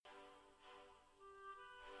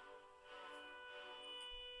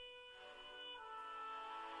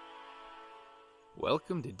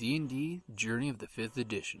Welcome to D&D Journey of the 5th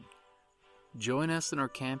Edition. Join us in our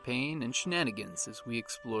campaign and shenanigans as we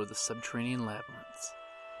explore the subterranean labyrinths,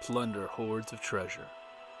 plunder hordes of treasure,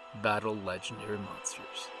 battle legendary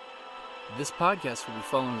monsters. This podcast will be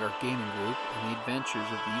following our gaming group and the adventures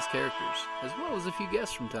of these characters, as well as a few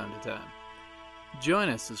guests from time to time. Join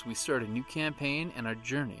us as we start a new campaign and our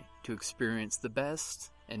journey to experience the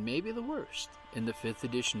best, and maybe the worst, in the 5th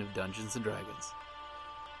edition of Dungeons & Dragons.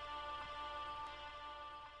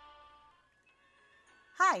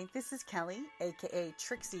 Hi, this is Kelly, aka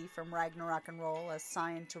Trixie from Ragnarok and Roll, a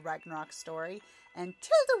Scion to Ragnarok story, and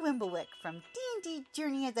Tilda Wimblewick from D&D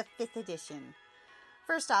Journey of the 5th Edition.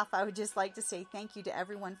 First off, I would just like to say thank you to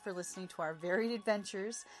everyone for listening to our varied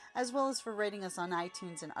adventures, as well as for rating us on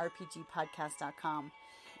iTunes and RPGpodcast.com.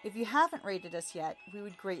 If you haven't rated us yet, we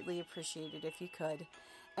would greatly appreciate it if you could.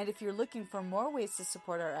 And if you're looking for more ways to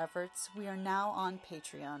support our efforts, we are now on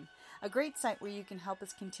Patreon, a great site where you can help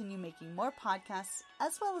us continue making more podcasts,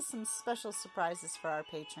 as well as some special surprises for our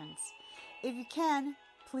patrons. If you can,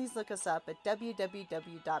 please look us up at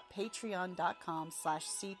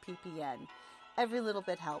www.patreon.com/cppn. Every little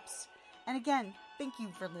bit helps. And again, thank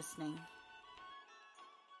you for listening.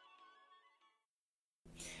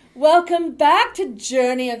 Welcome back to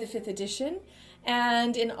Journey of the 5th Edition.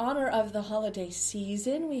 And in honor of the holiday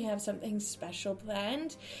season, we have something special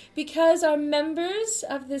planned because our members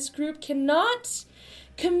of this group cannot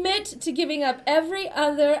commit to giving up every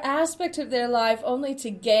other aspect of their life only to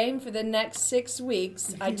game for the next 6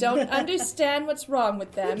 weeks. I don't understand what's wrong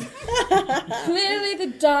with them. Clearly the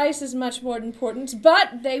dice is much more important,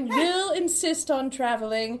 but they will insist on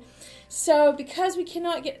traveling. So because we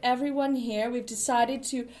cannot get everyone here, we've decided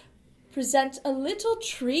to present a little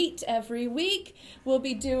treat every week. We'll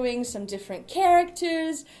be doing some different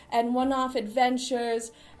characters and one-off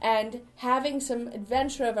adventures and having some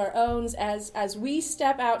adventure of our own as we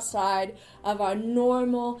step outside of our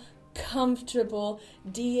normal, comfortable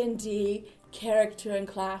D&D character and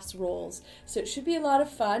class roles. So it should be a lot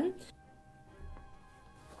of fun.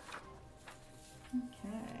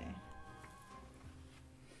 Okay.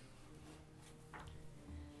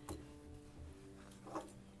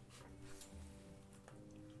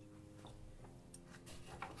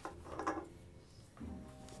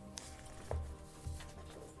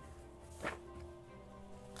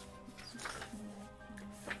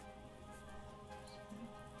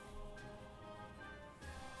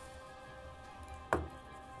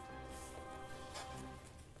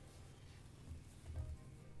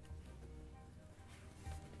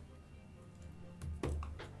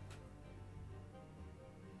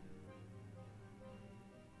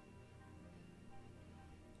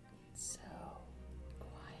 So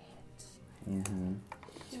quiet. Mm-hmm.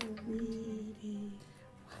 Reading.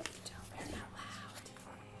 What? Don't read out loud.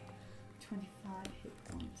 25 hit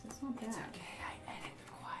points. That's not bad. I edit the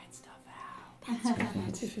quiet stuff out.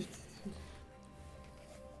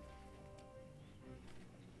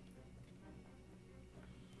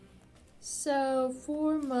 So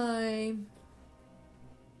for my...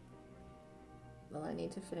 Well, I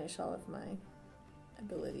need to finish all of my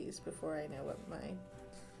abilities before I know what my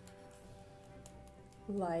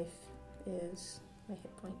life is, my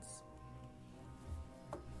hit points.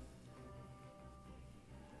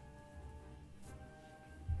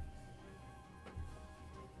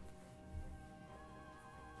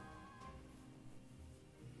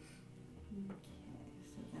 Okay,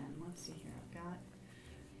 so then let's see here. I've got.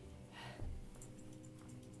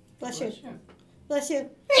 Bless you. Sure. Bless you.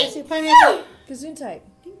 Bless you. Pineapple. Gesundheit.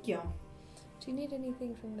 Thank you. Do you need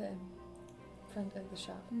anything from the front of the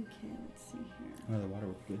shop? Okay, let's see here. Oh, the water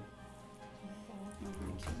was good.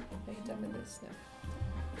 Are you done with this?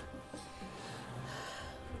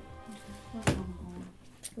 No.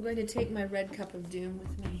 I'm going to take my red cup of doom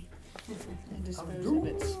with me and dispose of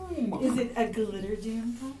it. Is it a glitter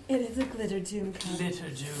doom cup? It is a glitter doom cup.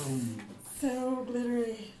 Glitter doom. So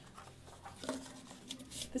glittery.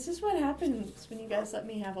 This is what happens when you guys let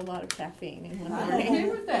me have a lot of caffeine in one I'm morning. okay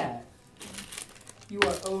with that. You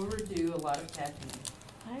are overdue a lot of caffeine.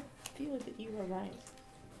 I feel that you are right.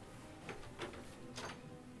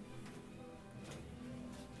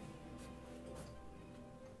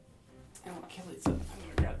 And while Kelly's up, I'm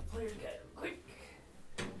gonna grab the player's guide real quick.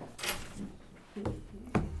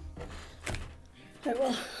 Okay,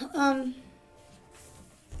 well, I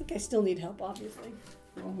think I still need help, obviously.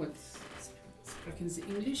 Well, what's spoken is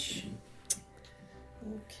English?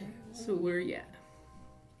 Okay. So where are you at?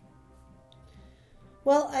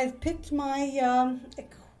 Well, I've picked my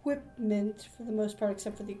equipment for the most part,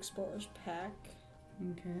 except for the Explorer's Pack.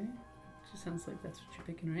 Okay. Just sounds like that's what you're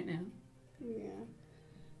picking right now. Yeah.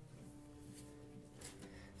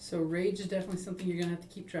 So rage is definitely something you're gonna have to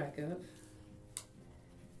keep track of.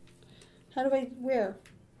 How do I, where?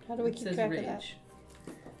 How do we It keep says track rage. of that?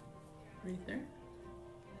 Right there.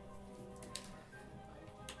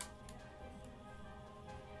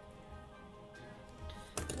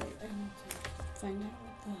 Wait, I need to find out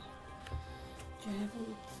what the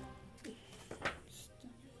javelin stuff is.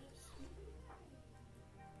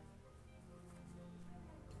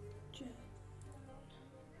 Javelin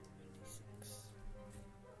 96.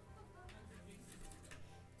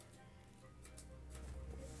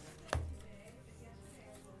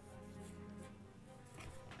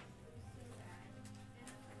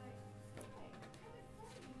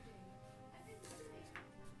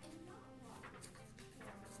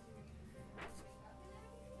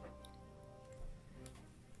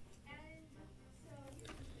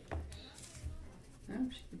 Oh,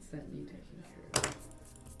 she gets that knee taken care of.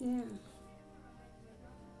 Yeah.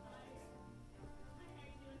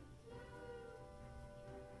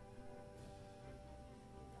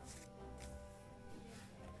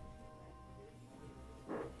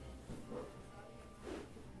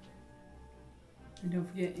 And don't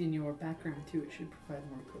forget, in your background too, it should provide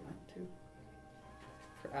more equipment too.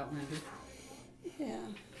 For Outlander. Yeah.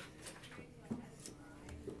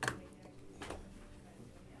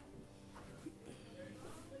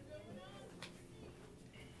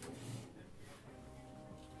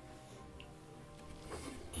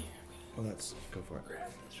 Well, let's go for it.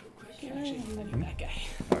 Yeah, I'm That guy.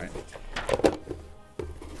 All right.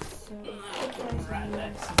 So,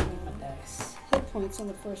 hit points on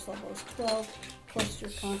the first level is 12 plus your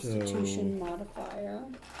Constitution modifier.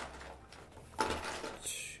 2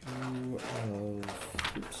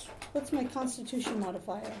 of... Oops. What's my Constitution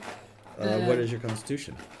modifier? What is your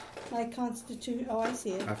constitution? My Constitution. Oh, I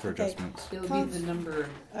see it. After Okay. adjustments. It'll Cons- be the number,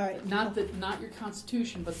 All right. not your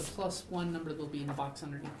constitution, but the +1 number that'll be in the box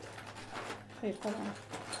underneath. Wait, hold on.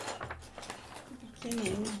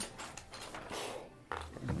 Beginning.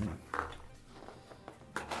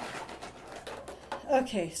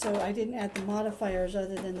 Okay, so I didn't add the modifiers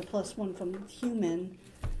other than the +1 from human.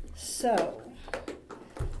 So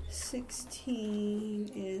 16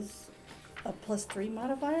 is a +3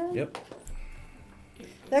 modifier? Yep.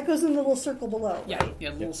 That goes in the little circle below, Yeah, right?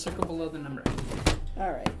 yeah, the little circle below the number.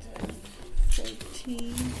 All right.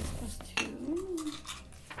 14 plus 2.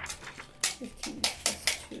 15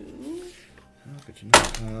 plus 2. How could you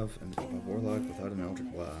not have a warlock without an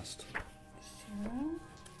Eldritch Blast? 0.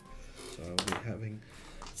 So I'll be having...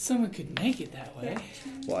 Someone could make it that way.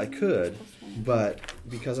 Well, I could, but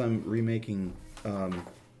because I'm remaking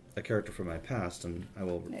a character from my past, and I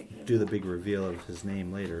will Negative. do the big reveal of his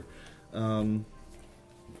name later, The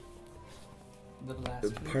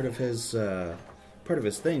last part of his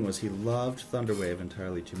thing was he loved Thunderwave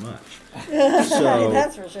entirely too much.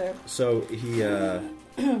 That's for sure. So he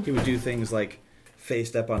would do things like face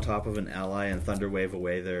step on top of an ally and Thunderwave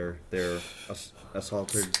away their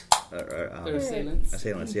assaulted Their assailants.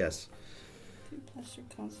 assailants. Yes. 2 plus your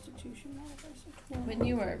Constitution modifier, so 12. When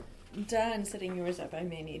you are done setting yours up, I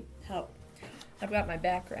may need help. I've got my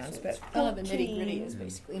backgrounds, but all of the nitty gritty is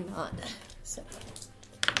basically not. So,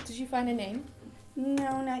 did you find a name?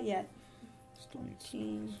 No, not yet. Still needs-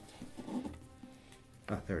 14.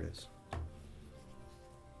 there it is.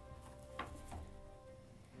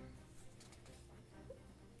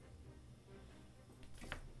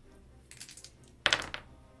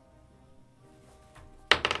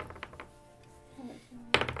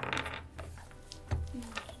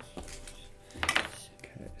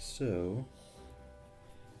 Okay, so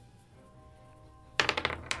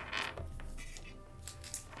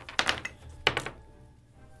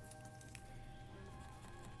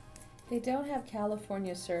They don't have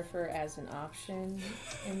California Surfer as an option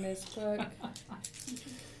in this book.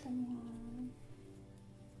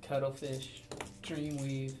 Cuttlefish,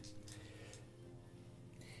 Dreamweave.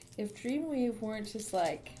 If Dreamweave weren't just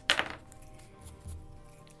like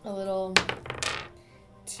a little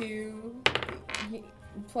too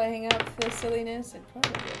playing up the silliness, I'd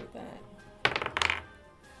probably go with that.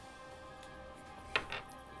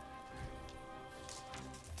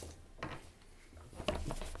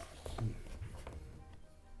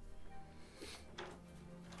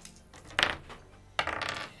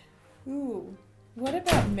 Ooh, what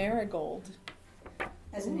about Marigold?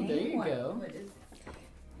 As a Ooh, name, there you what- go. what is-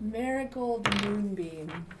 Marigold Moonbeam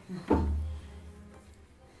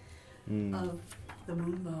of the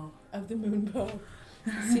moonbow. of the Moonbow.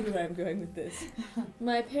 See where I'm going with this.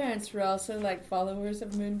 My parents were also like followers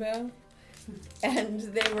of Moonbow, and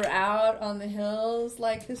they were out on the hills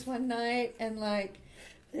like this one night, and like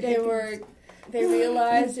they were they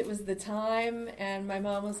realized it was the time, and my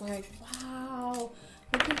mom was like, wow,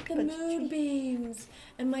 look at the moonbeams.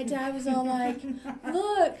 And my dad was all like,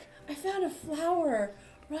 look, I found a flower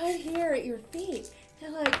right here at your feet.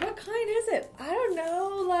 They're like, what kind is it? I don't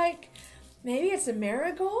know, like, maybe it's a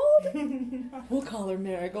marigold? We'll call her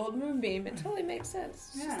Marigold Moonbeam. It totally makes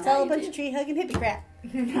sense. It's Just all how a you bunch do. of tree hugging hippie crap.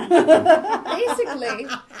 Basically,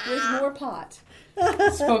 with more pot.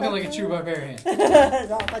 Spoken like a true barbarian.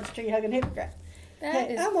 It's all a bunch of tree hugging hippie crap. That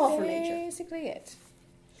Hey, is I'm all for nature. basically it.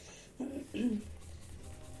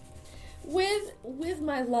 With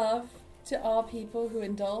my love to all people who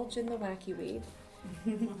indulge in the wacky weed.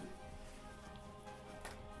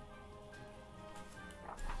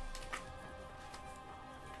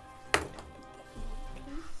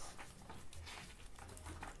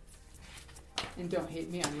 And don't hate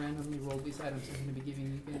me, I randomly rolled these items I'm going to be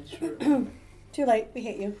giving you guys shortly. Too late. We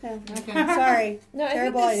hate you. No. Okay. Sorry. No, I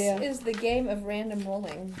Terrible think this idea. is the game of random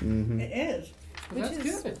rolling. Mm-hmm. It is. Well, Which that's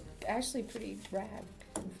is- good. Actually pretty rad.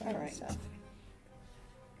 and fun, All right. so.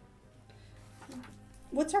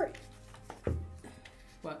 What's our...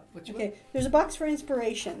 What you Okay, there's a box for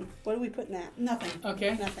inspiration. What do we put in that? Nothing.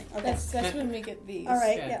 Okay. Nothing. Okay. That's when we get these. All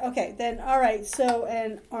right, Yeah. yeah, okay. Then, all right, so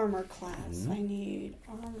an armor class. I need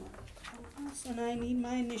armor class, and I need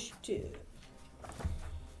my initiative.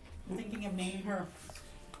 I'm thinking of naming her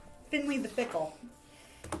Finley the Fickle.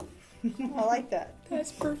 I like that.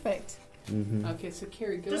 That's perfect. Mm-hmm. Okay, so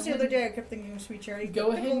Carrie, go Just the ahead. other day I kept thinking of Sweet Charity.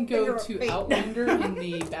 Go ahead and go Finger of to fate. Outlander in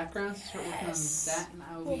the background. Start working on that, and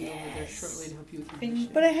I will be over there shortly to help you with your Fin-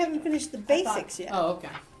 initiative. But I haven't finished the basics yet. Oh, okay.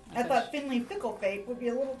 I thought Finley Fickle Fate would be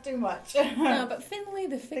a little too much. No, but Finley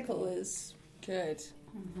the Fickle is good.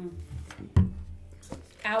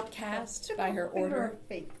 Outcast by her Finger order of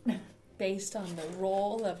Fate. based on the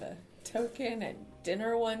roll of a token at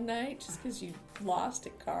dinner one night just because you lost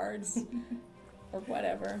at cards or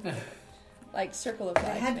whatever. Like Circle of I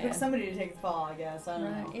Life, had to man. pick somebody to take the fall, I guess. I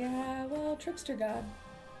don't Right, know. yeah, well, Trickster God.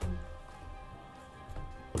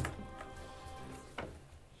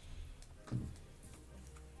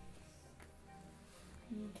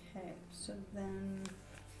 Okay, so then...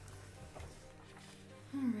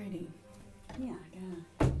 Alrighty. Yeah,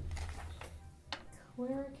 I got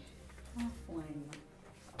Cleric Halfling.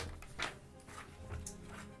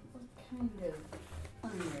 What kind of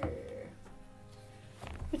armor?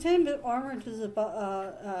 What kind of armor does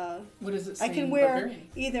What does it say I can in wear Barbarian?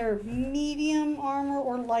 either medium armor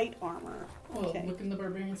or light armor. Well, Okay. look in the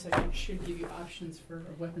Barbarian section. It should give you options for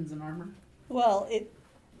weapons and armor. Well, it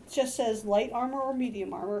just says light armor or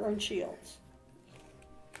medium armor or shields.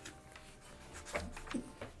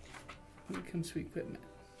 When it comes to equipment.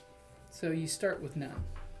 So you start with none.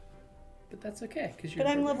 But that's okay, because you're But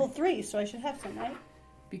a I'm barbarian. level 3, so I should have some, right?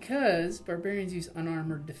 Because barbarians use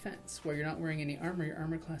unarmored defense. While you're not wearing any armor, your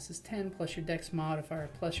armor class is 10 plus your dex modifier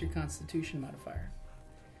plus your constitution modifier.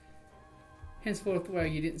 Henceforth, while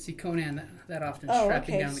you didn't see Conan that often Oh,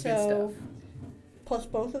 strapping okay, down the good so stuff. plus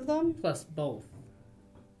both of them? Plus both.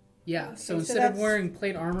 Yeah, Okay, so so instead of that's- wearing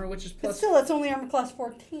plate armor, which is But plus still, that's only armor class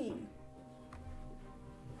 14.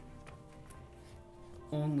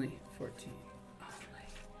 only 14.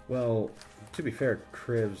 Well, to be fair,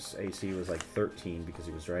 Kriv's AC was like 13 because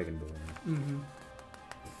he was Dragonborn. Mm-hmm.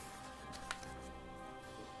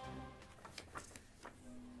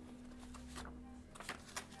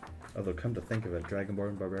 Although, come to think of it,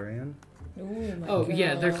 Dragonborn Barbarian? Ooh, my Oh,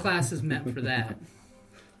 yeah, their God. class is meant for that.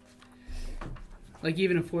 Like,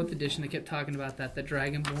 even in 4th edition, they kept talking about that. The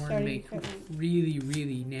Dragonborn Sorry, make equipment. really,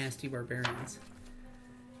 really nasty barbarians.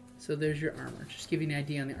 So there's your armor. Just give you an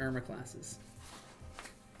idea on the armor classes.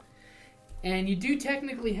 And you do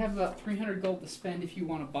technically have about 300 gold to spend if you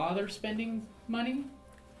want to bother spending money.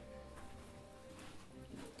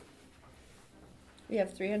 We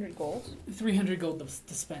have 300 gold. 300 gold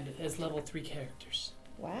to spend it as level 3 characters.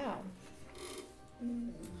 Wow.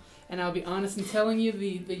 And I'll be honest in telling you,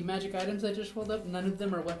 the magic items I just rolled up, none of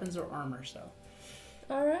them are weapons or armor, so.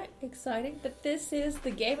 All right, exciting. But this is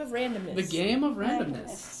the game of randomness. The game of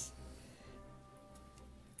randomness.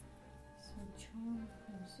 So charm,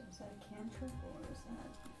 is that cantrip or is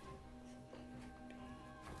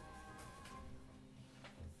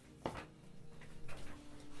that...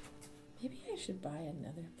 Maybe I should buy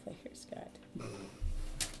another player's guide.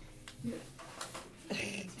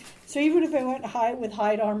 So even if I went high with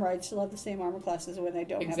hide armor, I'd still have the same armor classes when I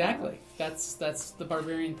don't have Exactly. armor. That's the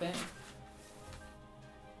barbarian thing.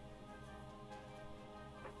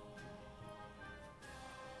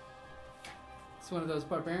 It's one of those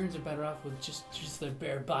barbarians are better off with just their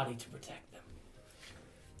bare body to protect them.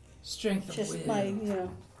 Strength of Just will. my, you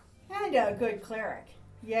know... And a good cleric.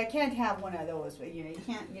 Yeah, I can't have one of those. But, you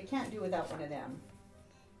can't do without one of them.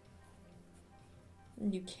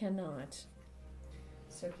 You cannot.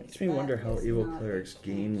 So Makes me wonder how evil clerics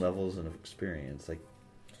gain levels of experience. Like,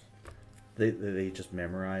 they just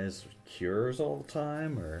memorize cures all the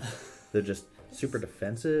time, or they're just super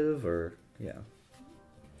defensive, or yeah.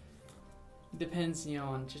 Depends,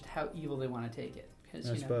 on just how evil they want to take it. Because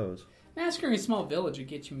I suppose. massacring a small village would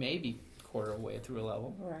get you maybe quarter way through a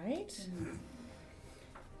level. Right?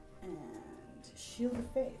 And Shield of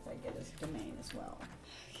Faith, I get as domain as well.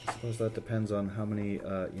 I suppose that depends on how many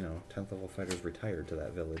 10th level fighters retired to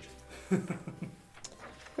that village.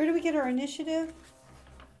 Where do we get our initiative?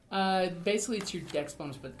 Basically, it's your dex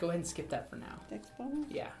bonus, but go ahead and skip that for now. Dex bonus?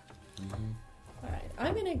 Yeah. All right.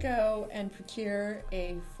 I'm going to go and procure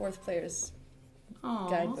a 4th player's Oh,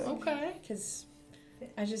 guidebook. okay. Because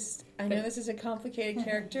I know this is a complicated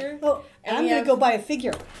character. Oh, And I'm we going have- to go buy a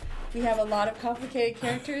figure. We have a lot of complicated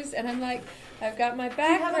characters, and I'm like, I've got my Do you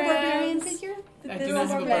have a barbarian backgrounds. figure? I do not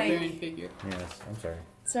have a blank. barbarian figure. Yes, I'm sorry.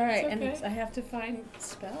 It's all right, It's and okay. I have to find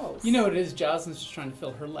spells. You know what it is? Jocelyn's just trying to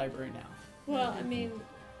fill her library now. Well, I mean,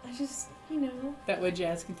 I just, That way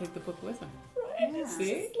Jazz can take the book with him. right? Yeah. It's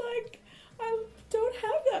just like, I don't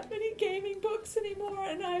have that many gaming books anymore,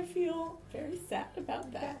 and I feel very sad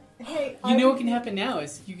about that. Hey, You know what can happen now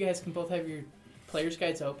is you guys can both have your player's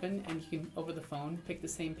guides open, and you can, over the phone, pick the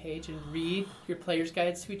same page and read your player's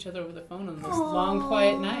guides to each other over the phone on those long,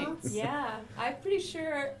 quiet nights. Yeah, I'm pretty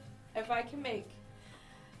sure if I can make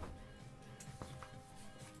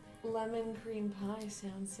lemon cream pie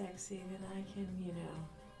sound sexy, then I can,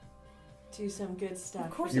 do some good stuff.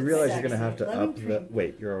 Of course You it's realize sexy. you're going to have to Lemon up the... cream.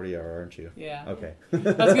 Wait, you already are, aren't you? Yeah. Okay. I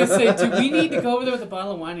was going to say, do we need to go over there with a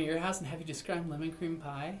bottle of wine at your house and have you describe lemon cream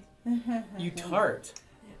pie? You tart.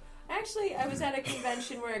 Actually, I was at a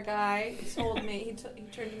convention where a guy told me, he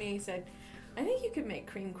turned to me and he said, I think you could make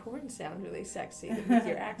cream corn sound really sexy with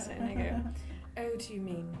your accent. And I go, oh, do you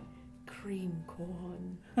mean cream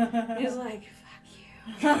corn? And he's like, fuck you.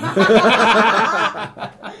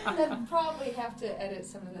 I'd probably have to edit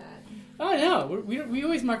some of that. Oh, no. We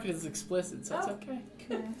always mark it as explicit, so it's Oh. okay.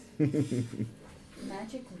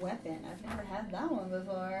 Magic weapon. I've never had that one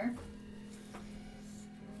before.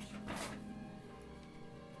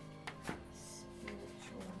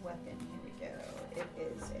 Spiritual weapon. Here we go. It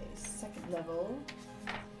is a 2nd level.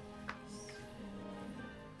 Spiritual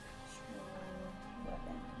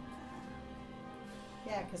weapon.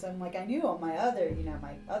 Yeah, because I'm like, I knew all my other,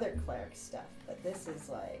 my other cleric stuff, but this is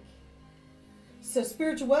like. So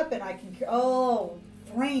spiritual weapon, I can. Oh,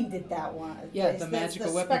 Thrain did that one. Yeah, Is the this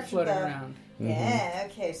magical weapon floating the- around. Yeah,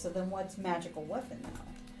 okay, so then what's magical weapon now?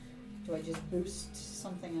 Do I just boost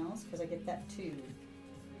something else? Because I get that too.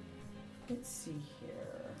 Let's see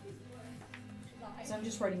here. So I'm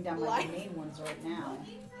just writing down my main ones right now.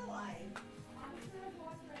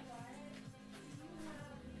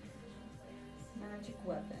 Magic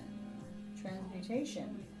weapon.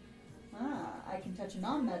 Transmutation. I can touch a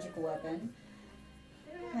non-magical weapon.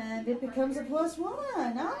 And it becomes a +1.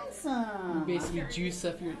 Awesome. You basically juice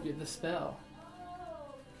up the spell.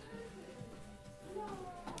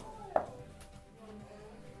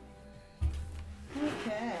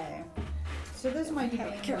 Okay. So those are my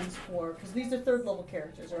domain ones for, because these are 3rd level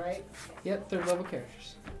characters, right? Yep, 3rd level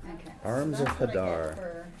characters. Okay. Arms So of that's what I get Hadar.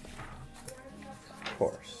 For,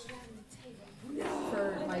 Horse.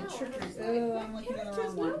 for my trickery. Oh, I'm looking at the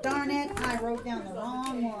wrong one. Darn it, I wrote down the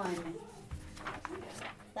wrong one.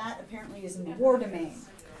 That apparently is in the war domain.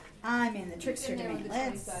 I'm in the trickster domain.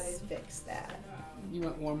 Let's fix that. You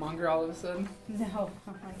went warmonger all of a sudden? No,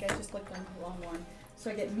 like I just looked on the wrong one.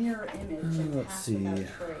 So I get mirror image and Let's pass see. without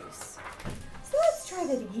trace. So let's try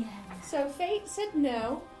that again. So Fate said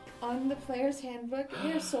no on the player's handbook.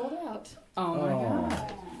 They're sold out. Oh my Oh.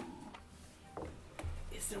 god.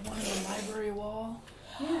 Is there one on the library wall?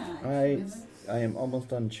 Yeah. I am almost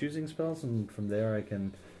done choosing spells, and from there I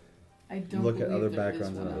can I don't look at believe other there is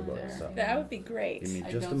backgrounds in one other on books. there. So. That would be great. Give me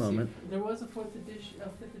I just a don't see- moment. There was a 5th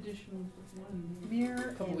edition one Mirror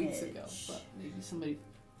a couple weeks ago, image. but maybe somebody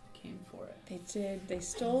came for it. They did. They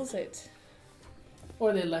stole it.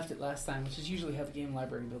 Or they left it last time, which is usually how the game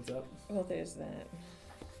library builds up. Well, there's that.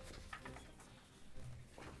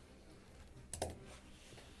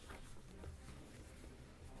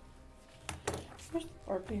 Where's the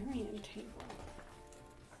barbarian table?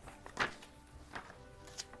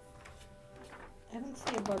 I don't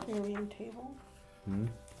see a barbarian table. Hmm?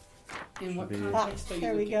 In what Should be- context are you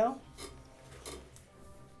There we looking? go.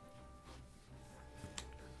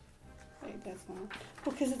 Wait, that's not.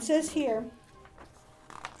 Well, because it says here.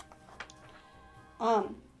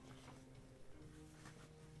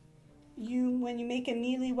 when you make a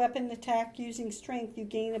melee weapon attack using strength, you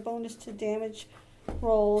gain a bonus to damage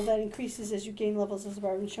roll that increases as you gain levels as a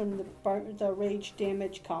barbarian, shown in the rage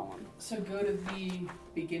damage column. So go to the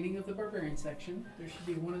beginning of the barbarian section. There should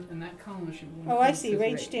be one in that column. There should be one. Oh, I that see. says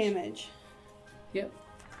Rage damage. Yep.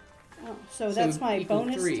 Oh, so that's my equal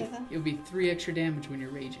bonus 3. to them? It'll be 3 extra damage when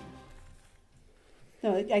you're raging.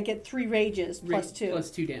 No, I get 3 rages plus 2.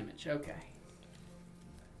 Plus 2 damage. Okay.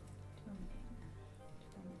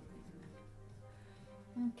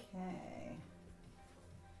 Okay.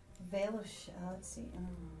 Veil of let's see.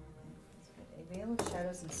 A veil of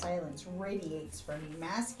shadows and silence radiates from me,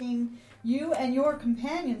 masking you and your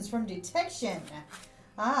companions from detection.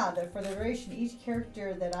 For the duration, each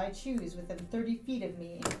character that I choose within 30 feet of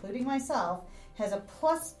me, including myself, has a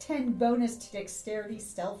plus 10 bonus to dexterity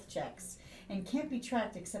stealth checks and can't be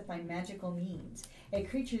tracked except by magical means. A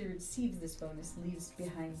creature that receives this bonus leaves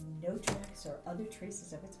behind no tracks or other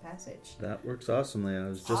traces of its passage. That works awesomely. I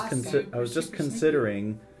was just Awesome.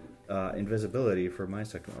 considering invisibility for my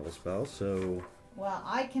second level spell. So Well,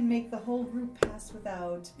 I can make the whole group pass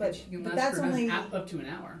without, but She can but last that's for only. up to an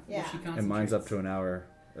hour. Yeah. If she and mine's up concentrates. to an hour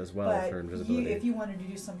as well But for invisibility. if you wanted to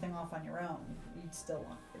do something off on your own, you'd still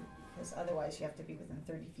want to, because otherwise you have to be within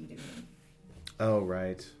 30 feet of me. Oh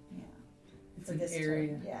right. Yeah. It's For an this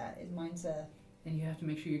area. turn. Yeah, mine's a. And you have to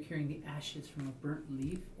make sure you're carrying the ashes from a burnt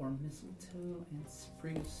leaf or mistletoe and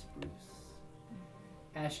sprig of spruce.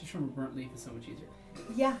 Ashes from a burnt leaf is so much easier.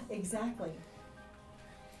 Yeah, exactly.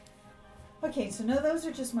 Okay, so no, those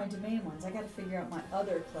are just my domain ones. I got to figure out my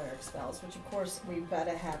other cleric spells, which of course we've got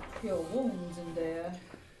to have cure wounds in there.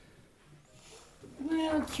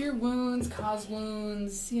 Well, cure wounds, cause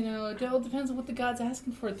wounds, it all depends on what the god's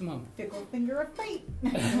asking for at the moment. Fickle finger of fate.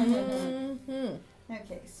 Mm-hmm.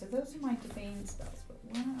 Okay, so those are my domain spells, but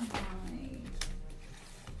where am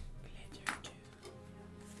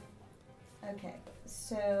I? Okay,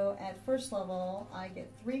 so at first level, I get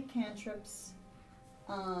 3 cantrips,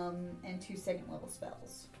 and 2 second level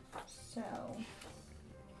spells. So,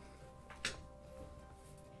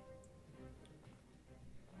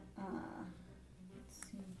 let's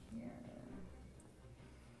see here.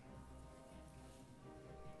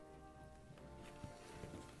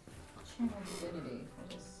 Channel Divinity for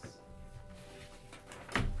this.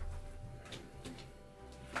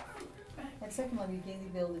 At second level, you gain the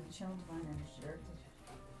ability to channel divine energy directly.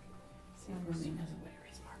 See, Rosie knows a way to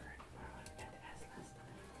raise Margaret. I forgot to ask last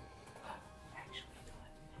time. Actually,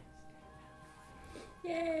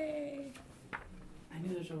 Yay! I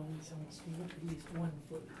knew there's always at least one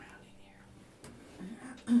floating around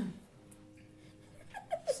in here.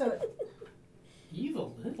 So,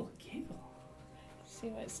 Evil little giggle. See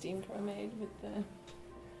what Steam Crow made with the...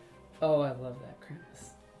 Oh, I love that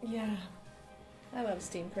Krampus. Yeah. I love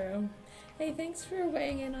Steam Crow. Hey, thanks for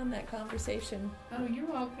weighing in on that conversation. Oh, you're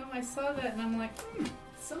welcome. I saw that and I'm like,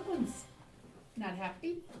 someone's not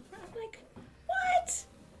happy. I'm like, what?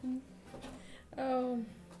 Oh,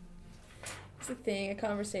 it's a thing, a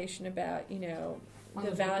conversation about, On the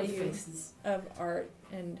the value faces. of art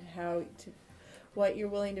and what you're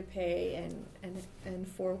willing to pay and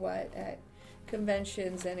for what at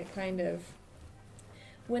conventions, and it kind of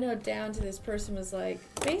winnowed down to this person was like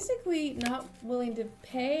basically not willing to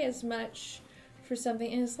pay as much for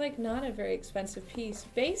something, and it's like not a very expensive piece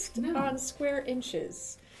based on square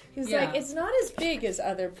inches. He's like, it's not as big as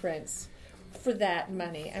other prints for that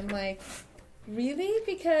money. I'm like, really?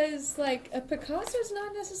 Because like a Picasso's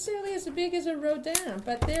not necessarily as big as a Rodin,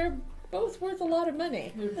 but they're both worth a lot of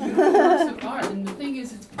money. They're beautiful works of art, and the thing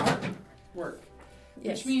is, it's artwork.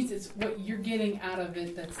 Yes. Which means it's what you're getting out of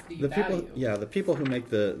it that's the people, value. the people who make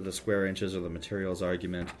the square inches or the materials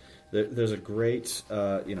argument, there's a great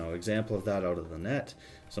example of that out of the net.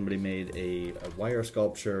 Somebody made a wire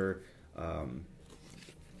sculpture, had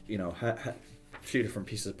a few different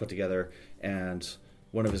pieces put together, and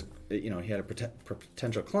one of his, he had a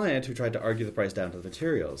potential client who tried to argue the price down to the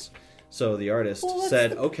materials. So the artist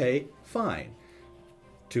said, okay, fine.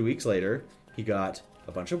 2 weeks later, he got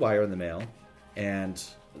a bunch of wire in the mail, and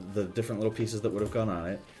the different little pieces that would have gone on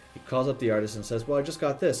it. He calls up the artist and says, well, I just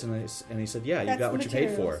got this. And he said, yeah, you That's got the what you paid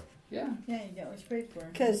for. materials. Yeah. yeah, you got what you paid for.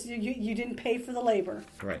 Because you didn't pay for the labor.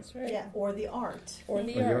 Right. That's right. Yeah, or the art. Or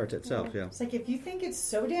the Or the art. art itself, yeah. It's like if you think it's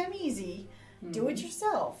so damn easy, do it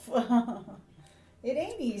yourself. It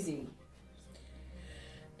ain't easy.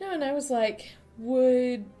 No, and I was like,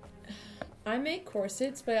 would I make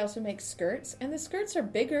corsets, but I also make skirts, and the skirts are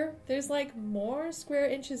bigger. There's like more square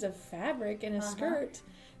inches of fabric in a skirt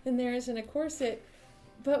than there is in a corset.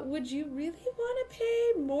 But would you really want to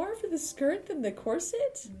pay more for the skirt than the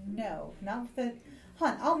corset? No, not the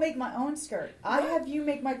Hun, I'll make my own skirt. I have you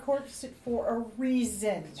make my corset for a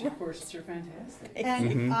reason. Your corsets are fantastic.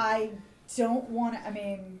 And I don't want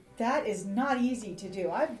to, that is not easy to do.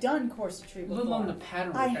 I've done corsetry before. Let alone the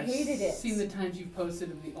pattern work. I hated it. I've seen the times you've posted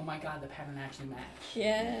of the, oh my god, the pattern actually matched.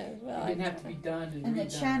 Yeah, well, It didn't have to be done And the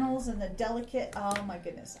redone. channels and the delicate, oh my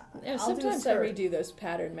goodness. Yeah, I'll do a sometimes I skirt. redo those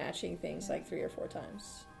pattern matching things like 3 or 4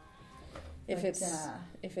 times. If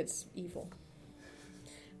But, it's evil.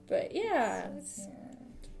 But yeah, it's,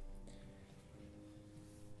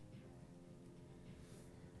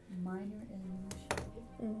 minor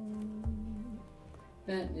illusion.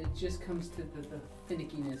 Then it just comes to the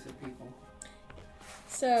finickiness of people.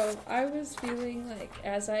 so I was feeling like,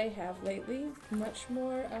 as I have lately, much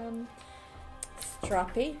more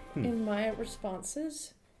stroppy in my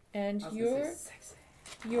responses, and I was gonna say sexy.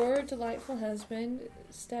 your delightful husband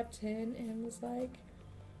stepped in and was like,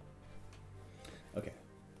 Okay.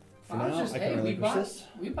 For I was now, just, I hey, can we relinquish bought, this.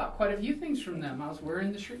 we bought quite a few things from them. I was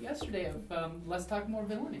wearing the shirt yesterday of Let's Talk More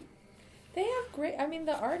Villainy. they have great,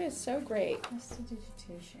 the art is so great.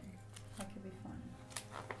 Prestidigitation. That could be fun.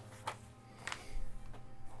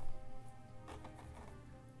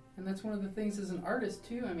 And that's one of the things as an artist,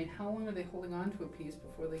 too. How long are they holding on to a piece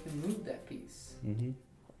before they can move that piece? Mm-hmm.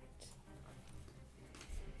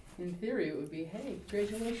 In theory, it would be, hey,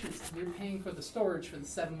 congratulations, you're paying for the storage for the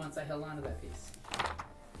 7 months I held on to that piece.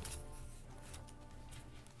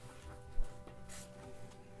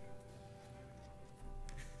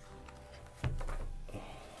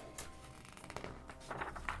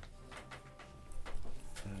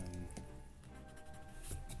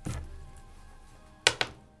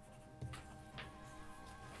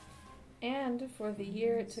 And for the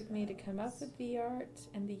year it took me to come up with the art,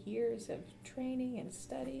 and the years of training and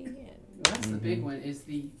study, and Well, that's the big one, is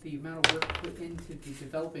the amount of work put into the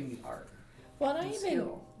developing the art. well, and I and even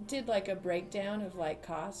skill. did like a breakdown of like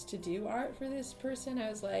cost to do art for this person. I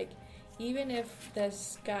was like, even if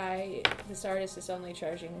this artist is only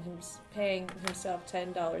paying himself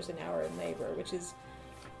 $10 an hour in labor, which is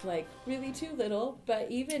like really too little,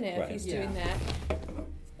 but even if Right. he's Yeah. doing that,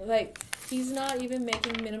 like he's not even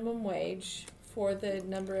making minimum wage for the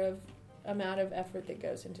amount of effort that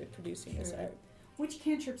goes into producing this art. Which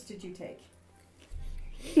cantrips did you take?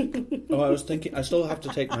 Oh, I was thinking. I still have to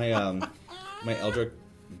take my my Eldritch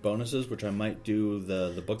bonuses, which I might do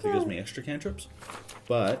the book that gives me extra cantrips.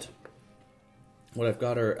 But what I've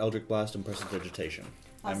got are Eldritch Blast and Prestidigitation.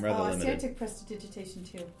 I'm rather I limited. took prestidigitation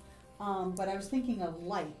too. But I was thinking of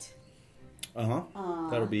light.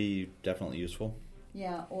 That'll be definitely useful.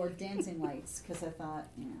 Yeah, or dancing lights, because I thought,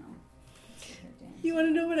 let's see here, dance. You want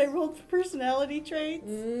to know what I rolled for personality traits?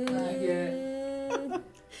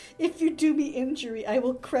 If you do me injury, I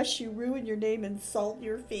will crush you, ruin your name, and salt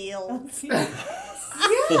your fields. Yeah.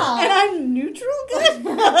 And I'm neutral, good.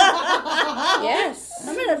 Yes.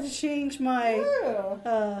 I'm gonna have to change my No, you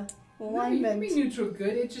can alignment. be neutral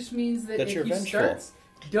good. It just means that That if you're you vengeful.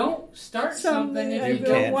 don't start something I if you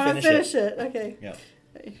don't don't don't. want to finish finish it. Okay. Yeah.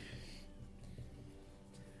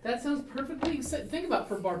 That sounds perfectly. Think about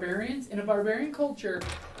for barbarians in a barbarian culture.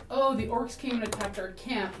 Oh, the orcs came and attacked our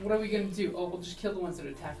camp. What are we going to do? Oh, we'll just kill the ones that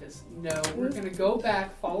attacked us. No, we're going to go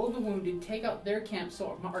back, follow the wounded, take out their camp,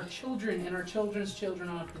 so our children and our children's children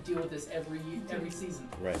don't have to deal with this every season.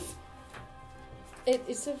 Right.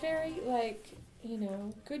 It's a very,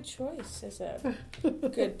 good choice as a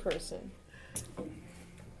good person.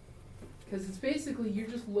 Because it's basically you're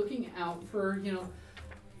just looking out for,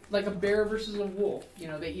 like a bear versus a wolf.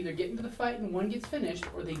 They either get into the fight and one gets finished,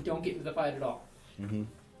 or they don't get into the fight at all. Mm-hmm.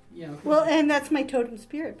 'Cause- Well, and that's my totem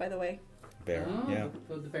spirit, by the way. Bear. Oh, Yeah.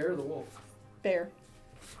 the bear or the wolf. Bear.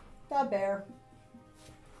 The bear.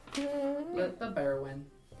 Let the bear win.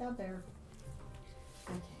 The bear.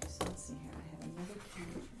 Okay, so let's see here. I have another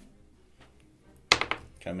cantrip.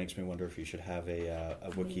 Kind of makes me wonder if you should have a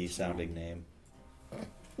Wookiee sounding name.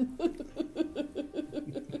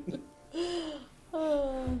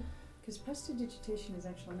 Because prestidigitation is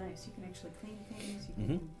actually nice. You can actually clean things. You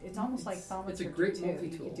can, It's almost like thaumaturgy it's a great too.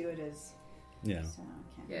 multi-tool. You can do it as Yeah. so.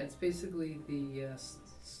 Okay. Yeah, it's basically the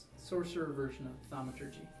sorcerer version of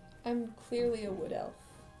thaumaturgy. I'm clearly a wood elf.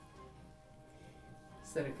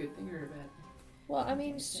 Is that a good thing or a bad thing? Well,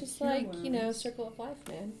 it's just like, circle of life,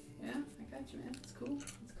 man. Yeah, I got you, man. It's cool.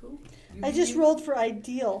 It's cool. I just rolled for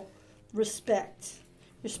ideal respect.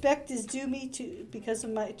 Respect is due me because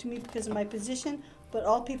of my position, but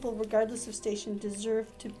all people, regardless of station,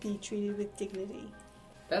 deserve to be treated with dignity.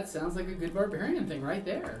 That sounds like a good barbarian thing right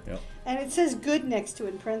there. And it says good next to it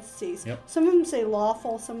in parentheses. Yep. Some of them say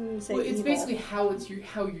lawful, some of them say Well, it's evil. basically how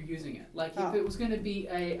you're using it. Like if Oh. it was going to be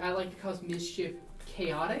I like to call mischief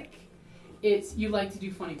chaotic, it's you like to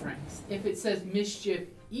do funny pranks. If it says mischief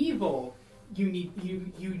evil, you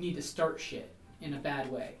need to start shit in a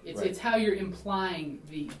bad way. It's how you're implying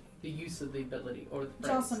the use of the ability or the phrase.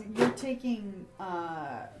 Jocelyn, you're taking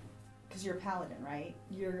because you're a paladin, right?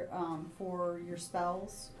 You're for your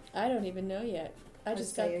spells. I don't even know yet. I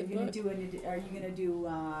just got the book. Are you gonna do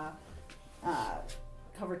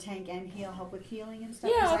cover tank and help with healing and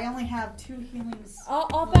stuff? Yeah. 'Cause I only have 2 healings.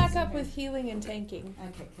 I'll back up with healing and tanking.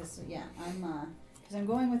 Okay, because I'm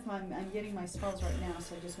going with I'm getting my spells right now,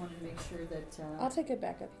 so I just wanted to make sure that. I'll take a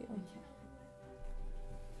backup healing. Okay.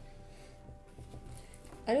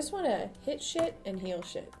 I just want to hit shit and heal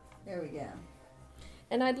shit. There we go.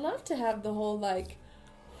 And I'd love to have the whole, like,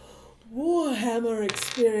 Warhammer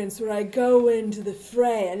experience where I go into the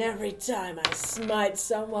fray and every time I smite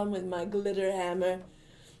someone with my glitter hammer,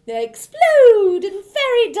 they explode in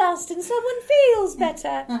fairy dust and someone feels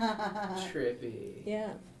better. Trippy.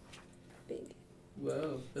 Yeah. Big.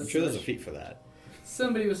 Whoa. I'm sure there's a feat for that.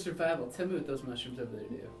 Somebody with survival. Tell me what those mushrooms over there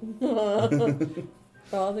do.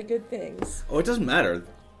 All the good things. Oh, it doesn't matter.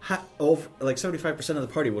 Like 75% of the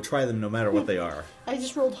party will try them no matter what they are. I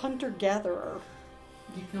just rolled hunter-gatherer.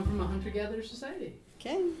 You come from a hunter-gatherer society.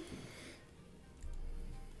 Okay.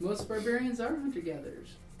 Most barbarians are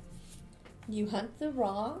hunter-gatherers. You hunt the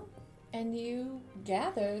wrong and you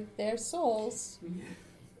gather their souls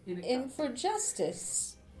in for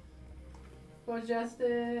justice. For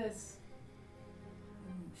justice.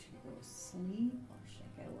 Should I go with sleep or should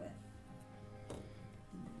I go with?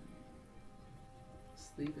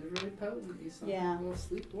 Sleep is really potent. Yeah. Well,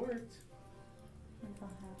 sleep worked. I think I'll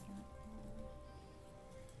have that.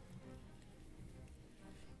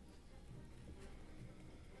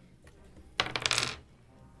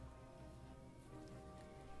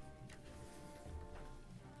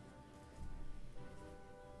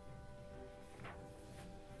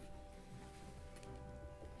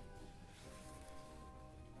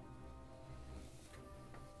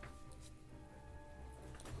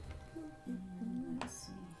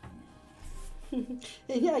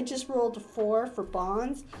 Yeah, I just rolled a 4 for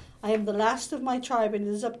bonds. I am the last of my tribe, and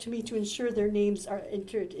it is up to me to ensure their names are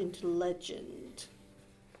entered into legend.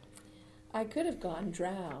 I could have gone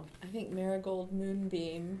drow. I think Marigold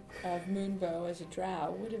Moonbeam of Moonbow as a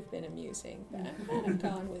drow would have been amusing, but I've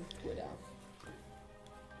gone with Wood Elf.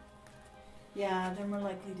 Yeah, they're more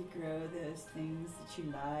likely to grow those things that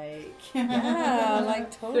you like. Yeah,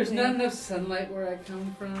 like totally. There's not enough sunlight where I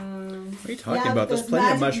come from. What are you talking about? There's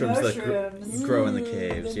plenty of mushrooms that grow in the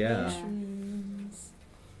caves, the yeah. mushrooms.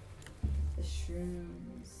 The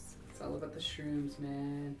shrooms. It's all about the shrooms,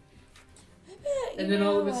 man. I bet, And then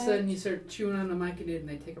all of a sudden you start chewing on a Myconid and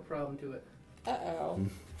they take a problem to it. Uh-oh.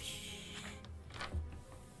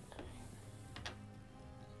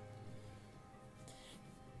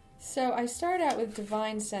 So I start out with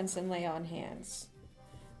Divine Sense and Lay on Hands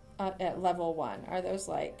at level 1. Are those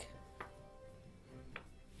like...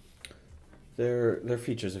 They're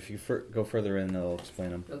features. If you go further in, they'll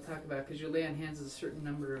explain them. They'll talk about because your lay on hands is a certain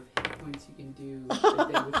number of hit points you can do per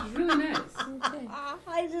day, which is really nice. Okay.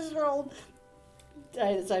 I just rolled,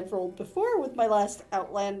 as I've rolled before with my last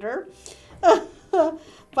Outlander.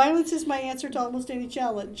 Violence is my answer to almost any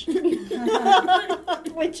challenge.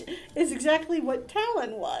 Which is exactly what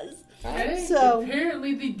Talon was. Okay? So,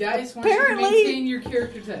 apparently the dice want you to maintain your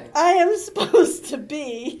character type. I am supposed to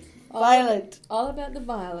be violent. All about the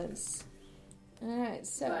violence. Alright,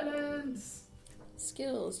 so... Silence.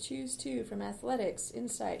 Skills. Choose 2 from Athletics,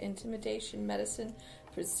 Insight, Intimidation, Medicine,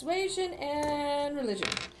 Persuasion, and Religion.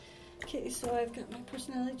 Okay, so I've got my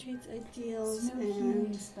personality traits, ideals, Snow healing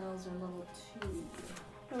and... spells are level 2.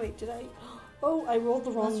 Oh, wait, did I... Oh, I rolled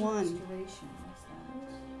the wrong Lesser one. Restoration, what's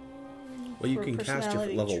that? Well, you For can cast your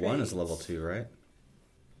personality level 1 traits. as level 2, right?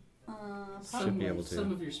 Should be able to.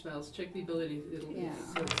 Some of your spells. Check the ability. It'll Yeah.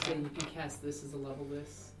 so say you can cast this as a level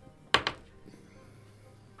this.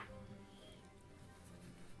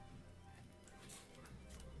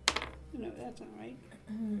 No, that's not right.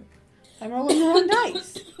 I'm rolling the wrong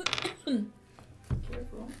dice.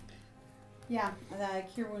 Careful. Yeah,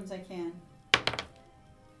 cure wounds I can.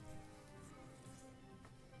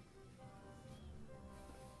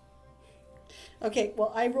 Okay,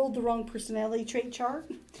 well, I rolled the wrong personality trait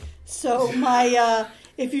chart. So my,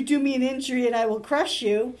 if you do me an injury and I will crush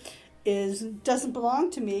you, doesn't belong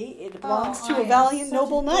to me. It belongs to I a am valiant such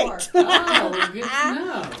noble a knight. Oh, good to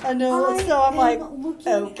know. I know, so I'm like,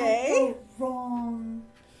 okay. At the wrong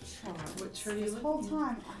chart. What chart are you This looking whole at?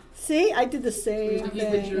 time. See, I did the same Look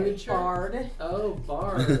at the thing. druid chart. Bard. Oh,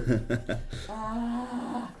 Bard.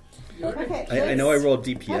 Okay. I know I rolled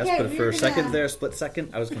DPS, Okay, but for we're a second gonna- there, split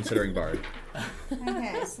second, I was considering Bard.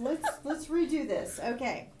 Okay, so let's redo this.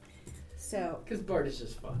 Okay, so Because Bard is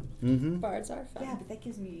just fun. Mm-hmm. Bards are fun. yeah, but that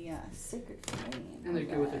gives me sacred flame. And they're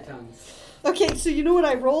good with their tongues. Okay, so you know what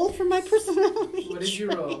I rolled for my personality? What did you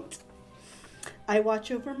roll? trait? I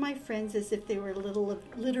watch over my friends as if they were a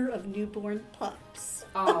litter of newborn pups.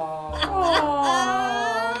 Aww.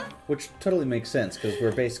 Which totally makes sense because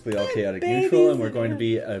we're basically all chaotic Babies neutral, and we're that going to are-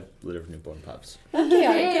 be a litter of newborn pups. Okay,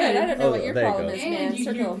 good. I don't know Oh, what your there you problem go. is, man. And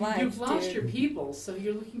Circle of life, you've lost dude. your people, so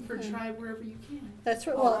you're looking for a tribe wherever you can. That's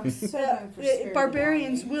right. Oh, Well, I'm so going for spirit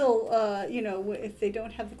barbarians belonging. will, if they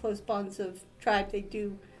don't have the close bonds of tribe, they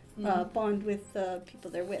do bond with the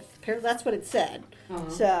people they're with. Apparently, that's what it said. Uh-huh.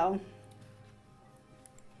 So,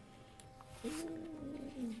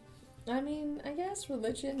 I mean, I guess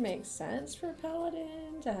religion makes sense for a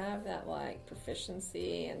paladin to have that, like,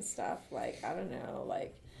 proficiency and stuff. Like, I don't know,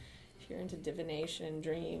 like, if you're into divination,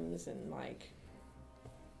 dreams, and, like,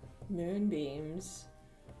 moonbeams.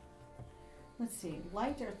 Let's see,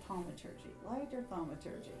 light or thaumaturgy? Light or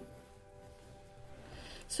thaumaturgy?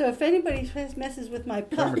 so if anybody messes with my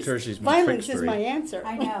pups, Thaumaturgy's my violence is trickstery. my answer.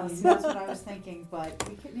 I know, so that's what I was thinking, but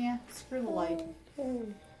we could, screw the light.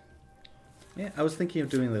 Yeah, I was thinking of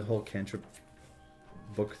doing the whole cantrip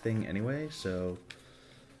book thing anyway, so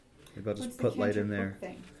maybe I'll just What's the put light cantrip in there. book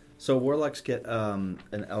thing? So warlocks get an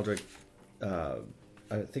Eldritch, I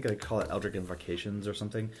think I call it Eldritch Invocations or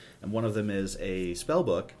something, and one of them is a spell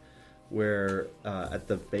book where at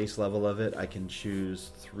the base level of it I can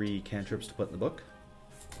choose 3 cantrips to put in the book.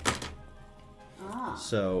 Ah.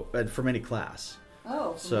 So, and from any class.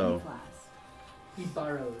 Oh, from So- any class. He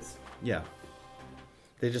borrows. Yeah.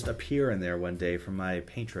 They just appear in there one day from my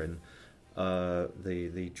patron,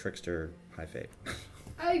 the trickster High Fate.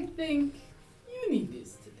 I think you need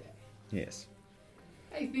this today. Yes.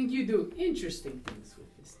 I think you do interesting things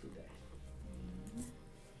with this today.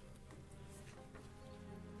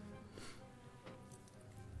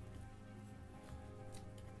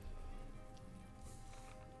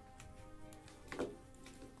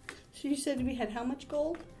 So you said we had how much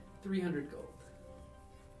gold? 300 gold.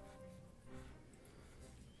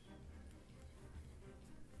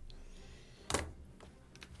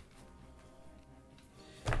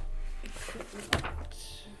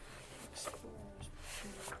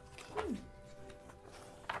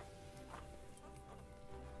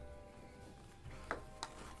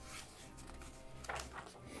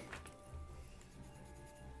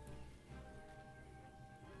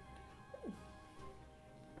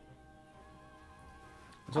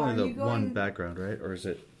 It's only Are the you one going- background, right? Or is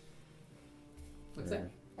it? What's that?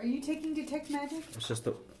 Are you taking detect magic? It's just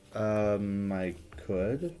the. I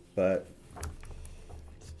could, but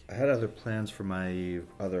I had other plans for my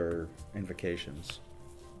other invocations.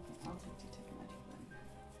 Okay, I'll take detect magic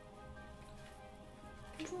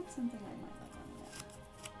then. Is that something I might not want to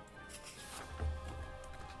know?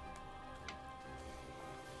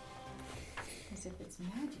 Because if it's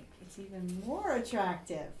magic, it's even more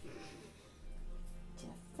attractive.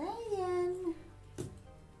 Just saying.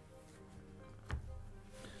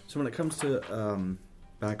 So when it comes to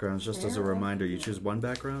backgrounds, just as a Yeah. reminder, you choose one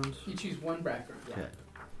background. You choose one background. Yeah. Okay.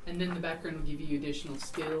 And then the background will give you additional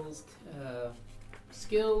skills,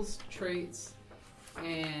 traits,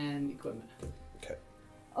 and equipment.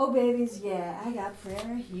 Oh, babies, yeah, I got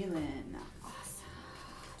prayer healing. Awesome.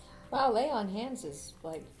 Wow, lay on hands is,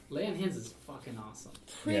 like, Lay on hands is fucking awesome.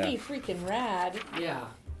 pretty Yeah. freaking rad. Yeah.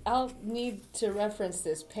 I'll need to reference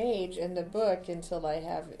this page in the book until I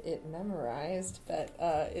have it memorized, but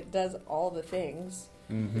it does all the things.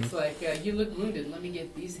 Mm-hmm. It's like, you look wounded. Let me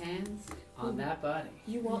get these hands on that body.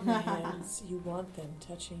 You want my hands. You want them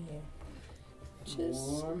touching you. Just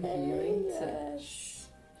Warm, say healing yes.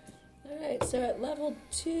 Alright, so at level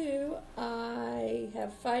 2, I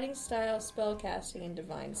have Fighting Style, Spellcasting, and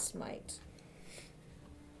Divine Smite.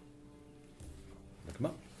 Look 'em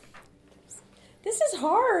up. This is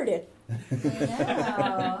hard!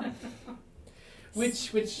 Yeah.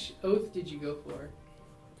 Which oath did you go for?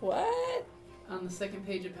 What? On the second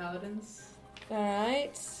page of Paladins?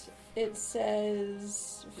 Alright, it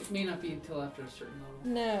says... It may not be until after a certain level.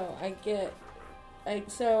 No,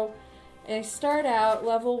 I start out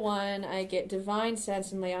level 1, I get Divine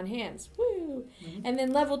Sense and Lay on Hands. Woo! Mhm. And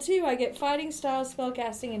then level 2, I get Fighting Style,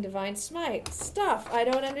 Spellcasting, and Divine Smite. Stuff I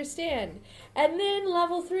don't understand. And then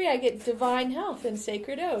level 3, I get Divine Health and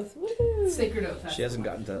Sacred Oath. Woo! Sacred Oath. She hasn't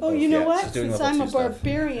gotten to. Oh, you know yet. what? She's doing Since level I'm a 2 stuff.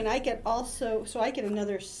 barbarian, I get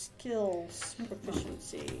another skills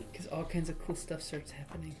proficiency. Because all kinds of cool stuff starts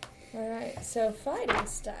happening. Alright, so Fighting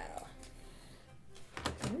Style.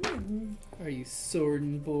 Are you sword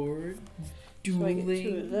and board, So I get 2 of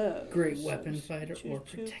dueling, those. great weapon fighter, Two- or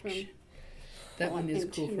two from- protection? That one is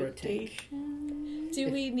cool for a tank. Intimidation. Do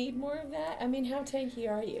we need more of that? I mean, how tanky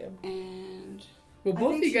are you? And Well, I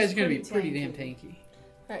both of think you guys she's are going to be pretty pretty damn tanky. tanky.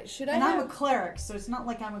 All right, should I And I'm a have, cleric, so it's not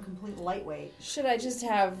like I'm a complete lightweight. should I just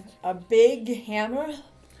have a big hammer?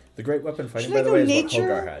 The great weapon fighting, should I by the go way, is what nature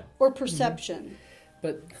Kogar had. or perception?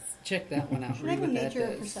 But check that one out. Should I Read go what that nature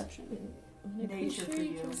or does. perception? A Nature creature for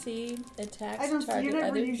you you. can see attacks I don't- a target you're never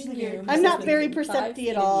other than usually you. very moves I'm not within very 5 perceptive feet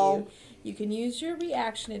at of all. You. You can use your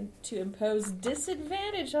reaction to impose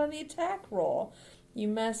disadvantage on the attack roll. You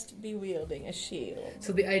must be wielding a shield.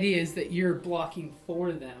 So the idea is that you're blocking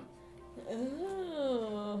for them.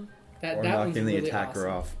 Oh, That Or that one's knocking the really attacker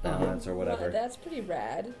awesome. off balance or whatever. well, that's pretty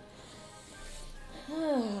rad.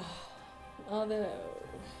 Although,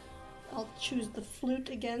 I'll choose the flute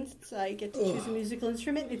against. So I get to choose a musical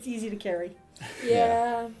instrument. It's easy to carry.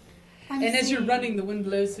 yeah. I'm And as you're seeing- running, the wind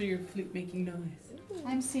blows through your flute, making noise.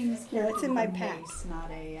 I'm seeing this Yeah, it's character in my with a pack. mace, not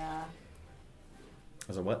a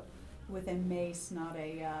As a what? with a mace, not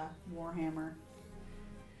a warhammer.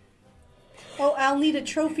 Oh, I'll need a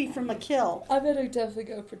trophy from a kill. I better definitely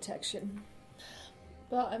go protection.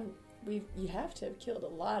 Well, you have to have killed a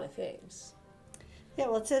lot of things. Yeah,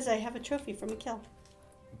 well, it says I have a trophy from a kill.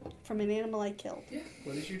 From an animal I killed. Yeah.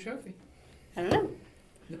 What is your trophy? I don't know.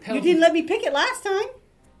 The You pelvis. didn't let me pick it last time.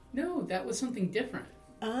 No, that was something different.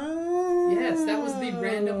 Oh. Yes, that was the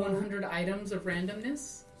random 100 items of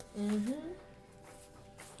randomness. Mm-hmm.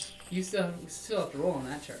 You still have to roll on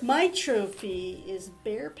that chart. My trophy is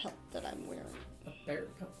bear pelt that I'm wearing. A bear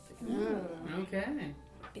pelt. Oh. Okay.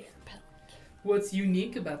 Bear pelt. What's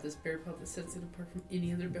unique about this bear pelt that sets it apart from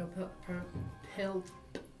any other bear pelt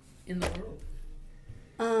in the world?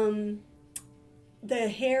 The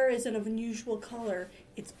hair is an unusual color.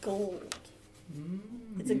 It's gold.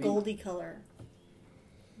 It's a goldy color.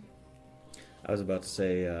 I was about to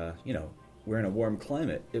say, we're in a warm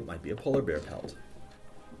climate. It might be a polar bear pelt.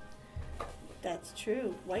 That's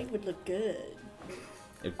true. White would look good.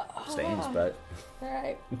 It stains, but All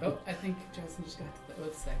right. Oh, I think Justin just got to the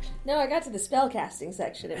oath section. No, I got to the spellcasting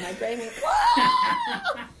section, and my brain went,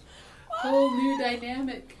 Whole new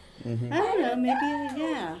dynamic. I don't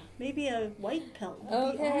know. Maybe a white pelt would be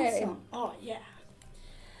Okay. awesome. Oh yeah.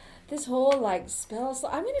 this whole like spell. So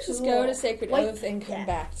I'm gonna just go to Sacred Like Oath and come that.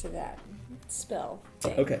 back to that spell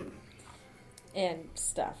thing okay. and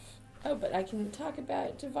stuff. Oh, but I can talk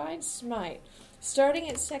about Divine Smite. Starting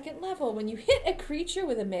at 2nd level, when you hit a creature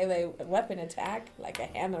with a melee weapon attack, like a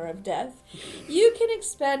Hammer of Death, you can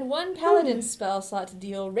expend 1 Paladin spell slot to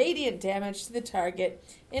deal radiant damage to the target,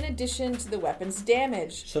 in addition to the weapon's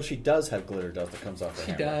damage. So she does have glitter dust that comes off her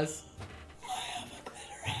She hammer. does.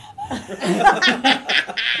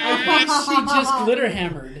 I think she just glitter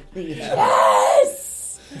hammered.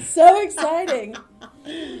 Yes! So exciting.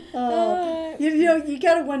 You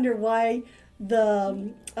gotta wonder why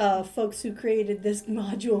the folks who created this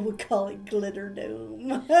module would call it Glitter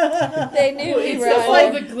Dome. They knew we It's were just on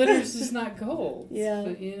all it. the glitters is not gold. Yeah.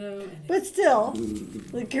 But, you know. But still,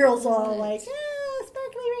 the girls all like,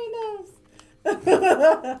 sparkly rainbows.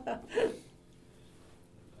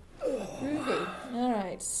 Groovy.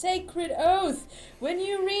 Alright. Sacred Oath. When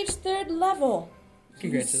you reach 3rd level,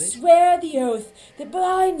 Congratulations. swear the oath that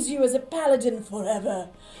binds you as a paladin forever.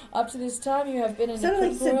 Up to this time, you have been in Sounded a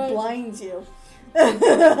like you said corporate- blinds you.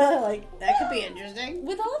 Like, that could be interesting.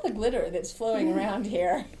 With all the glitter that's flowing around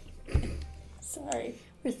here. Sorry.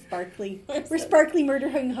 We're sparkly. We're We're sparkly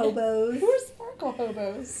murdering hobos. We're sparkle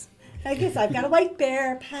hobos. I guess I've got a white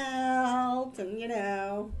bear pelt,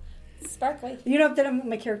 and Sparkly. then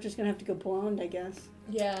my character's gonna have to go blonde, I guess.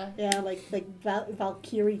 Yeah. Yeah, like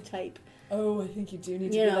Valkyrie type. Oh, I think you do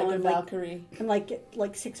need to You be know, like a and like- Valkyrie. And like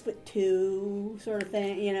 6'2" sort of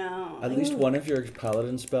thing, At least one of your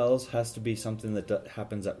paladin spells has to be something that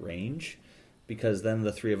happens at range, because then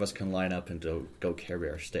the three of us can line up and go Care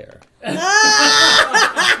Bear stare.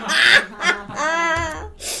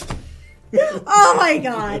 Oh my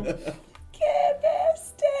god! Care Bear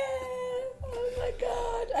stare. Oh my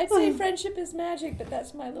god. I'd say friendship is magic, but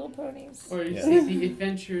that's My Little Ponies. Or you Yeah. see the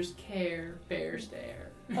Adventures Care Bear Stare.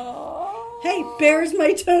 Oh. Hey, bear's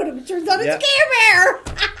my totem. It turns out it's Yeah. Care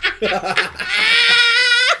Bear.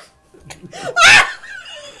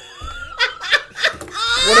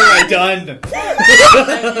 What have I done?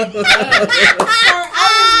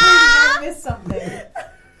 I missed something.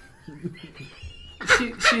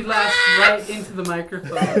 She laughs right into the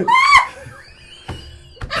microphone.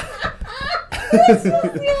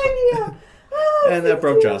 And that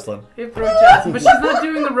broke Jocelyn. It broke Jocelyn, but she's not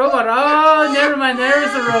doing the robot. Oh, never mind.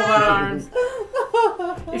 There's the robot arms.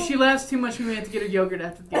 If she laughs too much, we may have to get her yogurt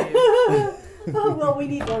after the game. Oh well, we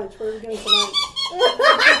need lunch. Where are we going for lunch?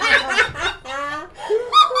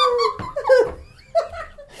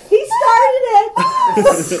 He started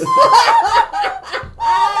it.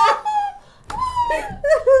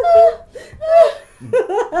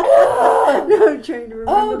 Now I'm trying to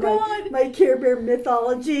remember my Care Bear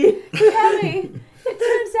mythology. Kelly, it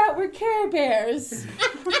turns out we're Care Bears.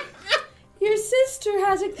 Your sister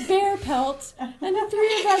has a bear pelt, and the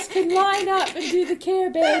three of us can line up and do the Care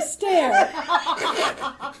Bear stare.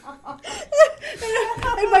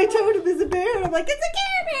 And my totem is a bear, and I'm like, it's a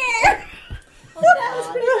Care Bear. That was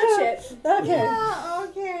pretty much it. Okay. Yeah,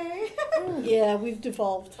 okay. Yeah, we've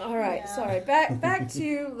devolved. All right, Yeah. sorry. Back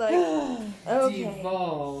to like okay.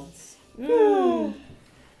 Devolved. The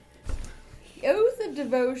Oath of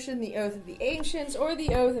Devotion, the Oath of the Ancients, or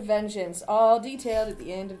the Oath of Vengeance, all detailed at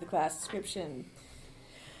the end of the class description.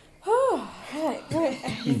 Oh, right.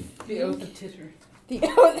 The Oath of Titter. The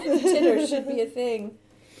Oath of Titter should be a thing.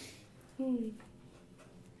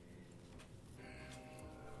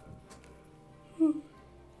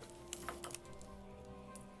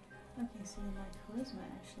 Okay, so then my charisma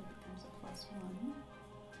actually becomes a +1.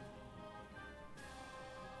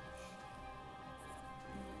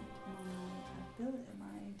 And my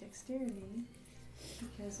dexterity,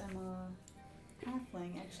 because I'm a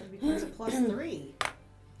halfling, actually becomes a +3.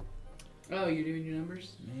 Oh, you're doing your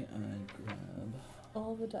numbers? May I grab?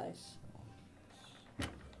 All the dice.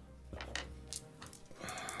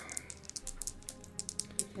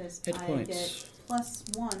 Because Hit I points. get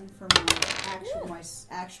 +1 for my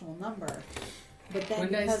actual number. But then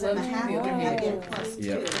One dice because I'm a loves you, the other halfling, I hates get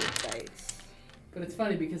you. +2. Yep. But it's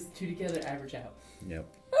funny because the two together average out. Yep.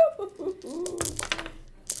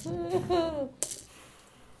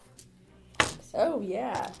 Oh,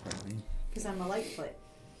 yeah. Pardon me. Because I'm a lightfoot.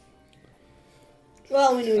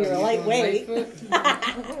 Well, we knew you were a Oh, you're going lightweight.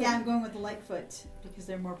 Lightfoot? Yeah, I'm going with the lightfoot because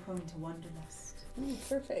they're more prone to wanderlust.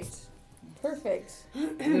 Perfect. Perfect.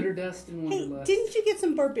 Glitter dust and Hey, wanderlust. didn't you get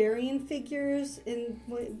some barbarian figures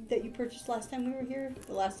that you purchased last time we were here?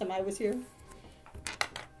 The last time I was here?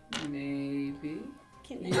 Maybe.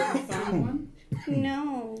 Can You didn't find one?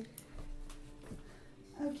 No.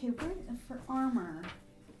 Okay, what for armor?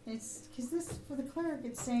 It's because this for the cleric.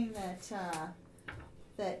 It's saying that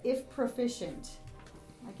that if proficient,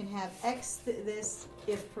 I can have X this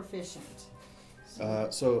if proficient.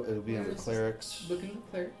 So it'll be Where under is- clerics. Look in the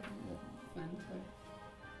cleric. Find the cleric.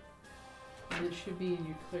 And it should be in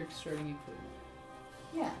your cleric starting equipment.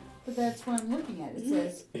 Yeah, but that's what I'm looking at. It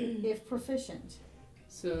says if proficient.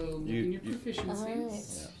 So look You- in your you-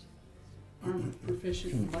 proficiencies.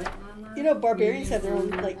 Proficient in light armor. You know, barbarians have their own,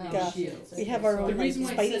 medium like, armor, and shields. we have our The own, like, reason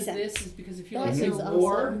why it spidey says sense. this is because if you That like say is war,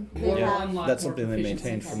 awesome. war Yeah. will unlock That's more something they proficiency.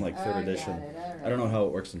 maintained from like I 3rd got edition. it, all right. I don't know how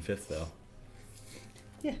it works in 5th though.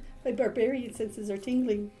 Yeah, my barbarian senses are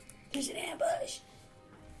tingling. There's an ambush.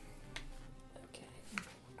 Okay.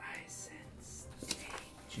 I sense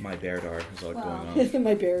My Beardar is all Well, going on.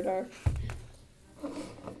 My Beardar.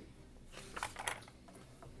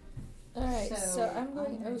 All right, So, so I'm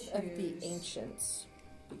going I'm gonna Oath of the choose- Ancients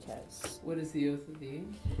because What is the oath of the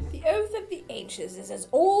ancients? the Oath of the Ancients is as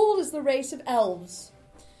old as the race of elves.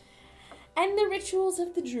 And the rituals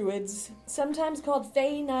of the Druids, sometimes called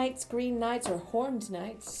Fey Knights, Green Knights, or Horned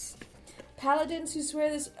Knights. Paladins who swear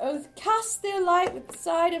this oath cast their light with the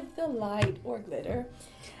side of the light, or glitter,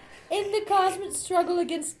 in the cosmic struggle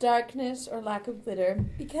against darkness or lack of glitter,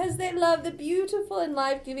 because they love the beautiful and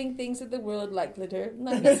life-giving things of the world like glitter,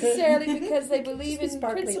 not necessarily because they believe in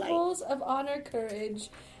Sparkly light. principles of honor, courage,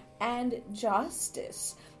 and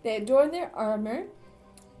justice. They adorn their armor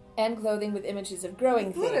and clothing with images of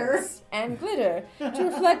growing Glitter. things and glitter to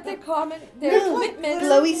reflect their commitment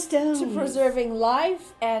Glowy stones. to preserving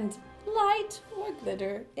life and light or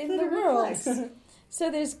glitter in Glitter the world. reflects.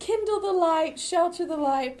 So there's kindle the light, shelter the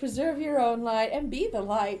light, preserve your own light, and be the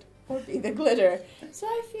light or be the glitter. So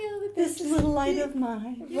I feel that This this little light of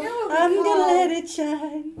mine. You know what I'm we gonna call- let it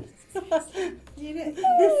shine. You know,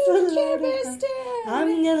 This little Care light Bear of mine. stare.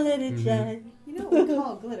 I'm gonna let it shine. you know what we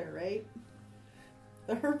call glitter, right?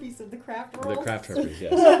 The herpes of the craft world. The craft herpes, yes.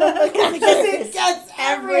 Because it gets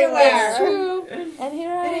everywhere. True. And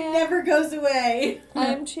here I And it am. never goes away.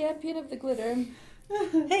 I'm champion of the glitter.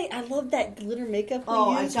 Hey, I love that glitter makeup we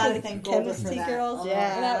Oh, I used gotta for the thank Golda for chemistry that. girls. Oh,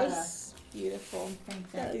 Yeah, That was beautiful. Thank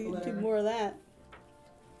Yeah, that you can do glitter. more of that.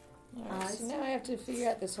 Alright, so now I have to figure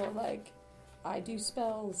out this whole, like, I do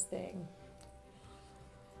spells thing.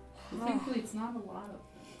 Thankfully, it's not a lot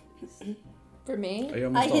of things. For me? Are you I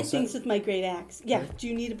almost all hit set? things with my great axe. Yeah. Okay. Do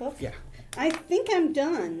you need a book? Yeah. I think I'm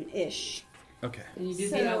done-ish. Okay. And you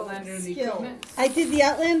did So, the Outlander and the skills. equipment. I did the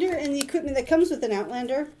Outlander and the equipment that comes with an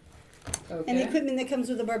Outlander, Okay. and the equipment that comes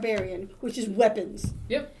with a Barbarian, which is weapons.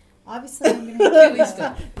 Yep. Obviously, I'm going to have Keely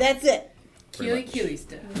stuff. That's it. Keely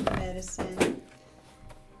stuff. medicine.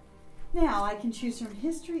 Now I can choose from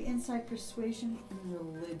history, insight, persuasion, and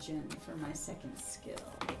religion for my second skill.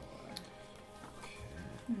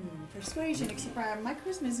 Persuasion, except for my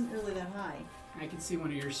charisma isn't really that high. I can see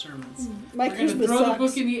one of your sermons. My We're going to charisma throw sucks. the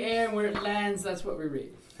book in the air, and where it lands, that's what we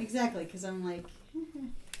read. Exactly, because I'm like,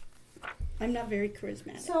 I'm not very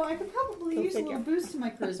charismatic. so I could probably Go use a figure. little boost to my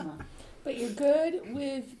charisma. But you're good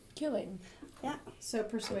with killing. So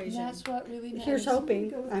persuasion. That's what really matters. Here's hoping.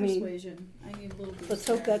 Go with I mean, persuasion. I need a little boost. let's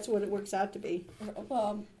hope there. that's what it works out to be.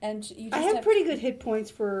 Well, and you just I have pretty good hit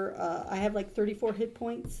points for. I have like 34 hit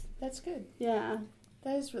points. That's good. Yeah.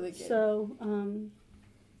 That is really good. So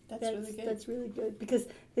that's really good. That's really good because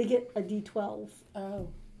they get a D12. Oh,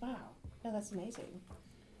 wow. No, that's amazing.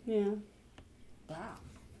 Yeah. Wow.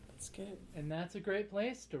 That's good. And that's a great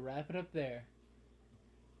place to wrap it up there.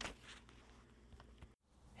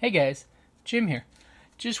 Hey guys, Jim here.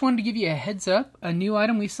 Just wanted to give you a heads up. A new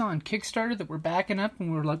item we saw on Kickstarter that we're backing up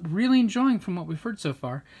and we're really enjoying from what we've heard so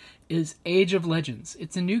far is Age of Legends.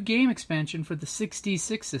 It's a new game expansion for the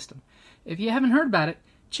 6D6 system. If you haven't heard about it,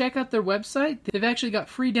 check out their website. They've actually got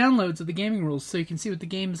free downloads of the gaming rules so you can see what the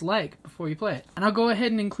game's like before you play it. And I'll go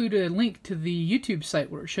ahead and include a link to the YouTube site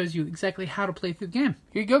where it shows you exactly how to play through the game.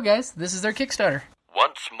 Here you go, guys. This is their Kickstarter.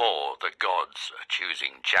 Once more, the gods are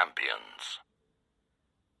choosing champions.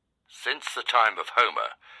 Since the time of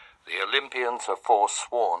Homer, the Olympians have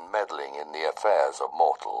forsworn meddling in the affairs of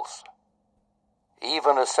mortals.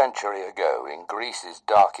 Even a century ago, in Greece's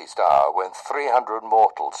darkest hour, when 300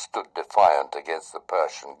 mortals stood defiant against the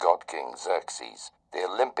Persian god-king Xerxes, the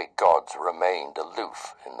Olympic gods remained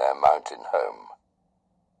aloof in their mountain home.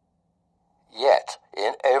 Yet,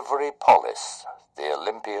 in every polis, the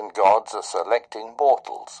Olympian gods are selecting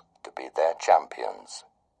mortals to be their champions.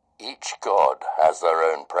 Each god has their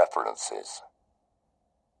own preferences.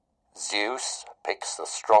 Zeus picks the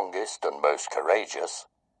strongest and most courageous.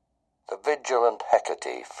 The vigilant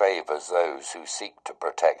Hecate favors those who seek to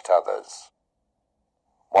protect others,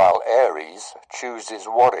 while Ares chooses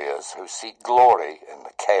warriors who seek glory in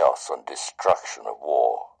the chaos and destruction of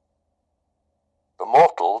war. The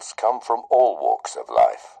mortals come from all walks of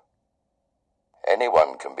life.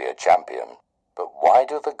 Anyone can be a champion, but why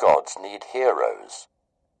do the gods need heroes?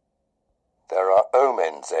 There are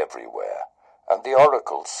omens everywhere, and the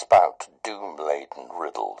oracles spout doom-laden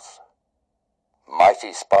riddles.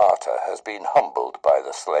 Mighty Sparta has been humbled by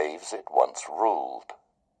the slaves it once ruled.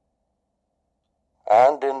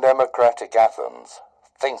 And in democratic Athens,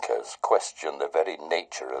 thinkers question the very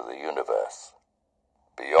nature of the universe.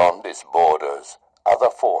 Beyond its borders, other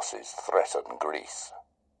forces threaten Greece.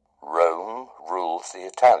 Rome rules the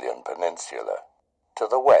Italian peninsula. To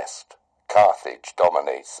the west, Carthage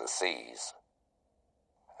dominates the seas.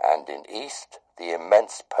 And in east, the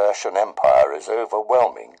immense Persian Empire is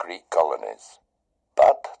overwhelming Greek colonies.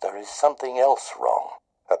 But there is something else wrong,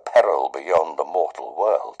 a peril beyond the mortal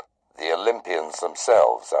world. The Olympians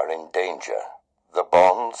themselves are in danger. The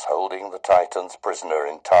bonds holding the Titans prisoner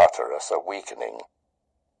in Tartarus are weakening.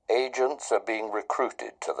 Agents are being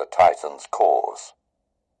recruited to the Titans' cause.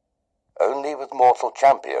 Only with mortal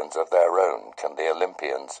champions of their own can the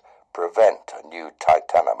Olympians prevent a new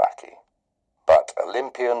Titanomachy. But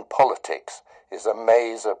Olympian politics is a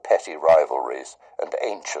maze of petty rivalries and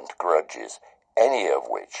ancient grudges, any of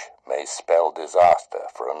which may spell disaster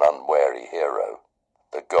for an unwary hero.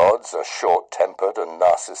 The gods are short-tempered and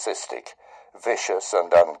narcissistic, vicious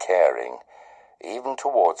and uncaring, even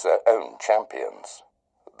towards their own champions.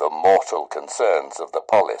 The mortal concerns of the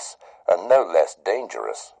polis are no less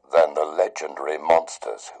dangerous than the legendary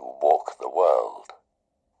monsters who walk the world.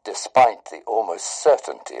 Despite the almost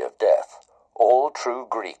certainty of death, all true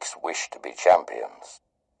Greeks wish to be champions.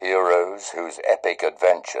 Heroes whose epic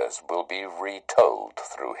adventures will be retold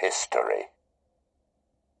through history.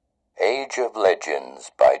 Age of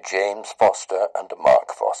Legends by James Foster and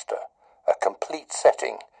Mark Foster, a complete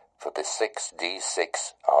setting for the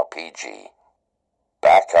 6D6 RPG.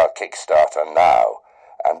 Back our Kickstarter now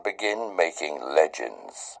and begin making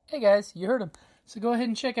legends. Hey guys, you heard him. So go ahead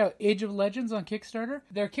and check out Age of Legends on Kickstarter.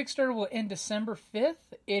 Their Kickstarter will end December 5th.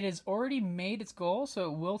 It has already made its goal,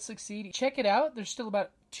 so it will succeed. Check it out. There's still about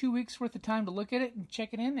 2 weeks worth of time to look at it and check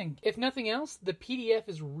it in. And if nothing else, the PDF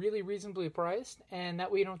is really reasonably priced, and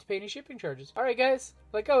that way you don't have to pay any shipping charges. All right, guys.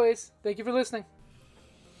 Like always, thank you for listening.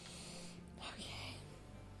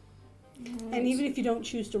 And even if you don't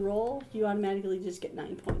choose to roll, you automatically just get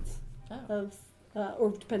 9 points of,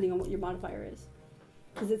 or depending on what your modifier is,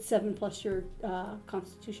 because it's 7 plus your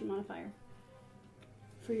Constitution modifier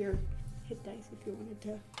for your hit dice. If you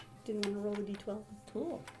didn't want to roll a d12.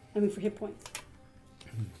 Cool. I mean, for hit points.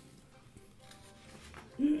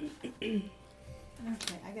 Okay,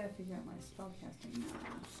 I gotta figure out my spellcasting now.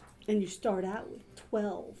 And you start out with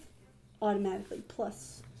 12 automatically,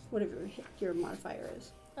 plus whatever your modifier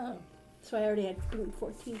is. Oh. So I already had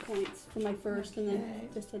 14 points for my first, and then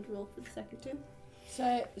just had to roll for the second two.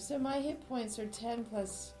 So my hit points are 10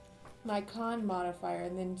 plus my con modifier,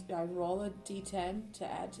 and then I roll a d10 to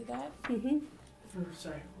add to that. Mm-hmm.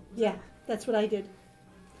 Sorry. Yeah, that's what I did.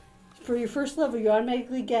 For your first level, you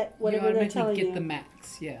automatically get whatever they're telling you. you. Get the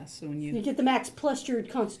max, yeah. So when You get the max plus your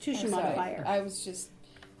Constitution modifier. I was just...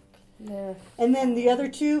 Yeah. And then the other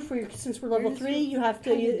two, since we're level 3, you have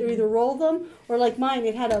to either roll them, or like mine,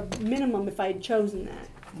 it had a minimum if I had chosen that.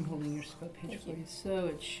 I'm holding your spell page for you. So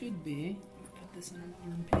it should be... Put this on an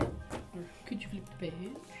armpit. Or could you flip the page?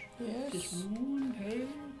 Yes. Just one page.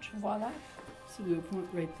 Voila. So we will point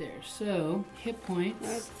right there. So hit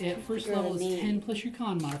points at first level is 10 plus your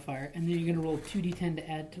con modifier, and then you're going to roll 2d10 to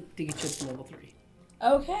add to get you up to level 3.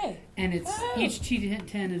 Okay. And it's each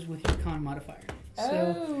d10 is with your con modifier.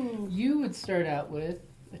 So you would start out with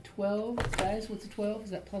a 12. Guys, what's a 12? Is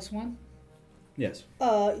that plus 1? Yes.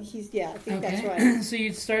 I think that's right. So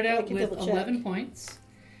you'd start out can with double check. 11 points,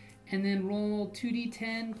 and then roll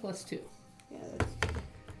 2d10 plus 2. Yeah, that's...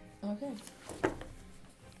 Okay.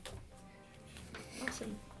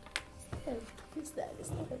 Awesome. Who's that? Is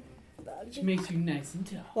that a bug? Which makes you nice and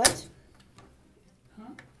tough. What?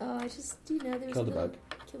 Oh, I just, there was Killed a a little bug.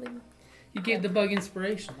 killing. You gave the bug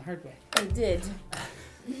inspiration the hard way. I did.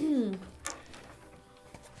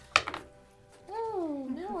 Oh,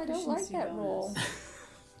 no, I don't like Proficiency that bonus. roll.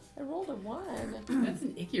 I rolled a 1. That's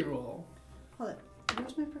an icky roll. Hold it.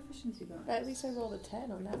 Where's my proficiency bonus? At least I rolled a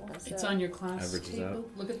 10 on that one. So. It's on your class Averages table. out.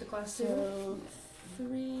 Look at the class table. So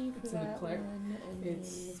 3 for It's in the that clerk. one. And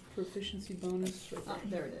It's proficiency bonus right Oh,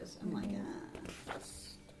 there. there it is. I'm like,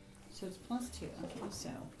 So it's plus 2. Okay, so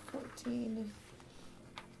 14.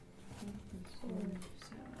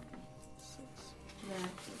 6. That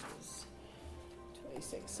is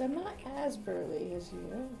 26. So I'm not as burly as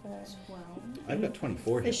you, but 12. I've got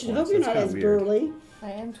 24 I hit should points. hope you're That's not kinda as weird. burly.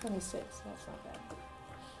 I am 26. That's not bad.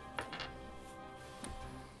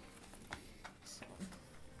 So.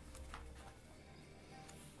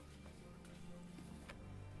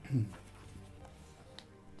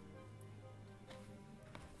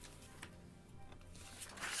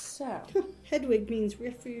 So, Hedwig means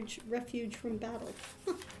refuge from battle.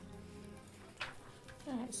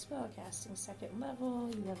 alright, spellcasting second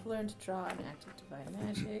level. You have learned to draw an active divine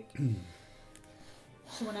magic.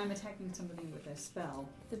 So when I'm attacking somebody with a spell,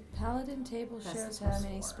 The paladin table That's shows the how plus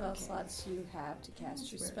many 4, spell okay. slots you have to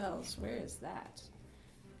cast your Where- spells. Where is that?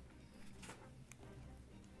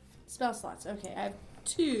 Spell slots. Okay, I have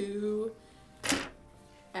 2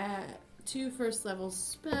 first level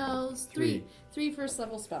spells. Three first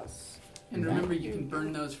level spells. And remember, you can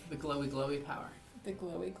burn those for the glowy power. The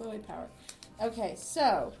glowy power. Okay,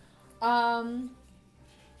 so I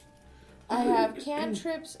have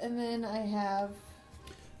cantrips, and then I have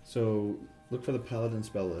So look for the paladin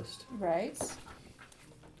spell list, right.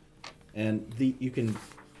 and you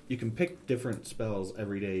can pick different spells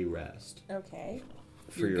every day you rest Okay.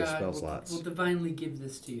 for your God spell will, slots. will divinely give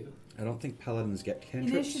this to you. I don't think paladins get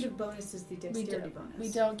cantrips. initiative bonus is the dexterity bonus. We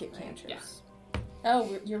don't get cantrips.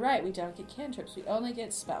 Oh, you're right. We don't get cantrips. We only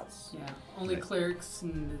get spells. Yeah, only Right. clerics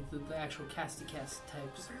and the actual casty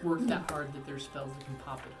types work that hard that there's spells that can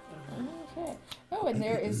pop it. Okay. Oh, and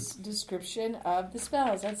there is description of the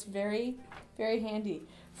spells. That's very, very handy.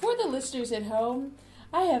 For the listeners at home,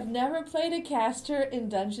 I have never played a caster in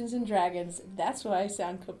Dungeons and Dragons. That's why I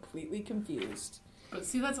sound completely confused. But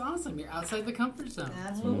see, that's awesome. You're outside the comfort zone.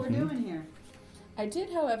 That's what we're doing here. I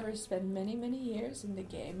did, however, spend many, many years in the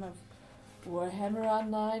game of Warhammer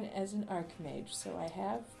Online as an Archmage, so I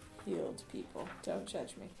have healed people. Don't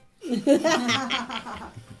judge me.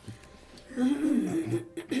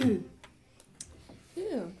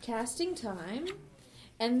 Ooh, casting time.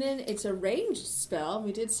 And then it's a ranged spell.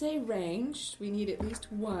 We did say ranged. We need at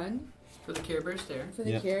least one For the Care Bear stare. for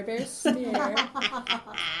the Yep. Care Bear stare.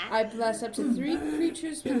 I bless up to 3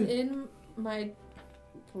 creatures within my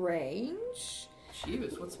range.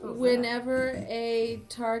 Jeebus, what spell is Whenever a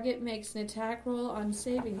target makes an attack roll on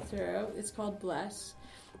saving throw, it's called Bless.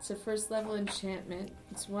 It's a first level enchantment.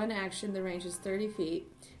 It's one action. The range is 30 feet.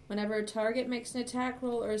 Whenever a target makes an attack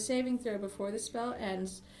roll or a saving throw before the spell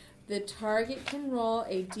ends, the target can roll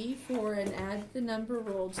a d4 and add the number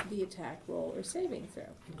rolled to the attack roll or saving throw.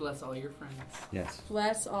 that? Bless all your friends. Yes.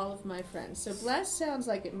 Bless all of my friends. So Bless sounds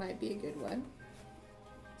like it might be a good one.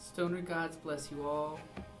 Stoner gods bless you all.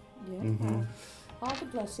 Yeah. Mhm. All the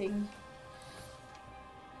blessing.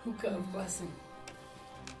 Hookah of blessing.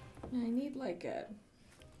 I need like a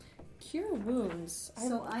cure wounds.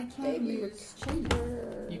 So I can vaguely use chain.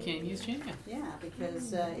 You can use chain mail. Yeah,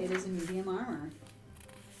 because it is a medium armor.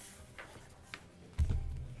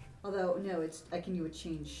 Although, no, I can do a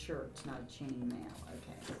chain shirt, not a chain mail.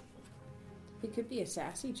 Okay. It could be a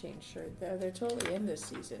sassy chain shirt though. They're totally in this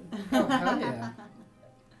season. Oh, hell yeah.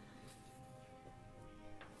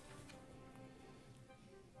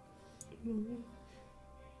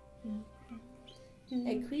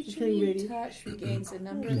 A creature you touch regains a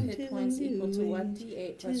number of hit points equal to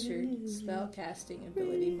 1d8 plus your spell casting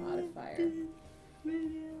ability modifier.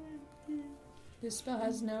 This spell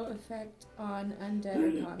has no effect on undead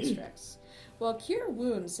or constructs. Well, Cure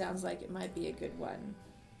Wounds sounds like it might be a good one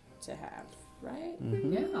to have, right?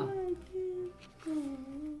 Mm-hmm. Yeah.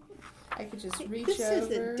 I could just reach This says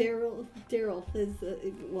over. that Daryl is,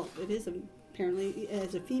 well, it is apparently,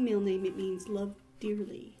 as a female name, it means love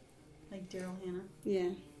dearly. Like Daryl Hannah. Yeah.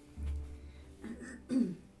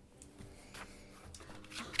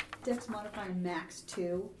 Dex modifier max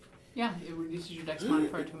 2. Yeah, it reduces your dex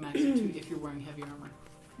modifier to a max of 2 if you're wearing heavy armor.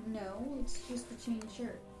 No, it's just the chain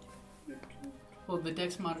shirt. Well, the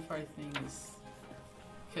dex modifier thing is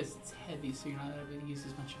because it's heavy, so you're not able to use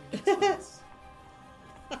as much of your dex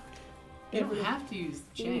points. You don't have to use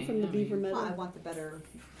the chain. From the I beaver mean- metal. Well, I want the better.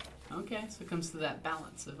 Okay, so it comes to that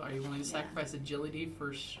balance of are you willing to Yeah. sacrifice agility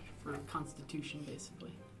for constitution,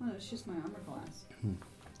 basically? Well, it's just my armor class.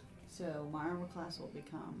 So my armor class will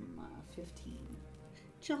become 15.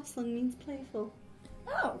 Jocelyn means playful.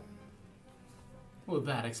 Oh, Well,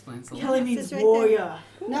 that explains a lot. Kelly Yes, means it's right warrior.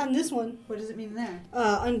 Not in this one. What does it mean there?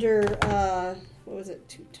 Under, what was it,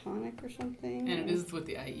 Teutonic or something? And it is with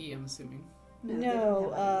the IE, I'm assuming. they don't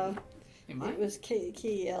No, have Am I? it was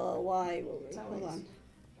K-E-L-L-Y. It's Hold always- on.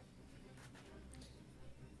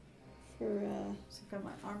 For, So I've got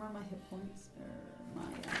my armor, my hit points, or my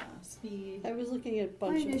speed, I was looking at a my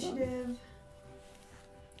bunch of them. initiative.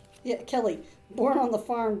 Yeah, Kelly, born on the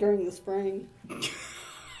farm during the spring.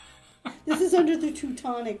 This is under the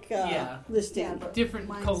Teutonic Yeah. listing. Yeah, but Different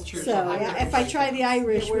mine's- cultures. So, have yeah, different if I try the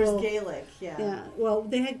Irish, It wears we'll... Gaelic, yeah. Yeah, well,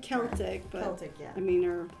 they had Celtic, but... Celtic, yeah. I mean,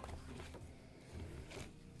 or...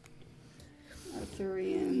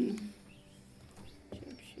 Arthurian...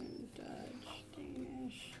 Egyptian, Dutch,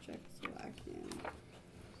 Danish, Czechoslovakian...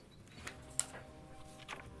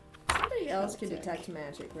 somebody else can detect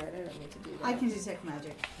magic, right? I don't need to do that. I can detect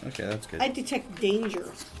magic. Okay, that's good. I detect danger.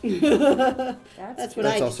 That's what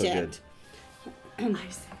That's I also detect. good.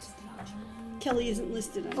 Kelly isn't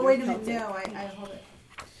listed under Oh, wait a minute. Celtic. No, I hold it.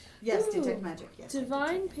 Yes, Ooh. detect magic. Yes. I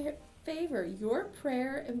Divine favor. Your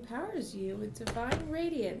prayer empowers you with divine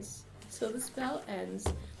radiance. Till the spell ends,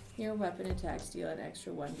 your weapon attacks deal an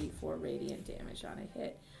extra 1d4 radiant damage on a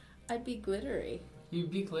hit. I'd be glittery.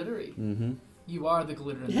 You'd be glittery. Mm-hmm. You are the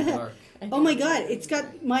glitter in the dark. Oh my god, it's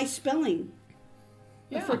got my spelling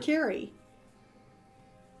Yeah. for Carrie.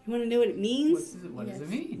 You want to know what it means? What does it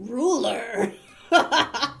mean? Ruler.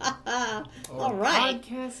 All right.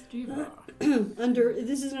 Podcast diva.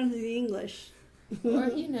 This is under the English. Or,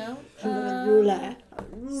 you know, Ruler.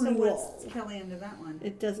 So what's Kelly under that one?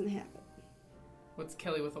 It doesn't have it. What's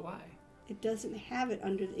Kelly with a Y? It doesn't have it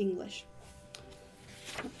under the English.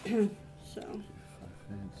 So,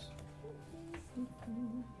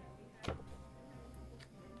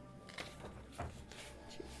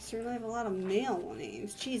 certainly have a lot of male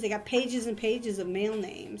names. Jeez, they got pages and pages of male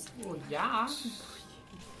names. Well, yeah.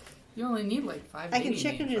 You only need like 5 I can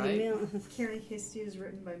check names, under right? the male. Carrie History is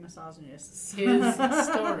written by misogynists. His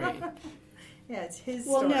story. Yeah, it's his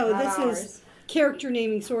Well, story, no, not this ours. is character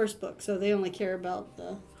naming source book, so they only care about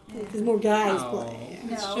the because more guys No. play.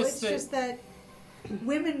 No, It's just that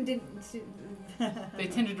women didn't. They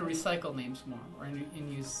tended to recycle names more, or and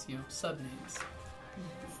use sub names.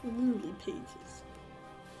 Literally pages.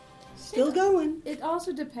 Still going. it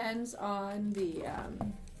also depends on the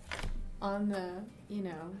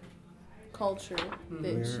culture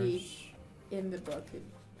that she in the book it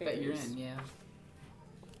That you're varies. in, yeah.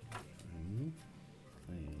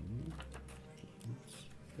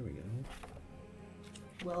 There we go.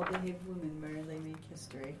 Well-behaved women rarely make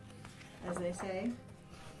history, as they say.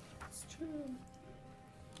 It's true.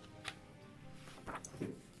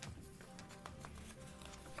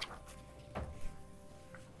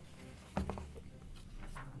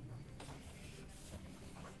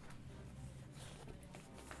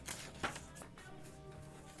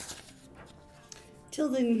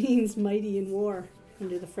 Tilden means mighty in war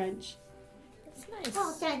under the French. That's nice.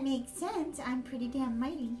 Well, that makes sense. I'm pretty damn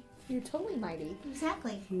mighty. You're totally mighty.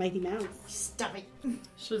 Exactly. Mighty Mouse. Stop it.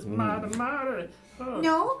 She's mighty. Oh.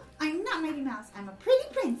 No, I'm not Mighty Mouse. I'm a pretty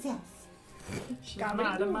princess. She's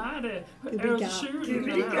mighty.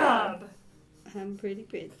 Goobity gob. I'm a pretty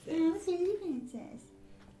princess. I'm a pretty princess.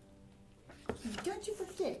 Don't you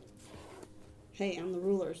forget. Hey, I'm the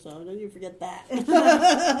ruler, so don't you forget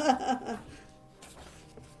that.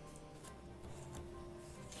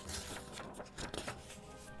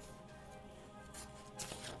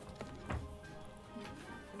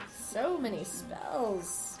 So many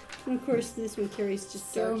spells. And of course, this one carries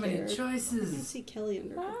just So dark many hair. You can choices. see Kelly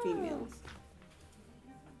under the females.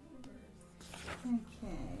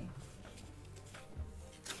 Okay.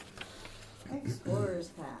 Explorer's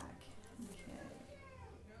pack. Okay.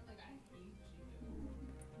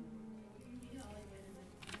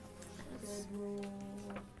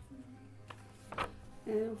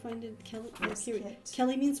 And I don't find it Kelly. Yes, Here, kit.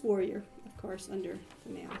 Kelly means warrior, of course, under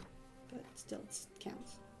the male, but still it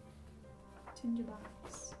counts.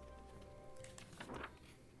 Tinderbox.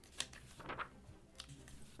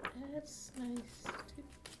 That's nice too.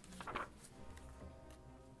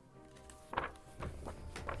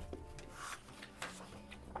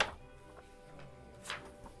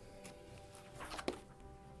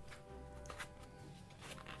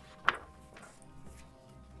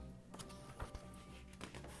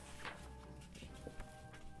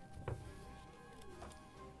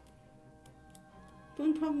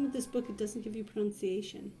 One problem with this book, it doesn't give you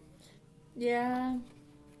pronunciation. Yeah.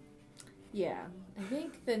 Yeah. I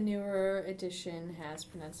think the newer edition has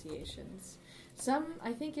pronunciations.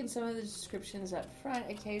 I think in some of the descriptions up front,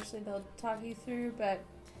 occasionally they'll talk you through, but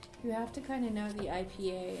you have to kind of know the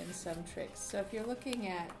IPA and some tricks. So if you're looking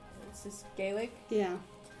at, it's this Gaelic, Yeah.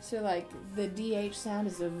 so like the DH sound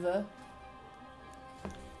is a V.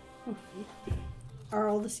 Are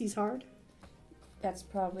all the C's hard? That's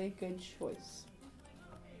probably a good choice.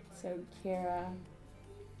 So Kara.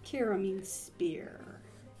 Kira means spear.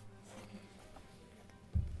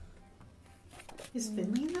 Is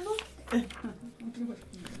Finley in the book?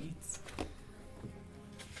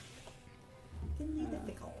 Finley the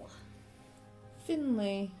Fickle.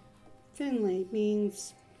 Finley. Finley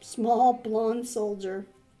means small blonde soldier.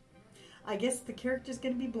 I guess the character's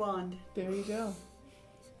gonna be blonde. There you go.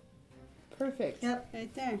 Perfect. Yep,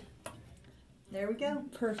 Right there. there we go.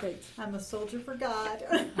 Perfect. I'm a soldier for God.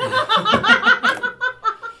 I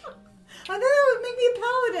thought that would make me a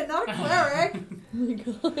paladin, not a cleric.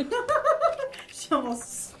 Oh my god. She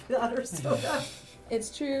almost spit out her soda.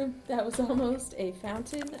 It's true. That was almost a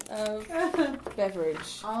fountain of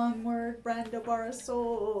beverage. Onward, Brandobara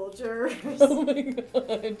soldiers, Oh my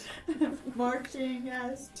god. marching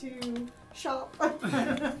as to shop.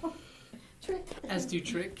 Trick. As do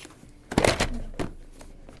Trick.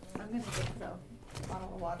 I'm gonna get the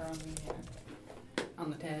bottle of water on me here. On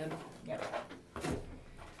the tab. Yep.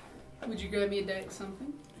 Would you grab me a deck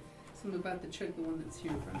something? Something about the Trick, the one that's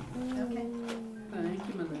here in front of me. Okay. Thank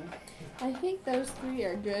you, my love. I think those three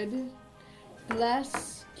are good.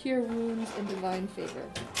 Bless, cure wounds, and divine favor.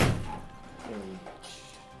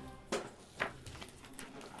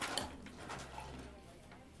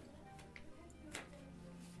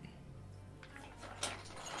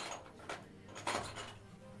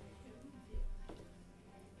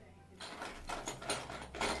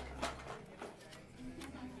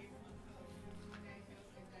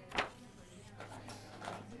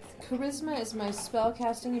 Charisma is my spell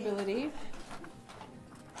casting ability.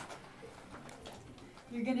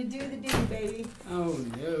 You're gonna do the do, baby. Oh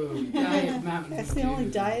no, Diet Mountain That's the Dew. only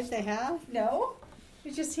diet they have? No?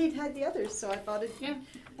 It's just he'd had the others, so I thought it. Yeah.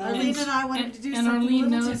 Arlene and I wanted to do and something Arlene a little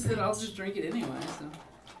knows different. that I'll just drink it anyway, so.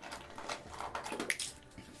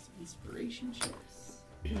 Some inspiration chips.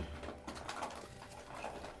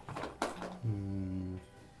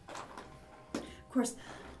 Of course,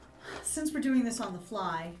 since we're doing this on the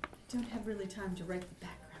fly, I don't have really time to write the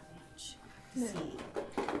background much. No. See.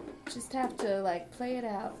 Just have to, like, play it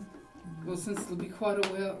out. Well, since it'll be quite a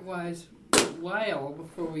while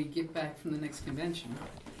before we get back from the next convention.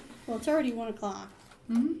 Well, it's already 1 o'clock.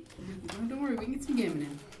 Mm-hmm. Don't worry, we can get some gaming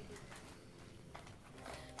in.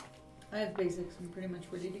 I have basics. I'm pretty much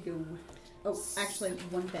ready to go. Oh, actually,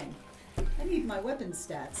 one thing. I need my weapon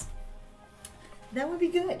stats. That would be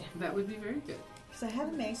good. That would be very good. Because I have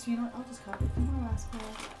a mace. You know what? I'll just copy it from my last call.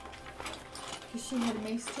 Because she had a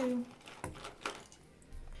mace too.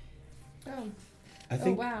 Oh. I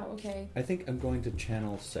think Oh, wow, okay. I think I'm going to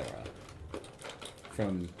channel Sarah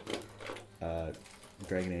from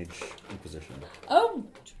Dragon Age Inquisition. Oh!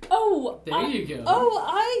 There you go.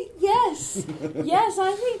 Yes! Yes,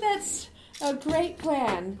 I think that's a great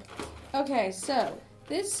plan. Okay, so,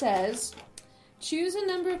 This says, choose a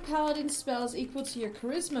number of paladin spells equal to your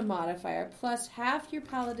charisma modifier plus half your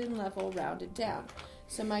paladin level rounded down.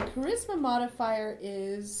 So my charisma modifier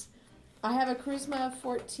is, I have a charisma of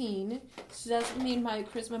 14, so does that mean my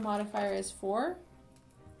charisma modifier is 4?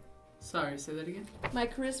 Sorry, say that again? My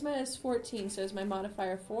charisma is 14, so is my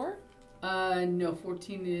modifier 4? No,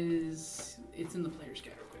 14 is... It's in the player's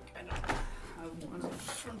guide real quick. I don't have one in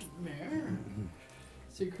front of me.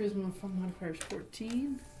 So your charisma modifier is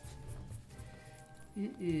 14.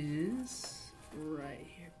 It is right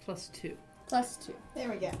here, plus 2. Plus 2. There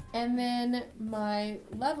we go. And then my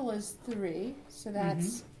level is 3, so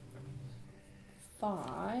that's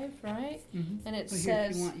 5, right? Mm-hmm. And it Here,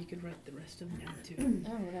 says... if you want, you could write the rest of them down too.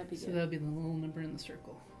 Oh, that'd be So good. that'll be the little number in the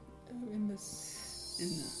circle. Oh, in the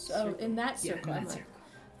circle. in that circle. Yeah, in I'm that like, circle.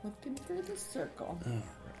 looking for the circle. All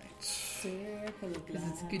right. Circle of Because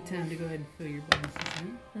it's a good life. time to go ahead and fill your bonuses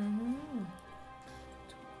in. Mm-hmm.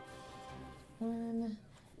 1,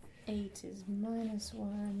 8 is minus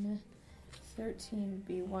 1. 13 would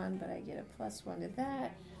be 1, but I get a plus 1 to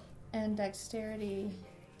that. And dexterity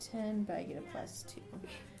 10, but I get a plus 2.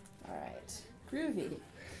 Alright. Groovy.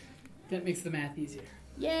 That makes the math easier.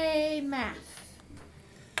 Yay, math.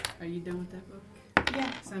 Are you done with that book?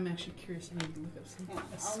 Yeah. Because I'm actually curious. I need to look up some.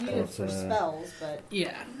 I'll need it for spells, but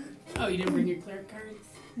Yeah. Oh, you didn't bring your cleric cards?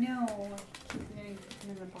 no. Keep forgetting to put them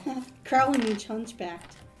in the box. Crowley means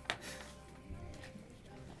hunchbacked.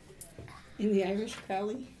 In the Irish,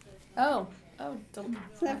 Crowley. Oh, Isn't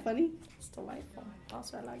that funny? it's delightful.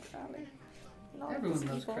 Also, I like Crowley. And all Everyone these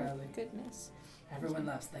loves people. Crowley. Goodness. Everyone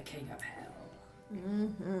loves the King of Hell.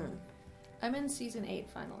 Mm-hmm. I'm in season 8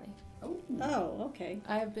 finally. Oh, okay.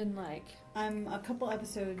 I've been like, I'm a couple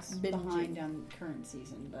episodes Binging. behind on current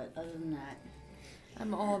season, but other than that,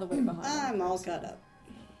 I'm all the way behind. I'm all caught up.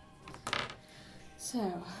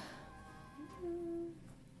 So,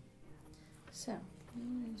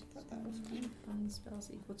 find spells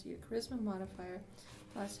equal to your charisma modifier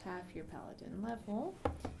plus half your paladin level.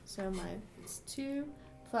 So it's 2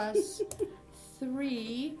 plus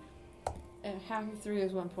 3. Half of 3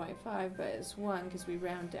 is 1.5, but it's 1 because we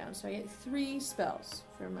round down. So I get 3 spells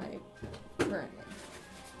for my currently.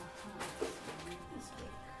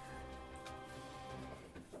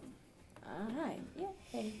 Alright,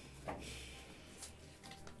 yay.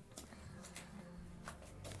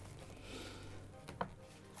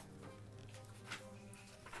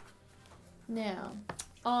 Now,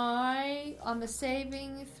 on the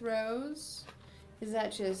saving throws, is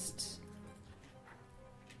that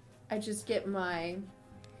I just get my,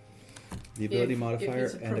 The ability If modifier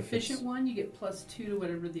it's a and if proficient it's one, you get plus 2 to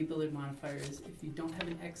whatever the ability modifier is. If you don't have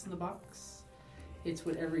an X in the box, it's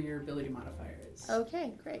whatever your ability modifier is.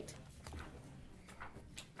 okay, great.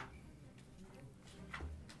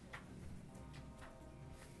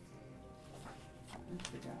 I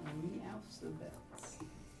forgot the alphabets.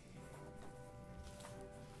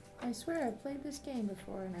 I swear I've played this game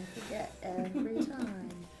before and I forget every time.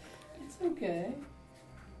 It's okay.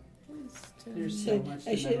 There's so Should, much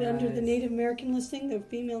I to should, under the memorize. Native American listing, the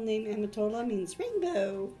female name Amatola means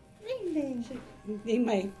rainbow. Rainbow. Should name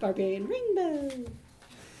my barbarian Rainbow.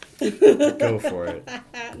 go for it.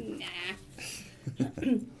 Nah.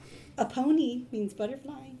 A pony means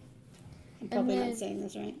butterfly. I'm probably then- not saying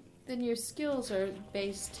this right. Then your skills are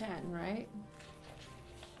base 10, right?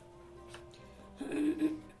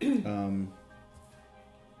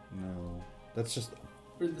 No, that's just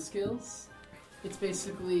For the skills, it's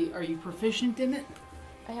basically, are you proficient in it?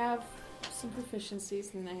 I have some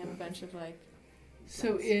proficiencies and then I have a bunch of like,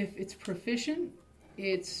 So if it's proficient,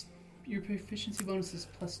 it's your proficiency bonus is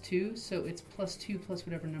plus 2, so it's plus 2 plus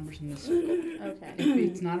whatever numbers in the circle. okay. If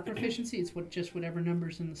it's not a proficiency, it's just whatever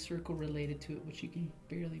numbers in the circle related to it, which you can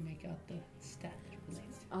barely make out the stat that it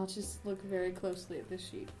relates to. I'll just look very closely at this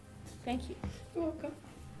sheet. Thank you. You're welcome.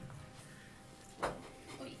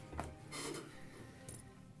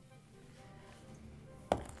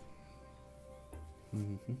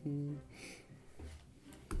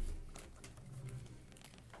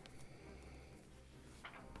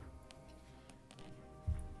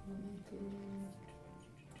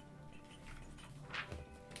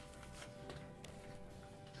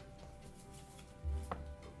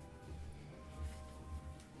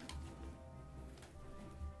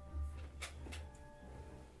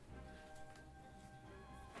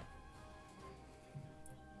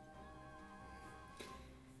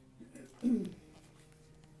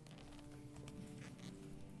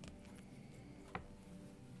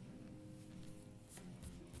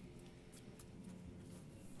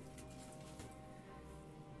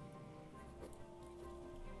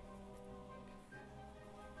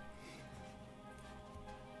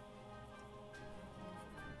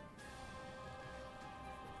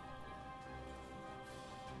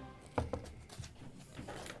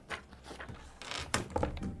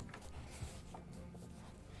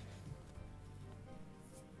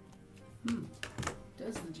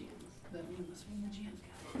 Does the GM? That must mean the GM's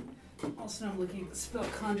got it. Also, I'm looking at the spell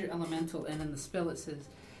Conjure Elemental, and in the spell it says,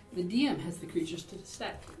 the DM has the creature's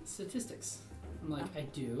statistics. I'm like, I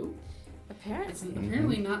do. Apparently. It's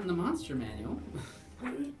apparently not in the monster manual.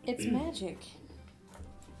 It's magic.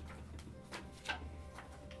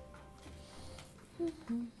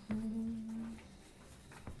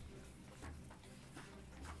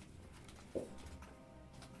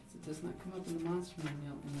 It does not come up in the monster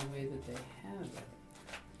manual in the way that they have it.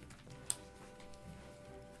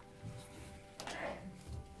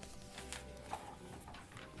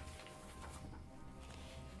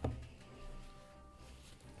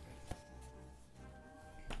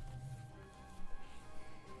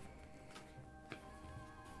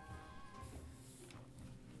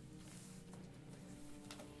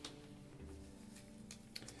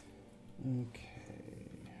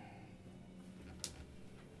 Okay.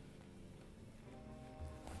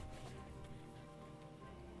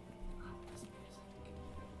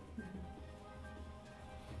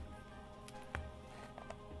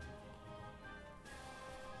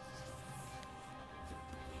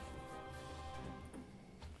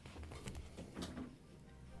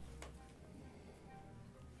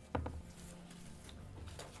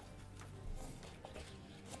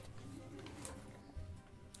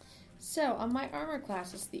 So, on my armor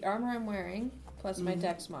class, it's the armor I'm wearing, plus my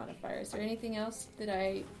dex modifier. Is there anything else that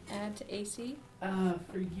I add to AC?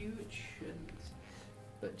 For you, it shouldn't.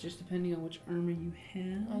 But just depending on which armor you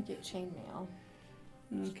have. I get chainmail.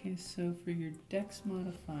 Okay, so for your dex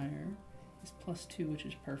modifier, it's +2, which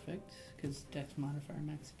is perfect, because dex modifier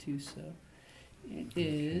max 2, so it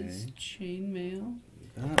is chainmail.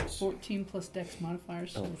 That's 14 plus dex modifier,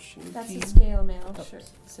 so 14. That's a scale mail, Oh. sure.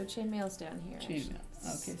 So chainmail's down here. Chainmail.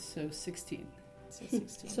 Okay, so 16. So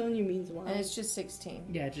 16. So only means one. And it's just 16.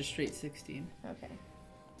 Yeah, just straight 16. Okay.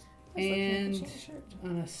 And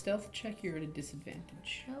on a stealth check, you're at a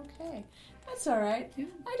disadvantage. Okay. That's alright. Yeah.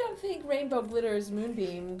 I don't think Rainbow Glitter's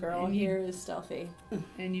Moonbeam girl And you- here is stealthy.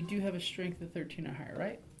 And you do have a strength of 13 or higher,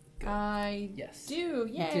 right? I Yes. do.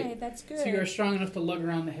 Yay, that's good. So you are strong enough to lug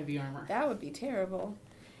around the heavy armor. That would be terrible.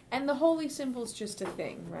 And the holy symbol's just a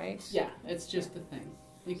thing, right? Yeah, it's just a thing.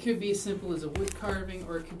 It could be as simple as a wood carving,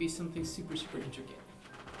 or it could be something super, super intricate.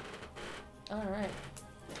 Alright.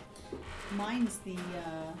 Mine's the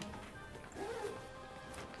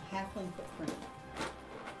halfling footprint.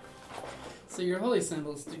 So your holy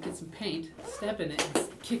symbol is to get some paint, step in it,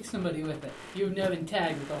 and kick somebody with it. You've never been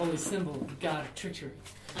tagged with the holy symbol of god of treachery.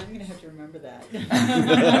 I'm going to have to remember that.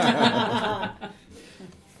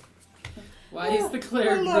 Why is the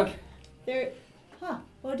cleric look. brook? There,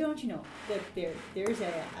 well, don't you know that there's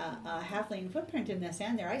a halfling footprint in the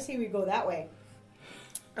sand there? I say we go that way.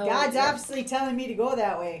 Oh, God's yeah. obviously telling me to go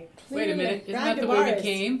that way. Wait a minute, isn't Round that the to way we bars.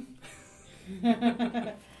 came?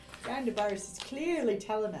 Roundabars is clearly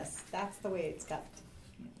telling us that's the way it's got.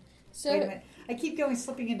 So, Wait a minute. I keep going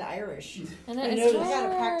slipping into Irish. and I it's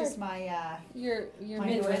gotta practice my your my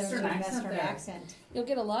Midwestern. Western accent. You'll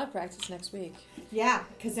get a lot of practice next week. Yeah,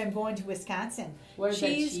 because I'm going to Wisconsin. Where's that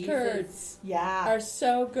Cheese curds Yeah. are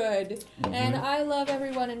so good. And I love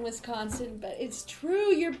everyone in Wisconsin, but it's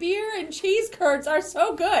true. Your beer and cheese curds are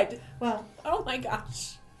so good. Well, Oh my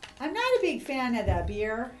gosh. I'm not a big fan of the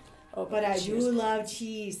beer, Oh, but I cheese. do love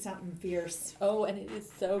cheese, something fierce. Oh, and it is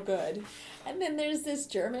so good. And then there's this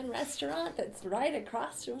German restaurant that's right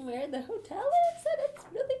across from where the hotel is, and it's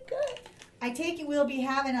really good. I take it we'll be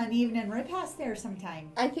having an evening repast there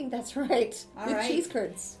sometime. I think that's right. All With right. cheese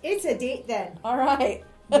curds. It's a date then. All right.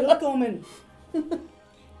 Willkommen.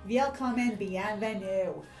 Willkommen,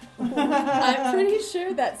 bienvenue. I'm pretty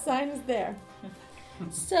sure that sign is there.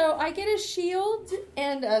 So I get a shield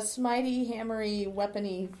and a smitey, hammery,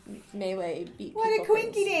 weapony, melee beat. What a people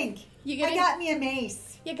quinky things. dink! You get I got me a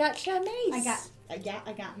mace. You got your mace. I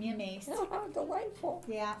got me a mace. Oh, how delightful.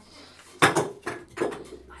 Yeah.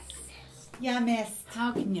 Yeah, miss.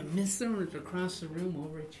 How can you miss them when it's across the room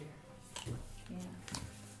over at you? Yeah.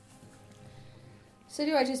 So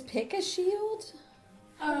do I just pick a shield?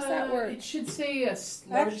 How does that work? It should say a I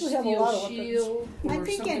large actually have a steel lot of weapons. shield or I'm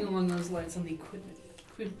thinking- something along those lines on the equipment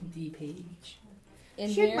page. In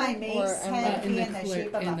Should here, my mace or have- in be the, in the cler-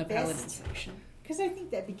 shape of in a the paladin fist? section. Because I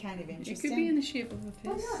think that'd be kind of It interesting. could be in the shape of a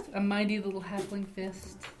fist. A mighty little halfling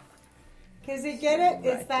fist. Because you get it?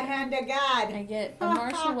 It's the hand of God. I get a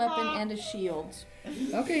martial weapon and a shield.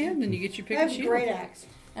 Okay, yeah, then you get your pick of That's a shield. great axe.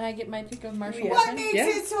 And I get my pick of martial What weapon. makes Yeah.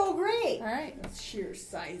 it so great? Alright. That's sheer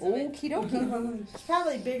size of it. Okie dokie. It's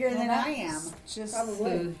probably bigger than I am. Just So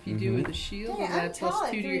if you do with a shield, Yeah, you I'm add tall plus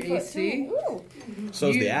at 2 to your 3 foot AC. 2. Ooh.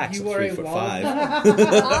 So's You- the axe you at are a 3'5". wall.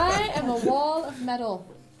 I am a wall of metal.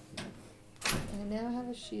 now have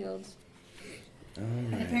a shield.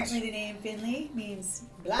 And apparently the name Finley means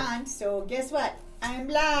blonde, so guess what? I'm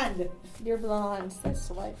blonde. You're blonde. That's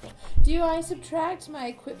delightful. Do I subtract my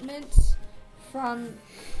equipment from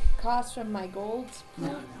cost from my gold?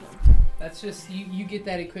 No. That's just you get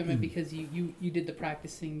that equipment because you did the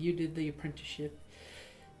practicing, you did the apprenticeship.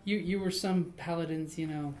 You were some paladin's,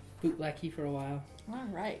 boot lackey for a while. All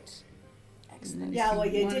right. Excellent. Yeah, well,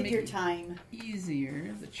 you wanna did make your it time.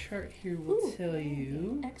 Easier. The chart here will tell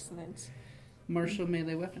you Excellent. martial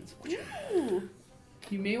melee weapons. Ooh.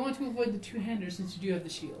 You may want to avoid the two-hander since you do have the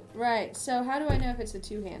shield. Right. So how do I know if it's a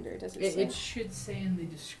two-hander? Does it say? It should say in the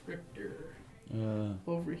descriptor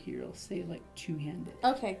over here. It'll say like two-handed.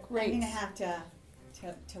 Okay, great. I'm gonna have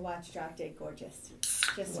to watch Drop Dead Gorgeous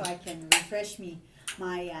just so I can refresh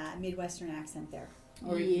my Midwestern accent there.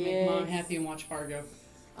 Or you can make Mom happy and watch Fargo.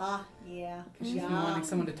 Ah, yeah. She's been wanting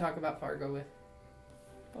someone to talk about Fargo with.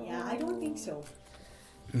 Yeah, I don't think so.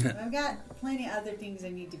 I've got plenty of other things I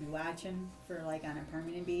need to be watching for like on a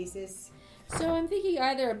permanent basis. So I'm thinking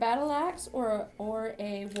either a battle axe or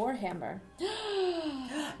a warhammer.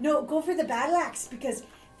 No, go for the battle axe because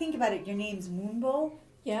think about it. Your name's Moonbow,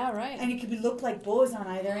 Yeah, right. and it could look like bows on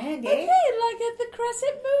either end, Okay, eh? like at the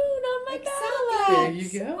crescent moon on my Exactly. battle There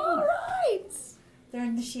axe. you go. All right. They're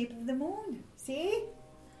in the shape of the moon. See?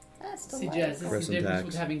 That's See, delightful. Jess, this is the Crescent difference axe.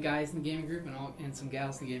 with having guys in the gaming group and some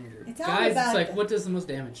gals in the gaming group. It's all Guys, about it's like, the- what does the most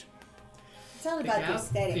damage? It's all The about the gals?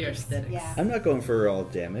 aesthetics. The aesthetics. Yeah. I'm not going for all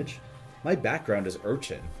damage. My background is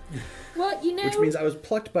urchin, Well, which means I was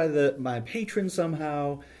plucked by my patron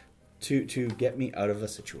somehow to get me out of a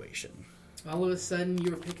situation. All of a sudden,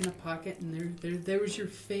 you were picking a pocket, and there was your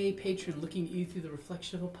fey patron looking at you through the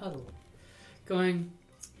reflection of a puddle, going,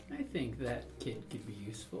 I think that kid could be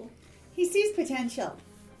useful. He sees potential.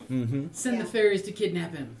 Mm-hmm. Send the fairies to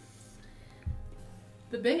kidnap him.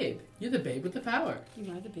 The babe. You're the babe with the power.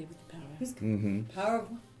 You are the babe with the power. Who's Mm-hmm. power of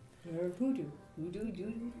voodoo? Voodoo,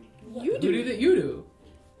 doo-doo. You Who do that you do?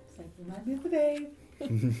 It's like, remind me of the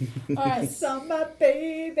babe. All right. Saw my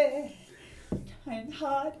baby, and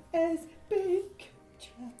hard as bacon.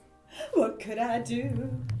 What could I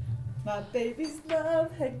do? My baby's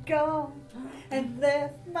love had gone and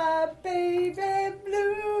left my baby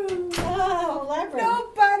blue. Oh,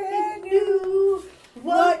 Nobody knew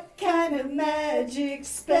what kind of magic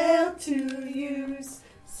spell to use.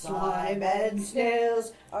 Slime and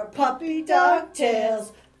snails or puppy dog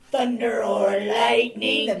tails, thunder or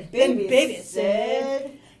lightning. The baby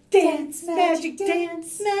said, dance, magic,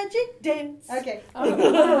 dance, magic, dance. Okay. Oh,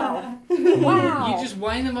 wow. Wow. You just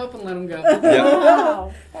wind them up and let them go.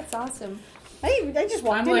 Wow. That's awesome. I just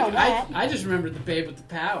walked I'm in like, on that. I just remembered the babe with the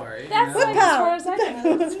power. You That's know? like as far as I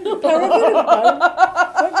know.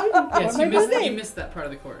 Yes, you missed that part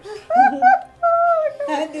of the course.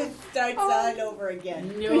 And it starts all over again.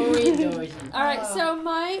 No, it doesn't. All right, so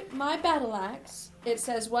my battle axe, it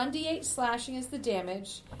says 1d8 slashing is the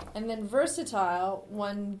damage, and then versatile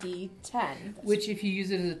 1d10. Which, if you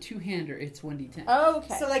use it as a two-hander, it's 1d10.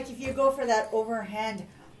 Okay. So, like, if you go for that overhand,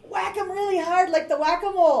 whack them really hard like the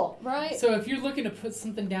whack-a-mole. Right. So if you're looking to put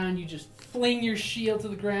something down, you just fling your shield to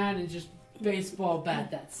the ground and just baseball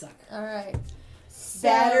bat that sucker. All right.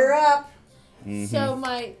 Batter up. So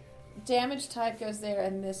my damage type goes there,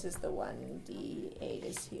 and this is the 1d8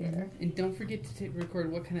 is here. And don't forget to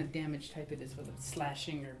record what kind of damage type it is, whether it's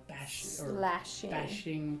slashing or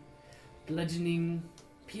bashing, bludgeoning,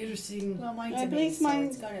 piercing. Well, mine's I a believe base, so mine-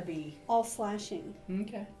 it's gonna be. All slashing.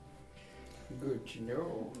 Okay. Good to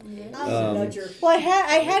know. I'm a bludger. Well, I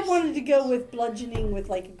had wanted to go with bludgeoning with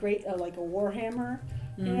like a great like a warhammer,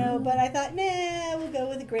 you know, but I thought, nah, we'll go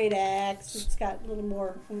with a great axe. It's got a little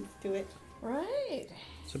more oomph to it. Right.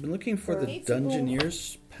 So I've been looking for the Eight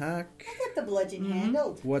Dungeoneers pack. I got the bludgeon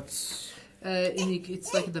handled. What's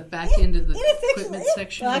It's like at the back end of the equipment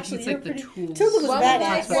section. Well, Like, actually, it's like you're the pretty- tools. Tilda was What bad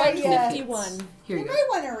was at that? it. 151. Here You you go. might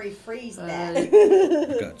want to rephrase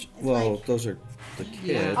that. gotcha? Well, like- those are the kids.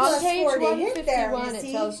 Yeah. On Plus page 40 hit there, 151, you it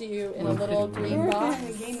see? tells you in a little green We're box. kind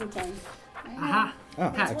of gaming time. Aha. Oh,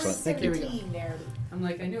 It's excellent. Thank you. 117 there. I'm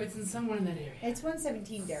like, I know it's in somewhere in that area. It's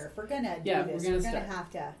 117 there. If we're gonna do Yeah, this, we're we're gonna gonna start. have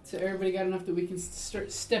to. So everybody got enough that we can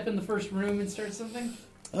step in the first room and start something?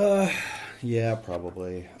 Yeah,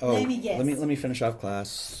 probably. Oh, Let me guess. let me finish off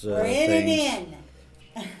class. We're in things.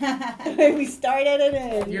 an inn. We start at an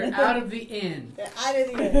end. You're out of the inn. They're out of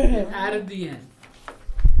the inn. You're out of the inn.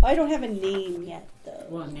 I don't have a name yet, though.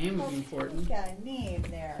 Well, name would be You important. got a name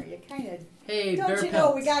there. You kind of Hey, don't Bear you know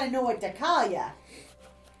Pelts. we gotta know what to call you.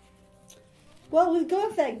 Well, we'll go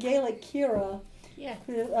with that Gaelic Kira. Yeah.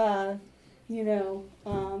 You know,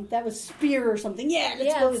 that was Spear or something. Yeah,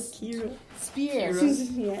 let's go with Yes. Kira. Spear.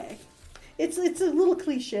 Kira. Yeah. It's a little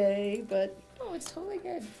cliche, but Oh, it's totally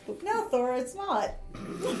good. No, Thor, it's not.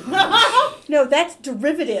 no, that's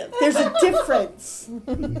derivative. There's a difference.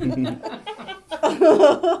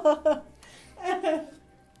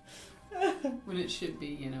 When it should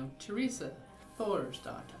be, Teresa, Thor's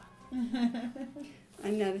daughter.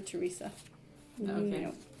 I'm not a Teresa. Okay.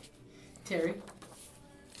 No. Terry.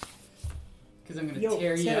 Because I'm going to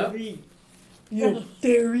tear you up. You're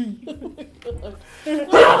Terry.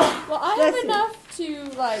 Well, I have enough to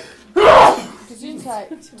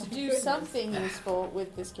Gesundheit to do something useful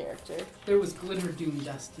with this character. There was glitter doom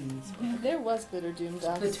dust in this book. There was glitter doom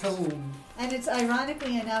dust. The tome. And it's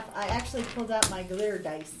ironically enough, I actually pulled out my glitter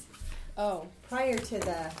dice Oh, prior to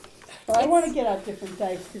the. Well, I want to get out different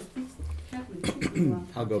dice because these.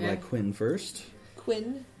 I'll go by Okay. Quinn first.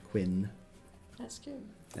 Quinn. Quinn. That's good.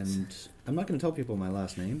 And I'm not going to tell people my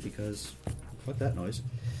last name because fuck that noise.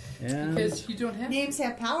 And Because you don't have Names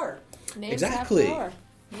have power. Names Exactly. have power.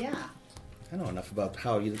 Yeah. I know enough about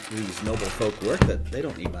how these noble folk work that they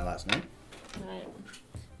don't need my last name. Right.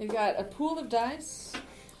 We've got a pool of dice.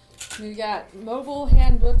 We've got mobile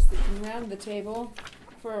handbooks that can round the table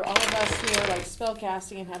for all of us who are like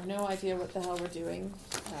spellcasting and have no idea what the hell we're doing,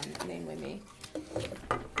 namely me.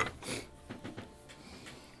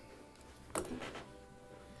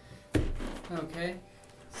 Okay,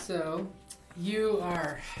 so you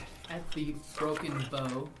are at the Broken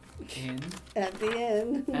Bow Inn. At the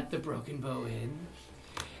end. At the Broken Bow Inn.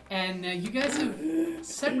 And you guys have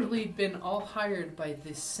separately been all hired by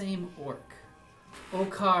this same orc.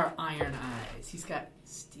 Okar Iron Eyes. He's got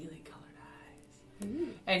steely colored eyes.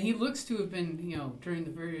 And he looks to have been, during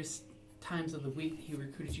the various times of the week he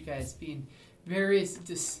recruited you guys, being various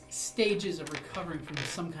stages of recovering from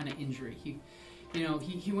some kind of injury. He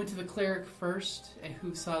went to the cleric first,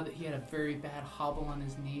 who saw that he had a very bad hobble on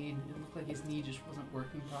his knee, and it looked like his knee just wasn't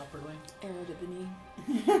working properly. Arrow to the knee.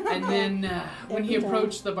 And then when he Every time.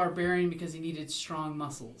 approached the barbarian because he needed strong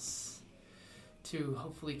muscles to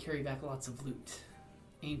hopefully carry back lots of loot,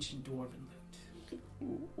 ancient dwarven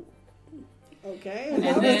loot. Okay. And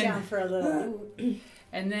I'll then- go down for a little.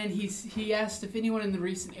 And then he asked if anyone in the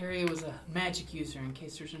recent area was a magic user in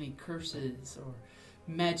case there's any curses or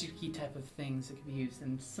magic-y type of things that could be used.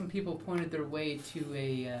 And some people pointed their way to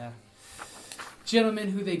a gentleman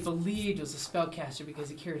who they believed was a spellcaster because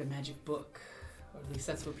he carried a magic book. Or at least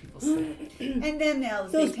that's what people said. And then they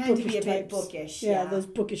Those tend to be a bookish bit types. bookish. Yeah, those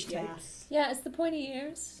bookish Yeah. types. Yeah, it's the pointy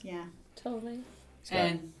ears. Yeah. Totally. He's got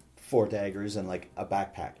And 4 daggers and like a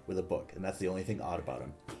backpack with a book, and that's the only thing odd about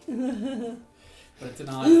him. but it's an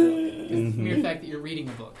odd book. It's the mere fact that you're reading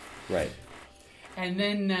a book. Right. And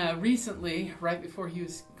then recently, right before he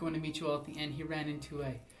was going to meet you all at the end, he ran into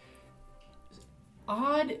a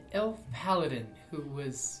odd elf paladin who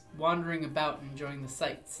was wandering about enjoying the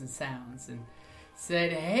sights and sounds and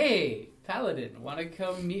said, "Hey, paladin, want to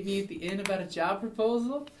come meet me at the inn about a job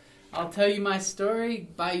proposal? I'll tell you my story,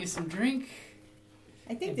 buy you some drink."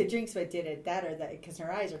 I think the drinks what did it, that or that, because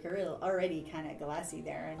her eyes are already kind of glassy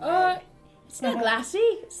there. And It's not glassy.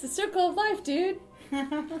 It's the circle of life, dude.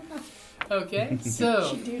 Okay, so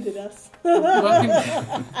She duded us.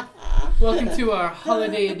 welcome to our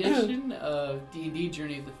holiday edition of D&D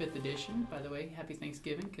Journey of the 5th Edition. By the way, happy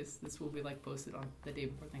Thanksgiving, because this will be posted on the day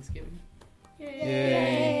before Thanksgiving.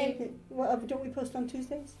 Yay. Well, don't we post on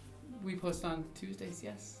Tuesdays? We post on Tuesdays,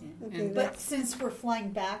 yes. Okay, And But since we're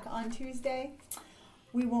flying back on Tuesday,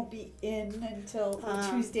 we won't be in until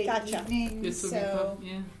Tuesday gotcha. evening. this will So be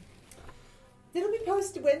fun. it'll be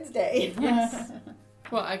posted Wednesday. Yes.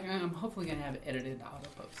 Well, I'm hopefully going to have it edited auto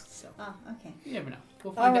post, so Okay. you never know.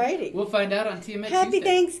 We'll find Alrighty. out. We'll find out on TMX Happy Tuesday.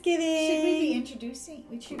 Thanksgiving. Should we be introducing?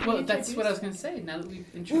 Well, that's what I was going to say. Now that we've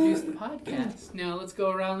introduced the podcast, now let's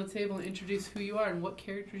go around the table and introduce who you are and what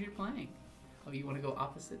characters you're playing. Oh, you want to go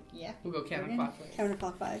opposite? Yeah. We'll go counterclockwise.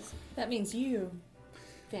 Counterclockwise. That means you,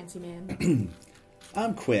 fancy man.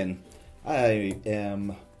 I'm Quinn. I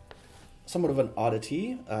am somewhat of an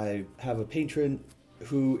oddity. I have a patron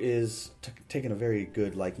who is taken a very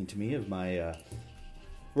good liking to me of my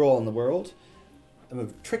role in the world. I'm a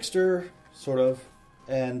trickster, sort of,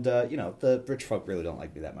 and the rich folk really don't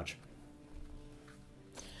like me that much.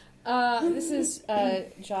 This is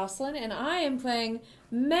Jocelyn, and I am playing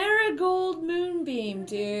Marigold Moonbeam,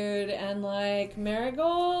 dude. And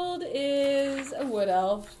Marigold is a wood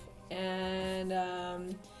elf,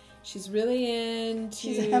 and she's really into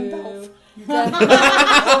She's a hemp elf.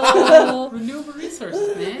 Renewable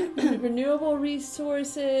resources, man. renewable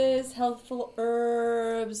resources, healthful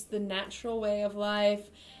herbs, the natural way of life,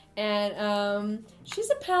 And she's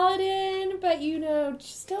a paladin, but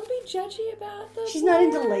just don't be judgy about the She's not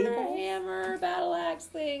into sword or labels. hammer, battle axe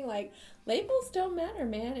thing. Like, labels don't matter,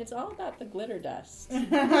 man. It's all about the glitter dust.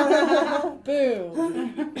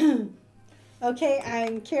 Boom. Okay,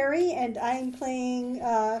 I'm Carrie, and I'm playing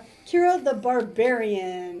Kira the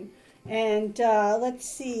Barbarian. And let's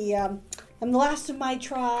see, I'm the last of my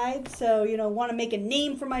tribe, so, want to make a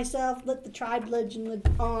name for myself, let the tribe legend live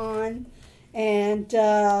on. And,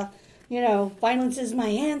 violence is my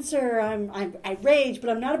answer. I rage, but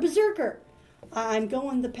I'm not a berserker. I'm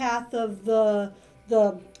going the path of the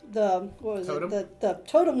what was Totem? it? The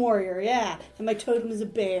totem warrior, yeah. And my totem is a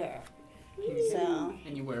bear. So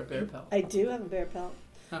And you wear a bear pelt. I do have a bear pelt.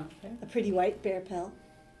 Okay. A pretty white bear pelt.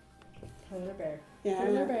 Polar bear. Yeah.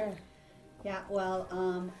 Polar bear. Yeah, well,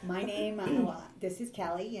 my name, this is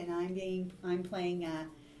Kelly, and I'm playing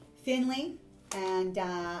Finley, and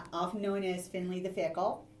often known as Finley the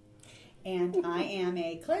Fickle. And I am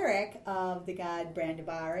a cleric of the god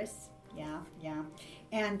Brandabaris. Yeah.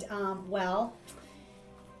 And,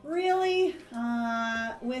 really,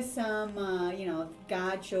 with some,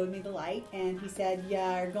 God showed me the light, and he said,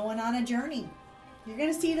 you're going on a journey. You're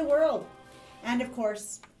going to see the world. And, of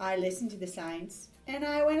course, I listened to the signs, and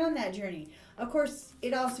I went on that journey. Of course,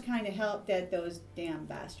 it also kind of helped that those damn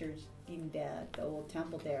bastards in the old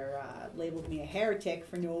temple there labeled me a heretic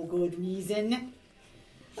for no good reason.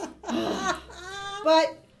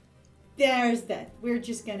 But there's that. We're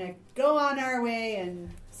just going to go on our way and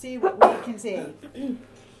see what we can see.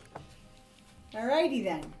 Alrighty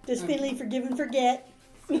then. Does Finley forgive and forget?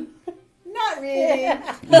 Not really.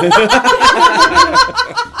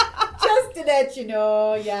 Just to let you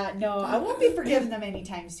know, no, I won't be forgiving them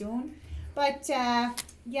anytime soon. But, no.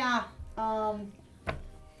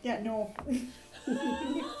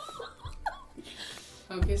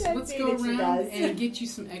 Okay, so Can't let's see go that she around does. and get you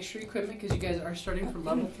some extra equipment because you guys are starting from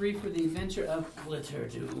level 3 for the adventure of Glitter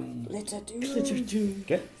Doom.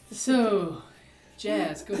 Okay. So,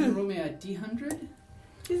 Jazz, go ahead and roll me a D100.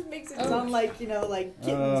 Just makes it sound like, like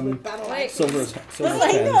kittens with battle wait. axes. Silver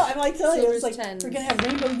I know. 10s. I'm like telling you, it's Silver's like tens. we're gonna have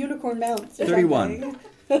rainbow unicorn mounts. or 31. something.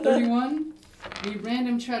 31. The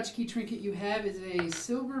random tchotchke trinket you have is a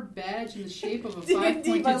silver badge in the shape of a D&D by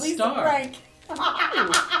five-pointed Lisa star. Frank.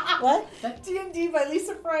 What? D&D by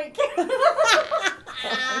Lisa Frank.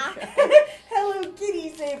 Hello, kitty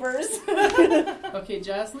sabers. Okay,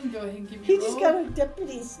 Jocelyn, go ahead and give me He a roll. just got a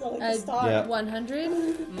deputy's like a star. Yeah. 100.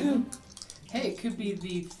 Mhm. Hey, it could be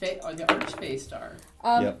the the Archfey star.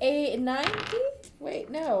 Yep. A 90? Wait,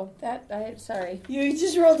 no. Sorry. You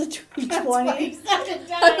just rolled a That's why 20. he started I'm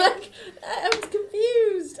dying. like, I was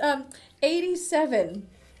confused. 87.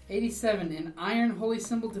 87, an iron holy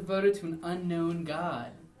symbol devoted to an unknown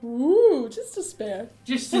god. Ooh, just a spare.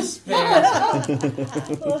 Just to spare.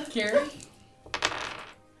 Carrie,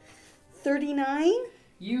 39?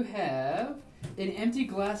 you have an empty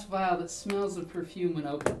glass vial that smells of perfume when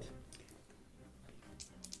opened.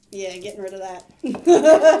 Yeah, getting rid of that.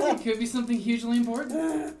 It could be something hugely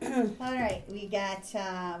important. All right, we got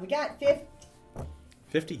 50.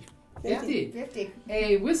 50. 50.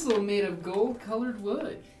 A whistle made of gold-colored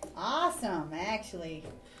wood. Awesome, actually.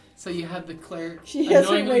 So you have the cleric She has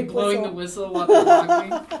her annoyingly wake blowing whistle. the whistle while they're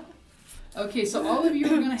walking. Okay, so all of you are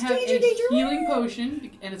going to have Danger, a danger. healing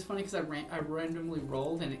potion. And it's funny because I randomly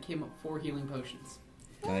rolled and it came up 4 healing potions.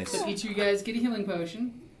 Nice. So each of you guys get a healing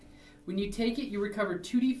potion. When you take it, you recover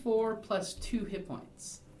 2d4 plus 2 hit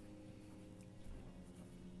points.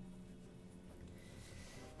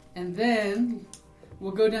 And then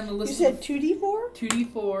we'll go down the You list said of 2d4?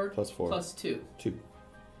 2d4 Plus 4. plus 2. 2.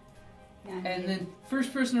 And then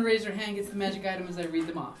first person to raise their hand gets the magic item as I read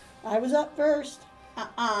them off. I was up first.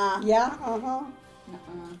 Yeah, uh-huh.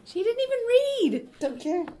 She didn't even read. Don't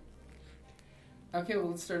care. Okay, well,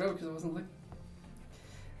 let's start over because I wasn't looking.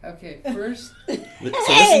 Okay, first. So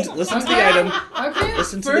listen to the item. Okay,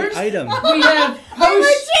 Listen to first the item. we have I'm a potion.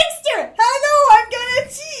 trickster! Hello, I'm gonna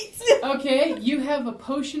cheat! Okay, you have a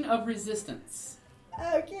potion of resistance.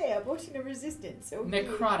 Okay, a potion of resistance. Okay.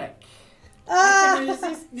 Necrotic. I can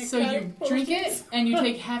resist So you necrotic drink potions. it, and you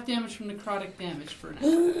take half damage from necrotic damage for an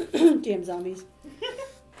hour. Damn zombies.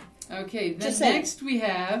 Okay, then Just saying. next we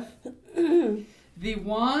have the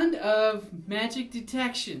Wand of Magic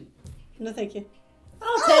Detection. No, thank you.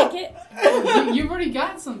 I'll take it. You've already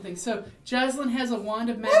got something. So Jocelyn has a Wand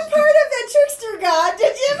of Magic What part of the trickster god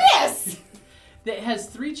did you miss? that has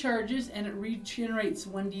 3 charges, and it regenerates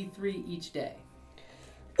 1d3 each day.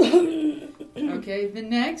 Okay, the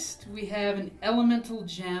next we have an elemental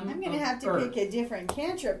gem. I'm going to of have to earth. pick a different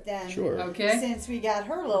cantrip then. Sure. Okay. Since we got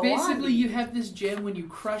her little Basically, wand. you have this gem. When you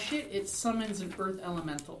crush it, it summons an earth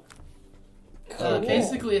elemental. Okay.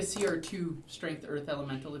 Basically, a CR2 strength earth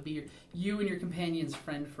elemental. It'd be you and your companion's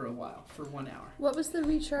friend for a while, for 1 hour. What was the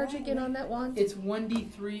recharge again on that wand? It's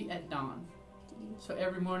 1d3 at dawn. So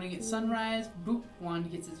every morning at sunrise, boop, wand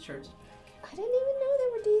gets its charges. I didn't even know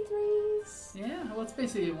there were D3s. Yeah, well, it's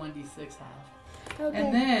basically a 1d6 half. Okay.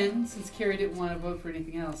 And then, since Carrie didn't want to vote for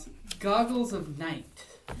anything else, Goggles of Night.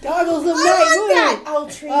 Goggles of I night. want that! I'll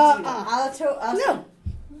trade you. No.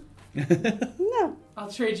 No. I'll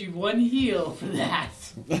trade you 1 heal for that.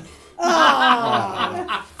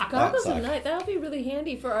 Goggles That of sucks. night. That'll be really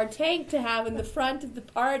handy for our tank to have in the front of the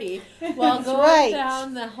party while That's going right.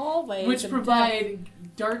 down the hallways. Which of provide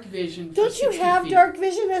dark vision for Don't you 60 have feet. dark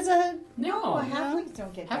vision as a... No. Oh, halflings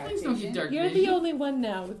don't get dark Halflings don't vision. get dark death. You're vision. the only one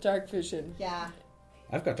now with dark vision. Yeah.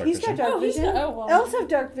 I've got dark He's vision. got dark Oh, he's vision. got- oh, well. Elves have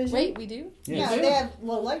dark vision. Wait, we do? Yeah, do? they have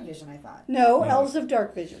low light vision, I thought. No, No. elves have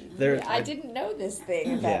dark vision. There, I didn't know this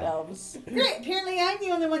thing about Yeah. elves. Great. Apparently, I'm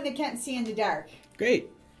the only one that can't see in the dark. Great.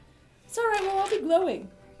 It's alright, we'll all be glowing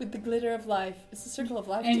with the glitter of life. It's the circle of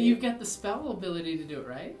life. And dude. you've got the spell ability to do it,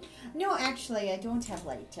 right? No, actually, I don't have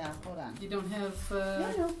light. Hold on. You don't have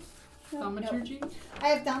No. thaumaturgy? I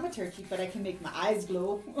have thaumaturgy, but I can make my eyes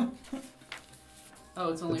glow. Oh,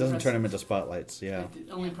 it's only It doesn't turn pros- them into spotlights, yeah.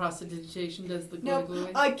 Only prestidigitation does the No, glowy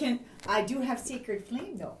glowy. I can. I do have sacred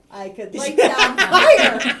flame, though. I could light you on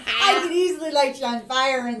fire. I could easily light you on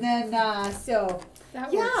fire, and then so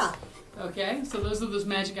That yeah. works. Okay, so those are those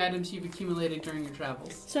magic items you've accumulated during your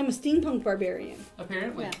travels. So I'm a steampunk barbarian.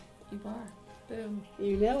 Apparently. Yeah. You are. Boom.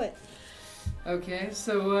 You know it. Okay,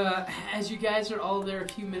 so as you guys are all there a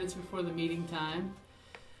few minutes before the meeting time,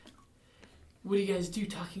 what do you guys do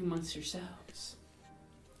talking amongst yourselves?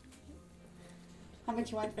 How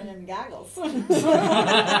much you want for them goggles?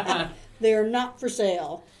 They are not for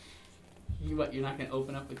sale. You're not going to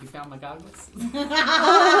open up if you found my goggles?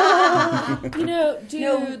 You know, dude,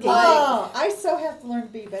 No, like, Oh, I so have to learn to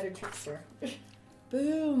be a better trickster.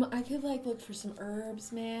 boom, I could, like, look for some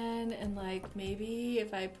herbs, man, and, like, maybe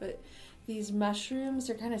if I put these mushrooms,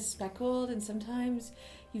 they're kind of speckled, and sometimes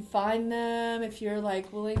you find them if you're,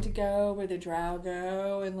 like, willing to go where the drow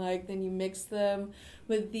go, and, like, then you mix them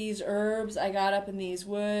with these herbs I got up in these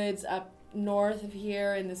woods up north of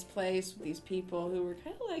here in this place with these people who were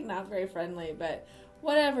kind of, like, not very friendly, but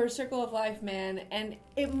whatever, circle of life, man, and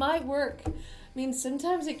it might work. I mean,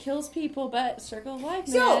 sometimes it kills people, but circle of life,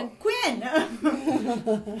 So, man.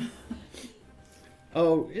 Quinn.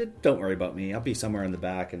 Oh, don't worry about me. I'll be somewhere in the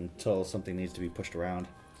back until something needs to be pushed around.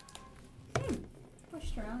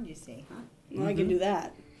 Pushed around, you see, huh? Well, I can do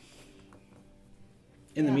that.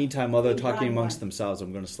 In the Yeah. meantime, while they're Big talking round amongst one. themselves,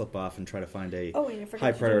 I'm going to slip off and try to find a Oh, wait, I forgot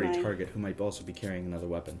high to do priority mine. target who might also be carrying another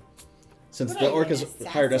weapon. Since What the are you, orc an has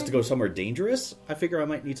hired us to assassin? go somewhere dangerous, I figure I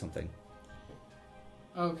might need something.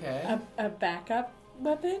 Okay. A backup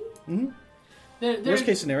weapon? Mm-hmm. There's, Worst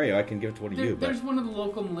case scenario, I can give it to one of you, but there's one of the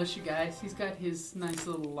local militia guys. He's got his nice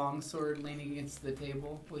little longsword leaning against the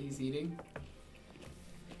table while he's eating.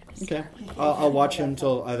 okay. I'll watch him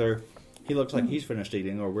till either he looks like he's finished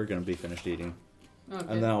eating or we're going to be finished eating, Okay.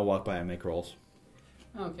 and then I'll walk by and make rolls.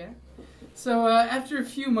 Okay. So after a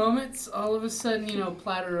few moments, all of a sudden, a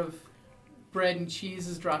platter of bread and cheese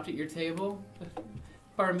is dropped at your table. The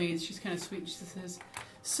barmaid, she's kind of sweet. She says,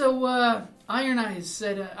 "So Iron Eyes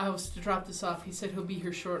said I was to drop this off. He said he'll be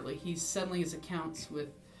here shortly. He's settling his accounts with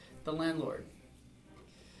the landlord."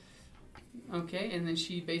 Okay, and then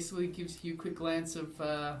she basically gives you a quick glance of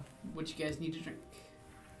what you guys need to drink.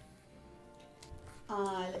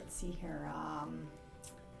 Let's see here.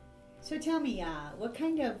 So tell me, what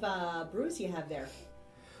kind of brews you have there?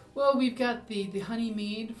 Well, we've got the honey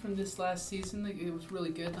mead from this last season. It was really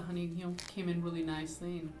good. The honey, came in really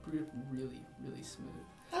nicely and brewed really, really smooth.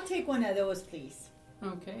 I'll take one of those, please.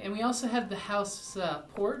 Okay, and we also have the house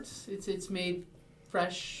port. It's made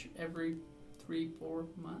fresh every 3-4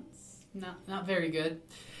 months. Not very good.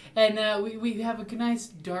 And we have a nice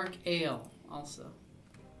dark ale also.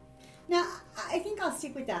 Now, I think I'll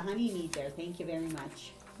stick with the honey mead there. Thank you very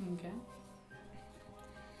much. Okay.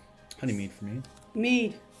 Honey mead for me.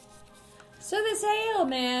 Mead. So this ale,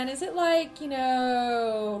 man, is it like,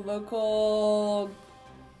 local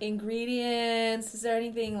ingredients? Is there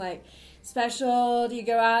anything, like, special? Do you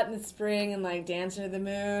go out in the spring and, like, dance under the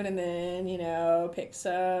moon and then, pick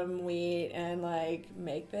some wheat and, like,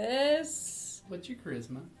 make this? What's your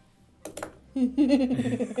charisma?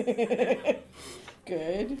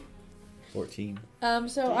 Good. 14.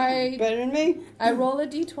 So I Better than me? roll a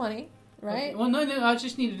d20, right? Okay. Well, no, I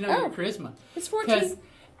just need to know your charisma. It's 14. Because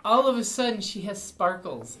all of a sudden she has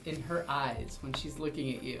sparkles in her eyes when she's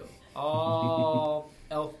looking at you. All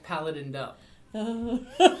elf paladined up.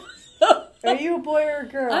 Are you a boy or a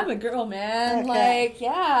girl? I'm a girl, man. Okay.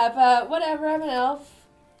 But whatever, I'm an elf.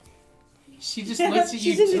 She just looks at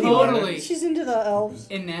She's you into the- totally She's into the elves.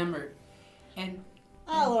 enamored. And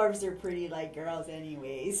All orcs are pretty like girls,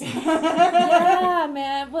 anyways. Yeah,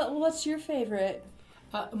 man. What's your favorite?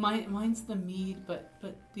 mine's the mead, but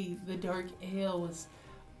the dark ale was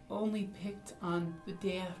only picked on the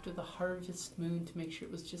day after the harvest moon to make sure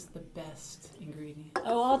it was just the best ingredient.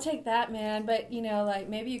 Oh, I'll take that, man. But,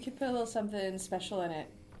 maybe you could put a little something special in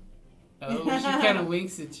it. Oh, she kind of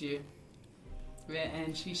winks at you.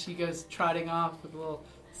 And she goes trotting off with a little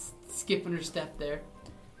skip in her step there.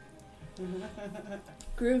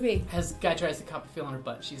 Groovy. As guy tries to cop a feel on her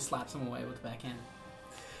butt, she slaps him away with the backhand.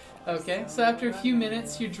 Okay, so after a few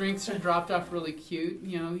minutes, your drinks are dropped off really cute.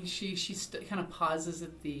 She kind of pauses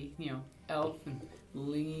at the elf and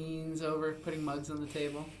leans over, putting mugs on the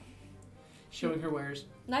table, showing her wares.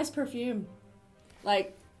 Nice perfume.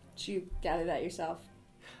 You gathered that yourself.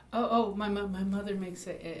 Oh, my mother makes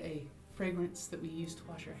a fragrance that we use to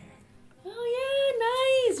wash our hair.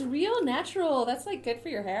 Oh, yeah, nice. Real natural. That's, good for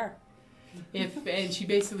your hair. And she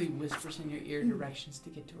basically whispers in your ear directions to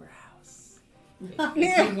get to her house.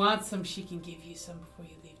 If you want some, she can give you some before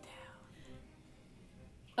you leave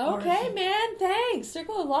town. Okay, man. Thanks.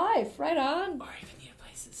 Circle of life. Right on. Or if you need a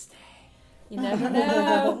place to stay. You never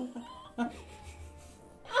know.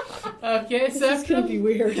 Okay, so This is going to be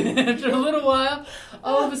weird. after a little while,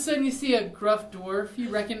 all of a sudden you see a gruff dwarf. You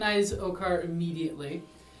recognize Okar immediately.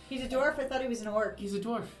 He's a dwarf. I thought he was an orc. He's a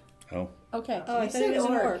dwarf. Oh. Okay. Oh, I You thought it said was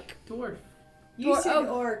an orc. orc. Dwarf. You said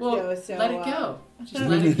orc, Well, though, so let it go. Just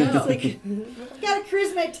let it go. I've got a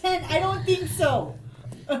charisma at 10. I don't think so.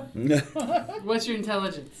 What's your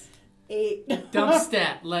intelligence? 8. Dump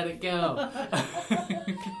stat. Let it go.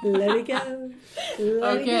 Let it go.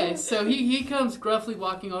 Let Okay, it go. so he comes gruffly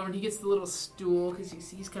walking over and he gets the little stool because you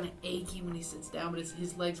see he's kind of achy when he sits down, but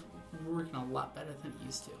his legs are working a lot better than he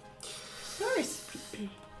used to. Of course.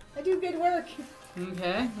 I do good work.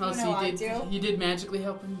 Okay. Oh, You so know I you do. did magically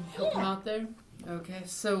help him out there? Okay,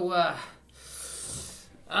 so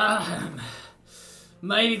I'm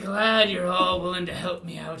mighty glad you're all willing to help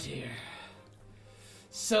me out here.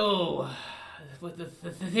 So, what the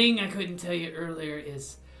thing I couldn't tell you earlier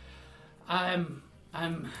is I'm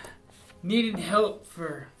needing help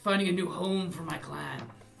for finding a new home for my clan.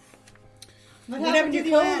 What happened to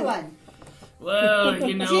the old one? Well,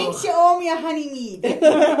 Jinx, you owe me a honey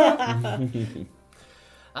mead.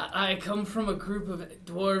 I come from a group of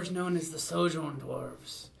dwarves known as the Sojourn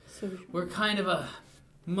Dwarves. We're kind of a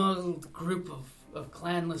muddled group of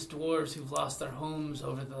clanless dwarves who've lost their homes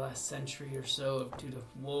over the last century or so due to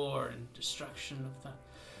war and destruction of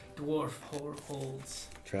the dwarf holds.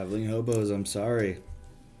 Traveling hobos, I'm sorry.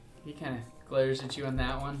 He kind of glares at you on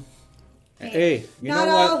that one. Hey, you Not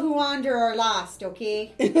know all what? who wander are lost,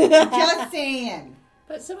 okay? Just saying.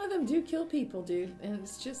 But some of them do kill people, dude. And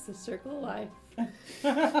it's just the circle of life.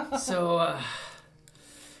 So,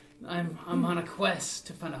 I'm on a quest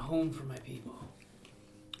to find a home for my people.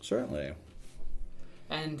 Certainly.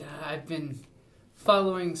 And I've been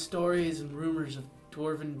following stories and rumors of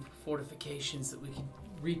dwarven fortifications that we could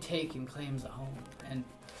retake and claim as a home. And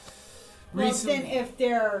Well, recently, then if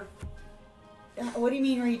they're... What do you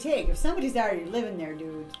mean retake? If somebody's already living there,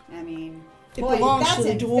 dude, I mean... It boy, belongs that's to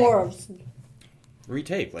the unfair. dwarves.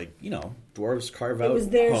 Retake, dwarves carve It out was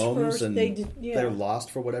theirs homes first, and they did- yeah. they're lost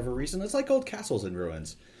for whatever reason. It's like old castles in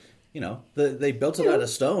ruins. They built it out of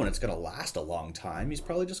stone. It's going to last a long time. He's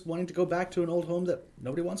probably just wanting to go back to an old home that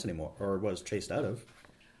nobody wants anymore, or was chased out of.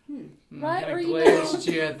 Right? kind Or of you glares at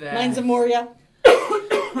you at that. Mine's a Moria.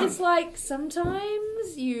 It's like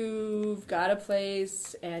sometimes you've got a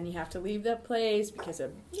place and you have to leave that place because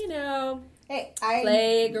of, Hey,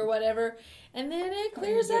 plague or whatever. And then it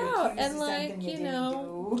clears Get out. accused And of like, something you didn't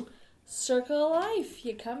do. circle of life.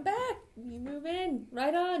 You come back. You move in.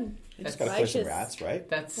 Right on. You just got to push some Righteous. rats, right?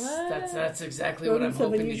 That's exactly what I'm Rodents of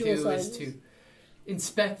hoping to unusual do is sizes. to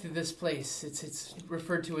inspect this place. It's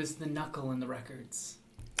referred to as the Knuckle in the records.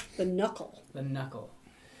 The knuckle. The Knuckle.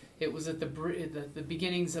 It was at the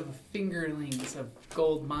beginnings of fingerlings of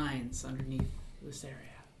gold mines underneath this area.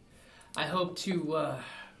 I hope to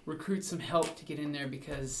recruit some help to get in there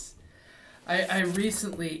because I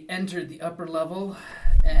recently entered the upper level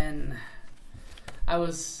and I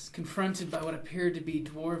was confronted by what appeared to be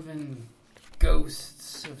dwarven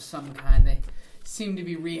ghosts of some kind. They seemed to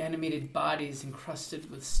be reanimated bodies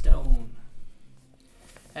encrusted with stone.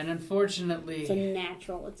 And unfortunately... It's a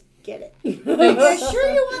natural. Get it. You're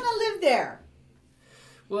sure you want to live there?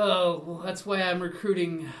 Well, that's why I'm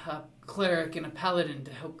recruiting a cleric and a paladin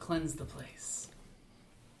to help cleanse the place.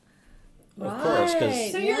 Of course,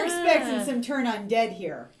 because So you're expecting some turn undead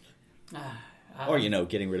here. or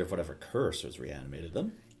getting rid of whatever curse was reanimated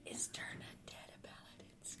them. Is turn undead a paladin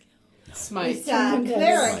skill? Smite. It's a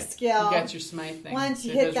cleric skill. You got your smite thing. Once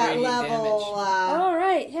you It hit does that radiant level, damage. All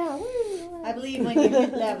right, yeah. I believe when you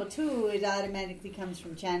hit level 2, it automatically comes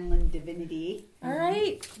from channeling divinity. All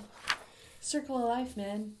right. Circle of life,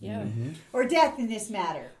 man. Yeah. Or death in this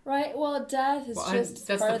matter. Right. Well, death is Well, just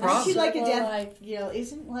that's part the of the problem. She like a circle of death, life.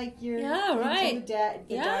 isn't like your Yeah, right. the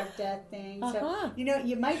Yeah. dark death thing. Uh-huh. So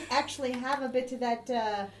you might actually have a bit of that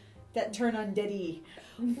turn undead-y.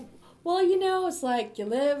 Well, it's like you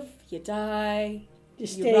live, you die, You you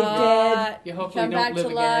stay rot, dead. You hopefully come don't back live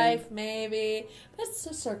to again. life, maybe. But it's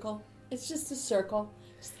a circle. It's just a circle.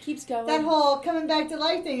 Just keeps going. That whole coming back to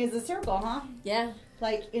life thing is a circle, huh? Yeah.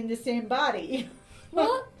 Like in the same body.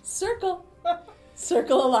 Well, circle.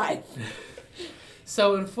 Circle of life.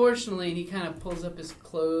 So unfortunately, he kind of pulls up his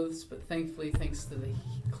clothes, but thankfully, thanks to the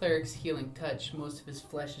cleric's healing touch, most of his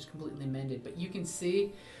flesh is completely mended. But you can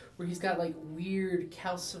see where he's got like weird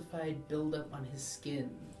calcified buildup on his skin.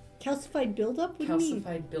 Calcified buildup? What do you mean?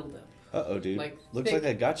 Calcified buildup. Uh-oh, dude. Like Looks thick- like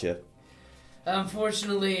I got you.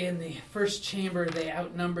 Unfortunately, in the first chamber, they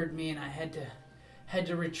outnumbered me, and I had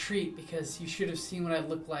to retreat because you should have seen what I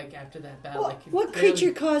looked like after that battle. I could What barely-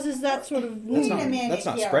 creature causes that sort of Wait wound? a minute That's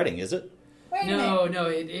not here. spreading, is it? Wait a minute. No,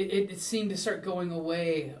 it seemed to start going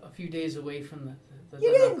away a few days away from the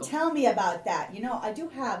You didn't knuckle. tell me about that. I do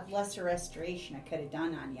have lesser restoration I could have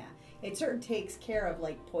done on you. It sort of takes care of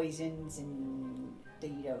like poisons and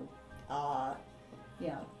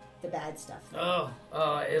the bad stuff.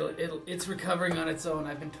 It's recovering on its own.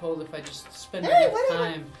 I've been told if I just spend Hey, enough whatever.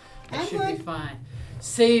 time, I I'm should good. be fine.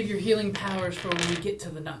 Save your healing powers for when we get to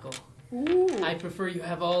the knuckle. Ooh. I prefer you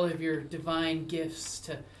have all of your divine gifts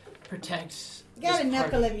to protect. I got a this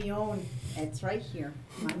knuckle party. of my own. It's right here.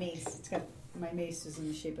 My mace. My mace is in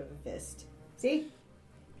the shape of a fist. See?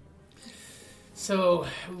 So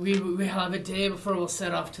we'll have a day before we'll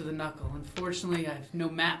set off to the knuckle. Unfortunately, I have no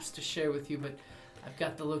maps to share with you, but I've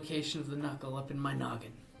got the location of the knuckle up in my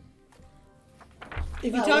noggin. If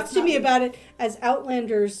you Well, talk it's to not- me about it as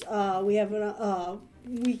Outlanders,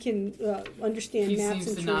 we can understand He maps seems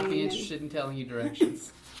and to not be terrain interested in telling you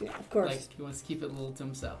directions. and- yeah, of course. Like he wants to keep it a little to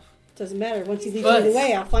himself. Doesn't matter. Once he leaves But- me the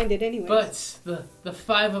way, I'll find it anyway. But the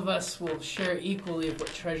five of us will share equally of what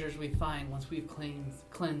treasures we find once we've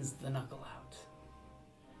cleansed the knuckle out.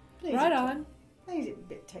 Right on. Lays it a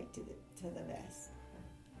bit tight to the vest.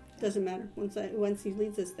 Doesn't matter. Once he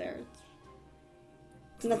leads us there,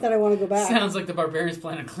 it's not that I want to go back. Sounds like the barbarian's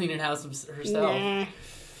planning on cleaning house herself. Nah.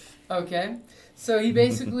 Okay, so he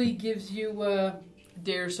basically gives you a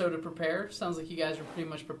day or so to prepare. Sounds like you guys are pretty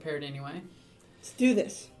much prepared anyway. Let's do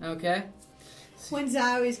this. Okay. One's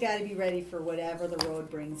always got to be ready for whatever the road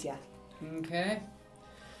brings you. Okay.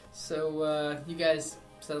 So you guys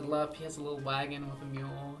settle up. He has a little wagon with a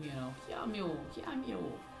mule. Yeah, mule. Does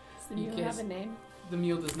the You mule guys- have a name? The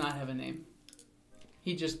mule does not have a name.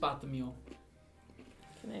 He just bought the mule.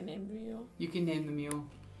 Can I name the mule? You can name the mule.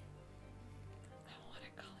 I want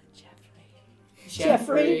to call it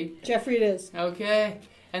Jeffrey. Jeffrey it is. Okay.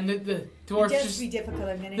 And the dwarf It does just be difficult.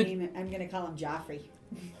 I'm gonna name it. I'm gonna call him Joffrey.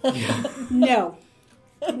 No.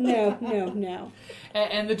 No.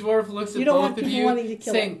 and the dwarf looks You at don't both want of people you, wanting to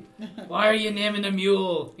kill saying, "Why are you naming the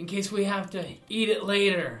mule? In case we have to eat it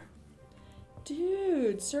later."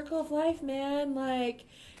 Dude, circle of life, man. Like,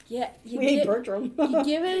 yeah, you We hate get- Bertram. you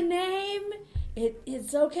give it a name.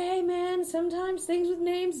 It's okay, man. Sometimes things with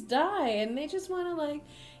names die, and they just want to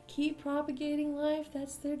keep propagating life.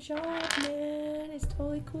 That's their job, man. It's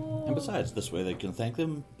totally cool. And besides, this way they can thank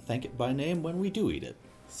it by name when we do eat it.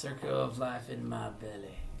 Circle of life in my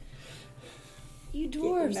belly. You in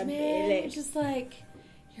dwarves, my man, belly. you're just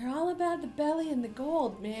you're all about the belly and the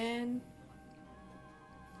gold, man.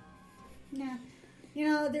 Nah. They're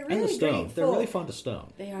And the really stone. great They're really folk. fun to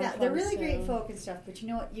stone. They are. Yeah, fun they're to really great sew. folk and stuff. But you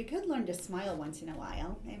know what? You could learn to smile once in a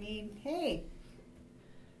while. I mean, hey.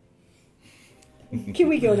 Can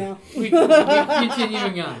we go now?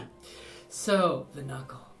 Continuing on. So, the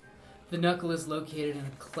knuckle. The knuckle is located in a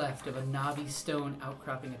cleft of a knobby stone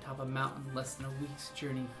outcropping atop a mountain less than a week's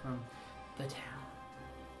journey from the town.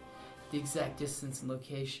 The exact distance and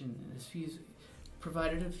location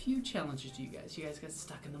provided a few challenges to you guys. You guys got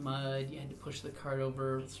stuck in the mud. You had to push the cart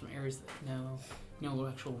over some areas that no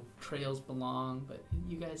actual trails belong. But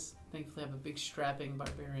you guys thankfully have a big strapping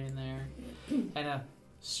barbarian there and a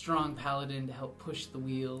strong paladin to help push the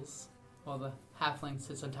wheels, while the halfling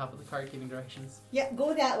sits on top of the cart giving directions. Yeah,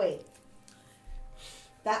 go that way.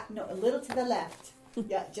 A little to the left.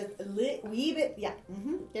 Yeah, just a wee bit. Yeah,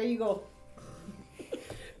 there you go.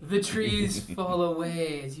 The trees fall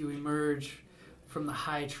away as you emerge from the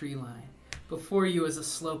high tree line. Before you is a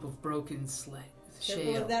slope of broken Careful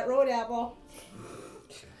shale, of that road apple.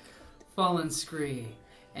 fallen scree,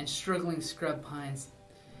 and struggling scrub pines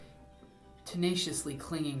tenaciously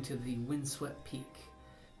clinging to the windswept peak.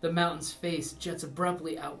 The mountain's face juts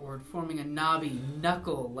abruptly outward, forming a knobby,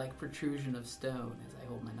 knuckle-like protrusion of stone as I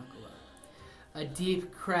hold my knuckle up. A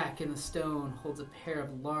deep crack in the stone holds a pair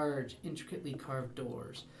of large, intricately carved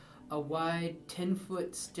doors. A wide,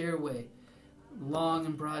 10-foot stairway, long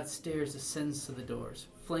and broad stairs ascends to the doors.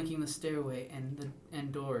 Flanking the stairway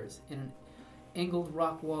and doors in an angled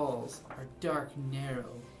rock walls are dark, narrow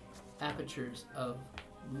apertures of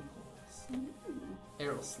loopholes.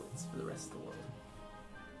 Arrow slits for the rest of the world.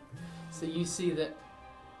 So you see that,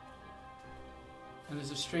 and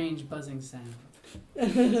there's a strange buzzing sound.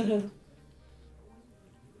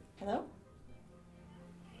 Hello?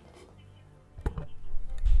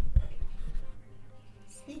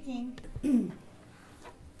 Speaking.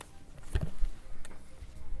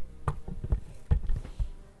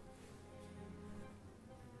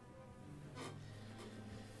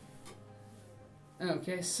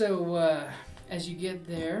 Okay, so as you get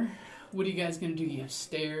there, what are you guys going to do? You have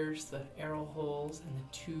stairs, the arrow holes, and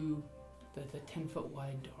the 10-foot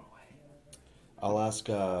wide doorway. I'll ask,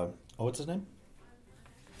 what's his name?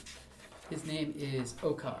 His name is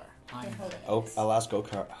Okar. I'll ask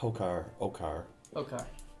Okar. Okar.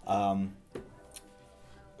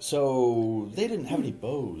 So they didn't have any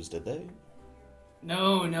bows, did they?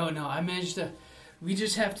 No. I managed to. We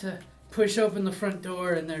just have to push open the front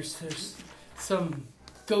door, and there's some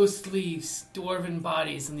ghostly dwarven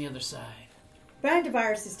bodies on the other side.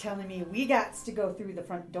 Brandavirus is telling me we got to go through the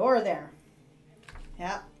front door there.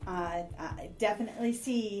 Yeah, I definitely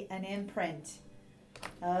see an imprint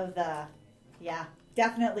of the. Yeah,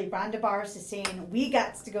 definitely. Brandavirus is saying we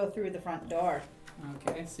got to go through the front door.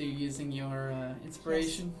 Okay, so you're using your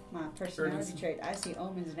inspiration. My personality trait. I see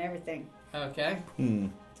omens and everything. Okay.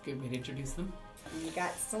 It's a good way to introduce them. And you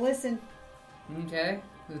got to listen. Okay.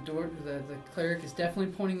 The cleric is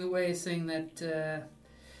definitely pointing the way, saying that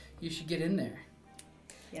you should get in there.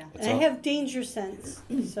 Yeah. And I have danger sense,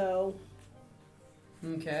 so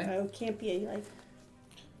Okay. I can't be like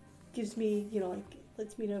gives me,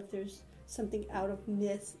 lets me know if there's something out of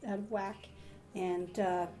whack, and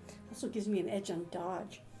also gives me an edge on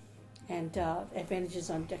dodge and advantages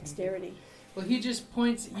on dexterity. Well, he just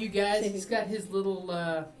points at you guys. He's got his little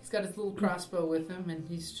crossbow with him, and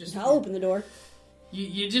he's just. I'll open the door.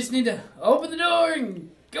 You just need to open the door and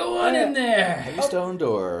go on in there. Heavy stone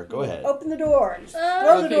door. Go ahead. Open the door.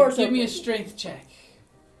 Throw the doors give open. me a strength check.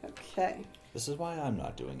 Okay. This is why I'm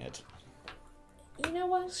not doing it.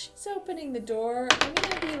 While she's opening the door, I'm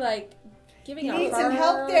gonna be giving You a need some hard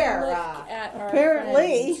help there, look at our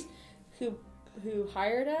apparently. friend who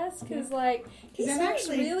hired us, because he He's seems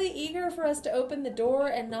actually- really eager for us to open the door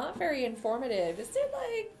and not very informative. Is there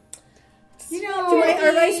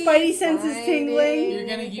Are my spidey senses tingling? You're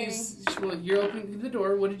gonna use. Well, you're opening the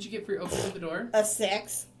door. What did you get for your opening of the door? A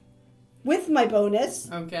 6 with my bonus.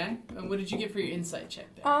 Okay. And what did you get for your insight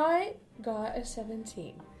check there? I got a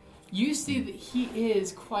 17. You see that he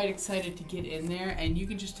is quite excited to get in there, and you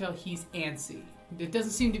can just tell he's antsy. There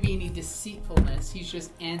doesn't seem to be any deceitfulness. He's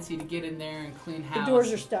just antsy to get in there and clean house. The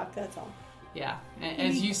doors are stuck, that's all. Yeah. And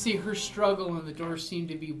as you see her struggle, and the doors seem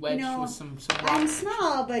to be wedged with some I'm rocks.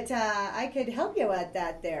 small, but I could help you at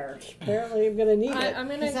that there. Apparently I'm going to need it. I'm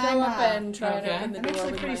going to 'Cause go I'm, up and try okay. to open the I'm door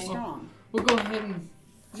actually with pretty my... strong. We'll go ahead and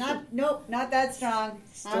Not that strong.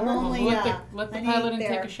 I'm Well, only let the an pilot 8 in there.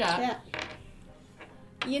 take a shot. Yeah.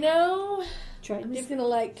 I'm just going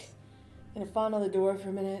to fawn on the door for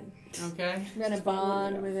a minute. Okay. I'm going to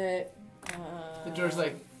bond with it. The door's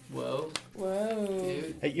like, whoa, Whoa.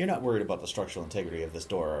 dude. Hey, you're not worried about the structural integrity of this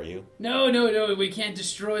door, are you? No, we can't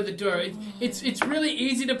destroy the door. It's really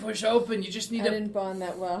easy to push open. You just need I to. didn't bond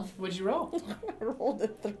that well. What'd you roll? I rolled a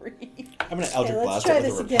 3. I'm going to Eldritch let's Blast try it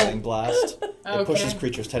with this a repelling again. blast. It Okay. pushes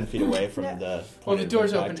creatures 10 feet away from the Well, point the of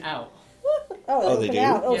door's impact. open out. Oh, they open do?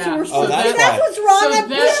 out. Oh, Yeah. so we're Oh, supposed that's to... That's why. what's wrong. So I'm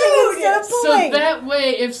that- pushing instead of So pulling. that way,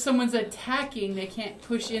 if someone's attacking, they can't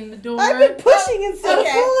push in the door. I've been pushing instead of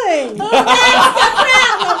pulling.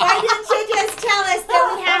 Why didn't you just tell us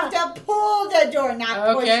that we have to pull the door,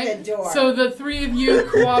 not push Okay. the door? So the three of you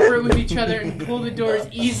cooperate with each other and pull the doors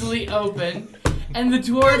easily open. And the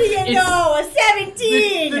dwarf What do you know? A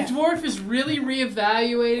 17! The dwarf is really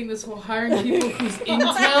reevaluating this whole hiring people whose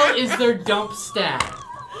intel is their dump stat.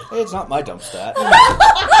 Hey, it's not my dump stat.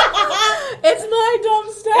 It's my dumb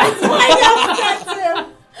stats. I know, that's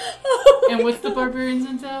him. And what's the barbarian's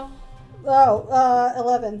intel? Oh,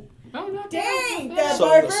 11. Oh, not Dang, bad. the Not bad. So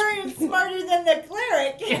barbarian's smarter than the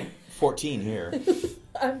cleric. 14 here.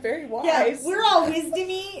 I'm very wise. Yeah, we're all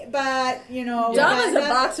wisdomy, but you know. Dumb we as a got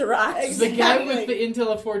box of rocks. The guy Exactly. with the intel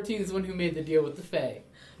of 14 is the one who made the deal with the Fae.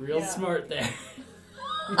 Real Yeah. smart there.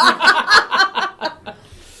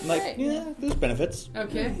 I'm like, yeah, there's benefits.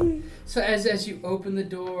 Okay. So as you open the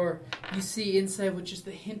door, you see inside with just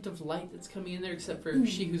the hint of light that's coming in there, except for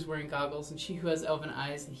she who's wearing goggles and she who has elven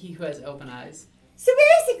eyes and he who has open eyes. So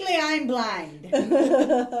basically, I'm blind.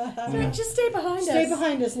 So just stay behind us. Stay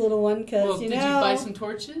behind us, little one, because, Well, you did know. you buy some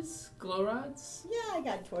torches? Glow rods? Yeah, I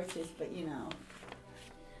got torches, but you know.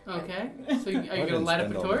 Okay. So are you going to didn't light up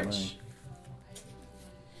spend a all my torch? money.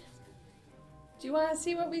 Do you want to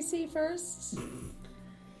see what we see first?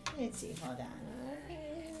 Let's see, hold on.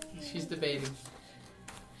 She's debating.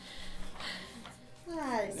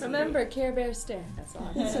 Let's see. Remember, Care Bear stare. That's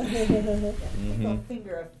all. Little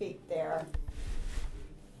finger of fate there.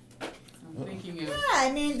 I'm thinking of... Yeah,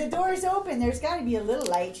 I mean, the door's open. There's got to be a little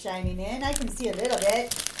light shining in. I can see a little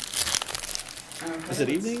bit. Okay. Is it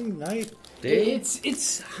evening, night, day?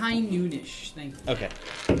 It's high noonish, thank you. Okay.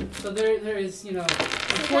 So there is, you know,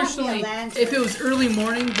 unfortunately, lantern. if it was early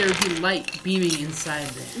morning, there would be light beaming inside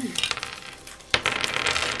there.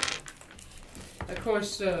 Of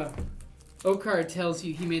course, Okar tells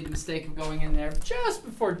you he made the mistake of going in there just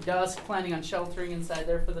before dusk, planning on sheltering inside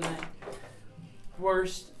there for the night.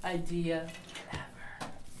 Worst idea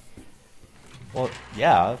ever. Well,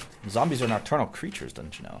 yeah, zombies are nocturnal creatures,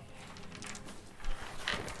 don't you know?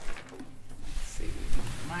 Let's see,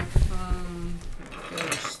 microphone. Okay,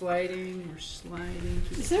 we're sliding.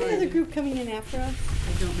 Keep Is there another sliding. group coming in after us?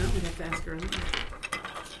 I don't know. We'd have to ask her.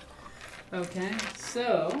 Okay,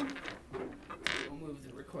 so we'll move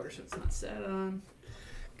the recorder so it's not sat on,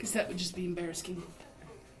 because that would just be embarrassing.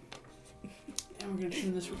 And we're gonna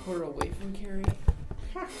turn this recorder away from Carrie.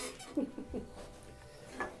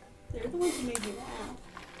 They're the ones who made me laugh.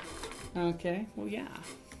 Okay. Well, yeah.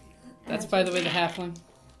 That's by the way the halfling.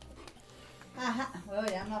 Uh-huh. Well,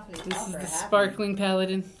 yeah, I'm awfully This tall is for the a half. sparkling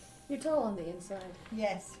paladin. You're tall on the inside.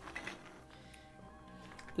 Yes.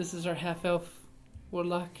 This is our half elf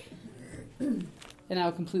warlock. And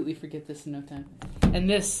I'll completely forget this in no time. And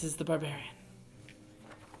this is the barbarian.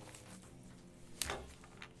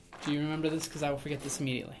 Do you remember this? Because I will forget this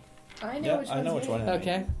immediately. I know Yeah, which I one's know which me. one.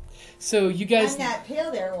 Okay. So you guys... And that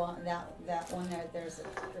pale there one, that one there's a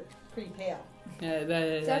pretty pale.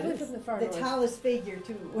 Definitely from the far The north. tallest figure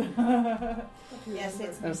too. Yes,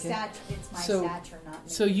 it's my Okay. stature. It's my So- stature, not me.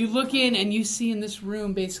 So you look in and you see in this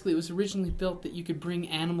room, basically, it was originally built that you could bring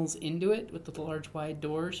animals into it with the large wide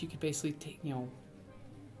doors. You could basically take,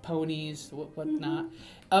 ponies, whatnot,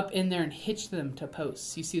 up in there and hitch them to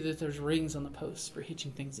posts. You see that there's rings on the posts for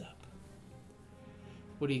hitching things up.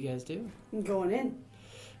 What do you guys do? I'm going in.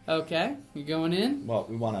 Okay, you're going in. Well,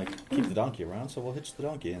 we want to keep the donkey around, so we'll hitch the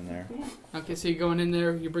donkey in there. Okay, so you're going in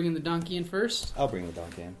there. You're bringing the donkey in first. I'll bring the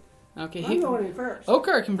donkey in. Okay, I'm going in first.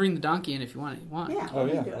 Okar can bring the donkey in if you want. Yeah. Oh, let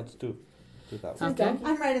me yeah, do it. let's do that So one. Okay. donkey.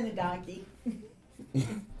 I'm riding the donkey.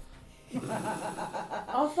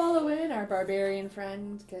 I'll follow in our barbarian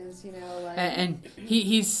friend because And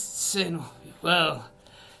he's saying, well,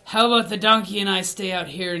 how about the donkey and I stay out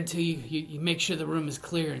here until you make sure the room is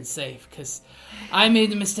clear and safe? Because I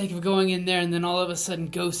made the mistake of going in there and then all of a sudden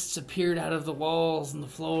ghosts appeared out of the walls and the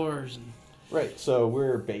floors. And Right, so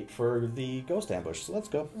we're bait for the ghost ambush, so let's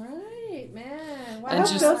go. right, man. Wow. And I hope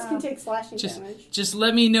just- ghosts can take slashing damage. just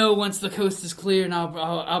let me know once the coast is clear and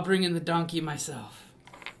I'll bring in the donkey myself.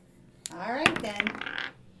 All right then.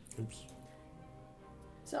 Oops.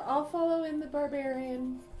 So I'll follow in the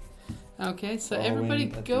barbarian. Okay, so Following everybody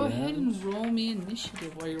at go the ahead end. and roll me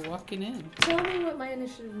initiative while you're walking in. Tell me what my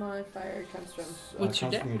initiative modifier comes from. What's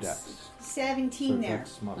your comes from your dex? dex. 17 So there.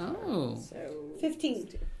 dex modifier. Oh. So 15.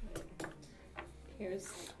 here's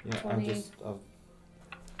Yeah, 20. I'm just...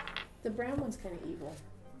 The brown one's kind of evil.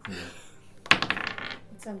 yeah.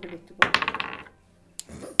 It's unpredictable.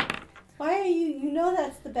 Why are you? You know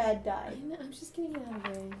that's the bad die. I'm just getting it out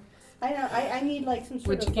of the way. I know. I need like some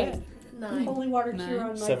sort What'd of you get? like 9. holy water 9. cure on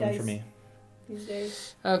my 7 dice for me. these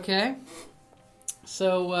days. Okay.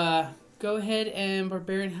 So, go ahead and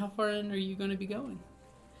Barbarian, how far in are you going to be going?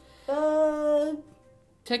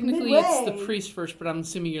 Technically, it's the midway. priest first, but I'm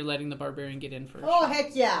assuming you're letting the Barbarian get in first. Oh,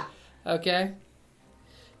 heck yeah. Okay.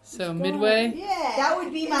 So, Let's go. midway. Yeah. That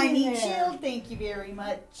would be my in meat there. shield. Thank you very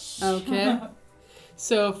much. Okay.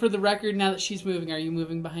 So, for the record, now that she's moving, are you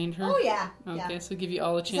moving behind her? Oh, yeah. Okay, Yeah. so give you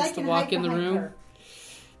all a 'Cause chance I to can walk hide in the behind room. her.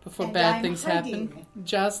 before And bad I'm things hiding. happen.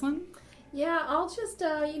 Jocelyn? Yeah, I'll just,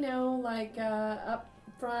 up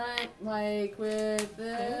front, like, with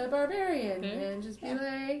the barbarian. There. And just be like,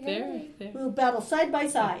 hey. There. We'll battle side by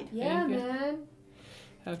side. Yeah, There you go. man.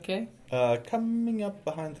 Okay. Coming up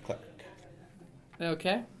behind the cleric.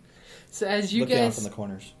 Okay. So as you Looking out guys from the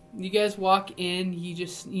corners. you guys walk in,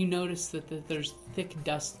 you notice that there's thick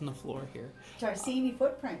dust on the floor here. Do I see any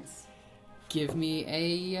footprints? Give me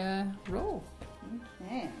a roll.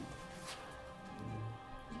 Okay.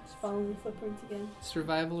 Just following the footprints again.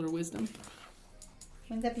 Survival or wisdom?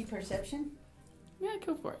 Wouldn't that be perception? Yeah,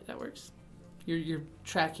 go for it. That works. You're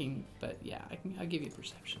tracking, but yeah, I'll give you a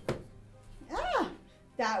perception.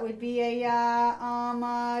 That would be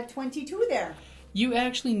a 22 there. You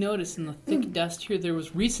actually notice in the thick dust here there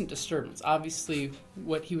was recent disturbance. Obviously,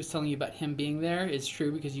 what he was telling you about him being there is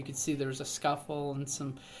true because you could see there was a scuffle and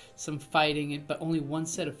some fighting, but only one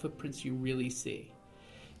set of footprints you really see.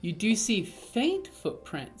 You do see faint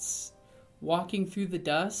footprints walking through the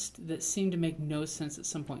dust that seem to make no sense at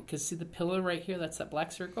some point. Because see the pillar right here, that's that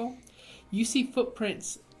black circle? You see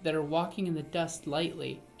footprints that are walking in the dust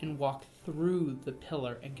lightly and walk through the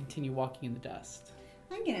pillar and continue walking in the dust.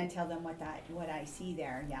 I'm gonna tell them what I see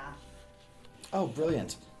there. Yeah. Oh,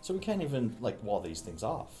 brilliant. So we can't even, wall these things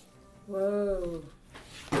off. Whoa.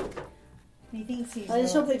 He thinks he's. I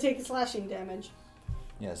just hope they take slashing damage.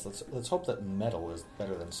 Yes, let's hope that metal is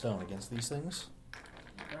better than stone against these things.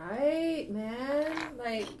 Right, man?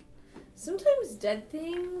 Like, sometimes dead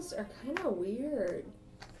things are kind of weird.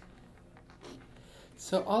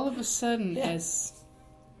 So all of a sudden, as...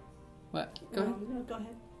 What? Go ahead. No, go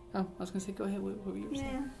ahead. Oh, I was going to say, go ahead. What were you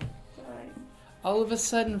saying? Yeah. Alright. All of a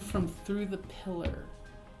sudden, from through the pillar,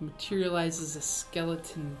 materializes a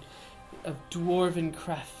skeleton of dwarven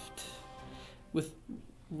craft with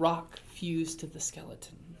rock fused to the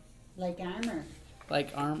skeleton, Like armor.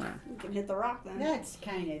 like armor. You can hit the rock then. That's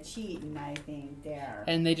kind of cheating, I think, there.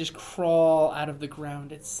 And they just crawl out of the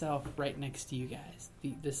ground itself right next to you guys.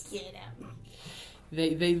 Get out.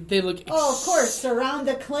 They look... Oh, of course, surround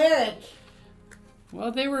the cleric. Well,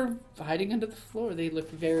 they were hiding under the floor. They look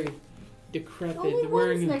very decrepit. Only They're one's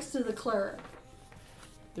wearing... next to the cleric.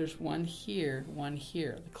 There's one here, one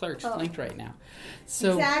here. The cleric's Oh. flanked right now.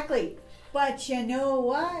 So Exactly. But you know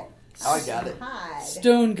what? Oh, I got it. Hide.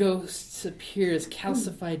 stone ghosts appear as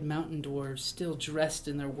calcified mountain dwarves, still dressed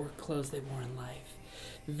in their work clothes they wore in life.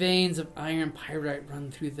 Veins of iron pyrite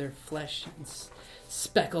run through their flesh and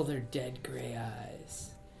speckle their dead gray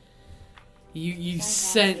eyes. You Unnaturally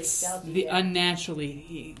sense stealthy the there.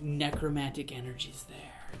 unnaturally necromantic energies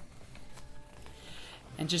there.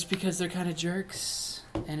 And just because they're kind of jerks,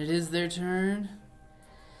 and it is their turn,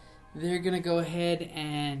 they're going to go ahead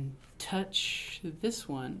and touch... This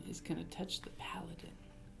one is going to touch the paladin.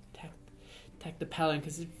 Attack the paladin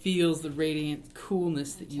because it feels the radiant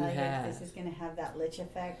coolness that you Tell you, have. if this is going to have that lich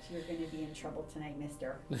effect, you're going to be in trouble tonight,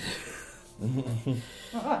 mister.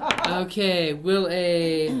 Okay, will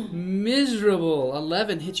a miserable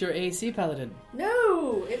 11 hit your AC, paladin?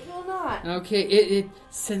 No, it will not. Okay, it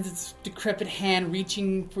sends its decrepit hand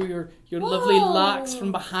reaching for your lovely Whoa. locks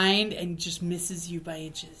from behind and just misses you by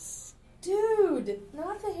inches. Dude,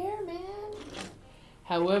 not the hair, man.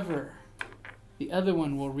 However, the other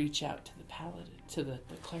one will reach out to the paladin, to the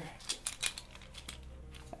cleric.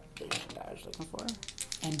 That's what I was looking for.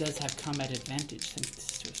 And does have combat advantage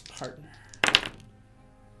thanks to his partner.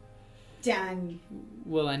 Done.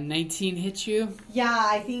 Will a 19 hit you? Yeah,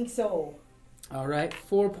 I think so. All right,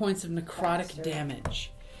 4 points of necrotic Bastard.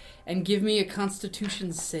 damage. And give me a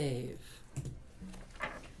constitution save.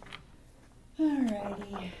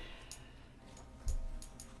 Alrighty.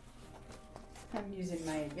 I'm using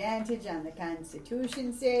my advantage on the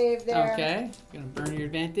Constitution save there. Okay, you're gonna burn your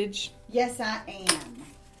advantage. Yes, I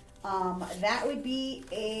am. That would be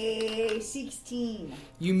a 16.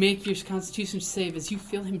 You make your constitution save as you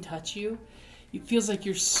feel him touch you. It feels like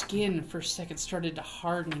your skin for a second started to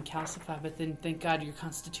harden and calcify, but then thank God your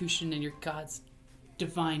constitution and your God's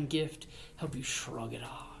divine gift help you shrug it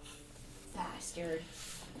off. Bastard.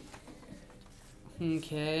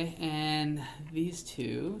 Okay, and these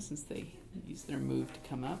two, since they use their move to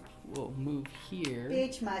come up, will move here.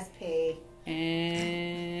 Bitch must pay.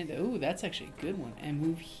 And, oh, that's actually a good one. And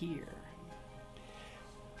move here.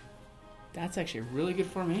 That's actually a really good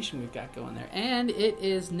formation we've got going there. And it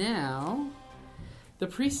is now the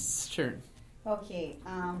priest's turn. Okay,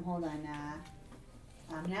 hold on.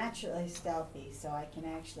 I'm naturally stealthy, so I can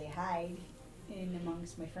actually hide in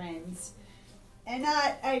amongst my friends. And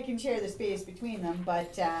I can share the space between them,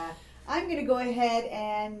 but I'm going to go ahead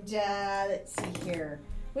and, let's see here.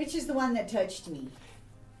 Which is the one that touched me?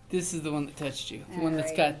 This is the one that touched you. The one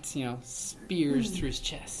that's got, spears through his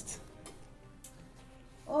chest.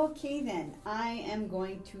 Okay, then. I am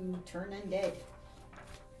going to turn undead.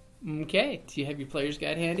 Okay. Do you have your player's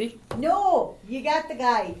guide handy? No! You got the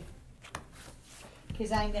guide.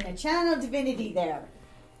 Because I'm going to channel divinity there.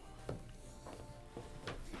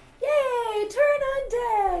 Yay! Turn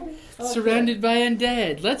undead! Okay. Surrounded by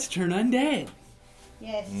undead. Let's turn undead.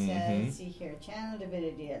 Yes, let's see here. Channel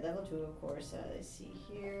divinity at level 2, of course. Let's see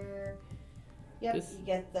here. Yep, This- you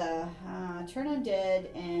get the turn undead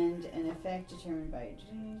and an effect determined by... Let's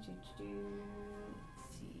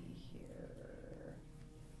see here.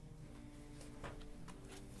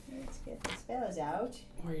 Let's get the spells out.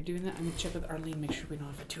 While you're doing that, I'm going to check with Arlene, make sure we don't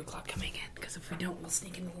have a 2 o'clock coming in. Because if we don't, we'll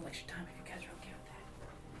sneak in a little extra time if you guys are okay with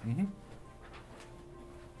that.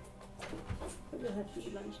 But you'll have to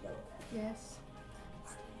eat lunch though. Yes.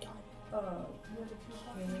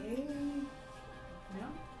 Okay. No?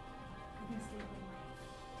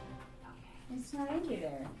 It's not under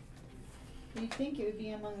there. You'd think it would be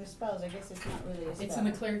among the spells. I guess it's not really a spell. It's in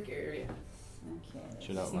the cleric area. Okay. Should It's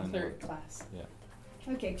in the outline the cleric class.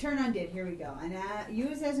 Okay, turn undead. Here we go. And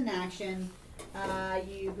use as an action,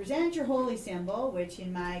 you present your holy symbol, which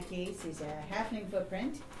in my case is a halfling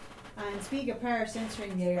footprint, and speak a prayer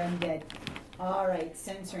censoring their undead. All right,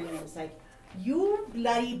 censoring it. It's like, you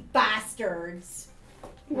bloody bastards.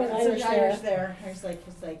 What It's Irish there.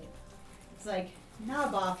 It's like,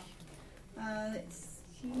 knob off. Let's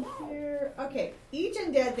see here. Okay, each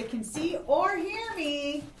undead that can see or hear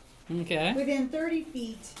me Okay. within 30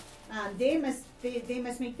 feet, they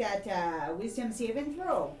must make that wisdom saving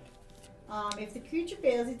throw. If the creature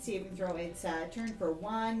fails its saving throw, it's turned for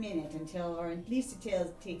 1 minute or at least until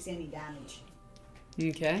it takes any damage.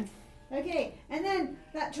 Okay. Okay, and then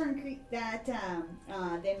that turn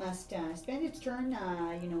they must spend its turn,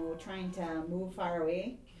 trying to move far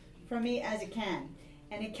away from me as it can,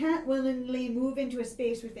 and it can't willingly move into a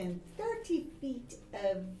space within 30 feet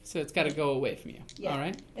of. So it's got to go away from you. Yeah. All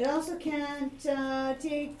right. It also can't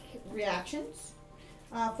take reactions.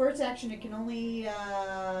 For its action, it can only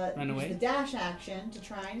Run use away? the dash action to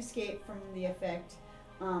try and escape from the effect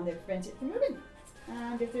that prevents it from moving.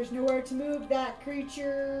 And if there's nowhere to move, that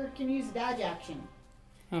creature can use a dodge action.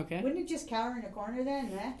 Okay. Wouldn't it just cower in a corner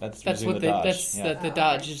then? Eh? That's That's using what the dodge. that's yeah. the Oh,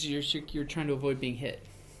 dodge okay. is you're trying to avoid being hit.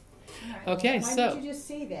 Alright, Okay, why so- did you just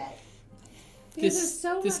say that? Because This it's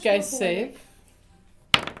so this much guy's more save.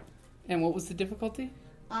 And what was the difficulty?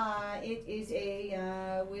 It is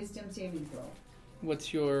a wisdom saving throw.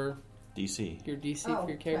 What's your DC. DC Oh, for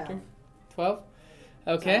your character? 12.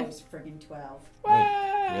 12? Okay. That was friggin' 12.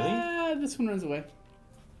 Ah, this one runs away.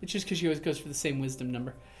 It's just because she always goes for the same wisdom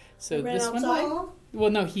number. So It ran this one. outside? Oh, Well,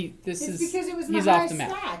 no, this it's is because it was my he's high off the map.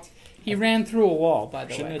 stat. He ran through a wall, by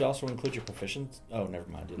the Shouldn't way. it also include your proficiency? Oh, never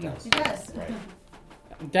mind. It No. does. It does.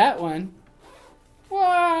 Right. That one,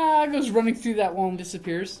 wah, goes running through that wall and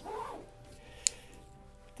disappears.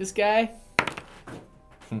 This guy,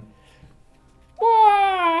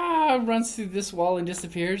 wah, runs through this wall and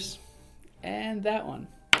disappears. And that one.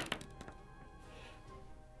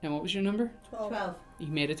 And what was your number? 12. You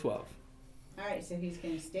made a 12. Alright, so he's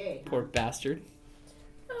gonna stay. Poor bastard.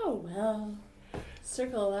 Oh, well.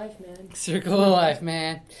 Circle of life, man. Circle of life,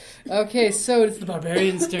 man. Okay, so it's the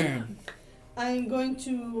barbarian's turn. I'm going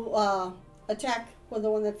to attack the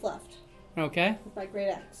one that's left Okay. with my great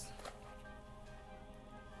axe.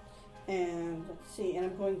 And let's see, and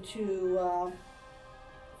I'm going to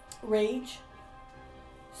rage.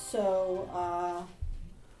 So,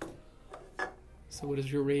 So what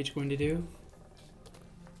is your rage going to do?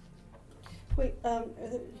 wait,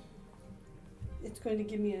 it's going to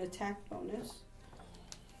give me an attack bonus.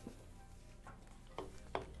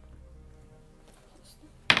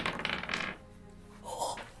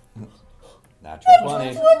 Natural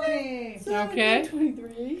 20. 20. Okay.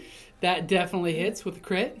 23. That definitely hits with a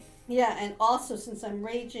crit. Yeah, and also since I'm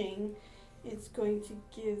raging, it's going to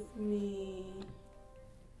give me.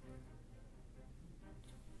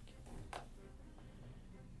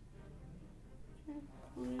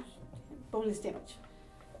 Bonus damage.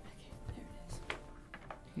 Okay, there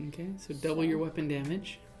it is. Okay, so double your weapon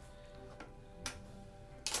damage.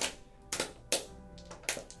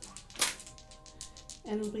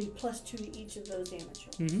 And it'll be +2 to each of those damage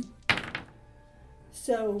rolls. Mm-hmm.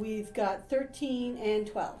 So we've got 13 and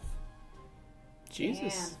 12.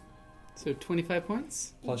 Jesus. So 25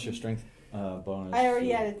 points? Plus your strength bonus. I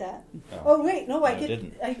already added that. Oh, Oh wait, no, I No, get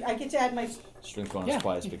didn't. I get to add my. strength bonus Yeah.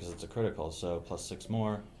 twice because it's a critical, so plus 6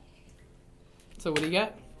 more. So what do you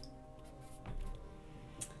got?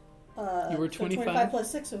 You were so 25? 25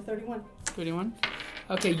 plus 6, so 31. 31?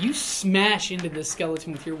 Okay, you smash into this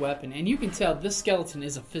skeleton with your weapon, and you can tell this skeleton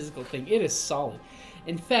is a physical thing. It is solid.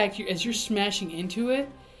 In fact, as you're smashing into it,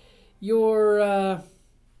 your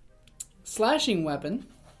slashing weapon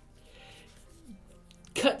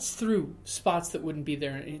cuts through spots that wouldn't be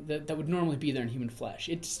there, that would normally be there in human flesh.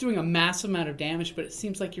 It's doing a massive amount of damage, but it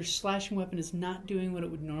seems like your slashing weapon is not doing what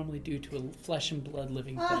it would normally do to a flesh and blood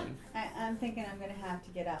living thing. I'm thinking I'm going to have to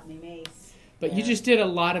get out my mace. But you just did a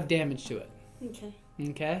lot of damage to it. Okay.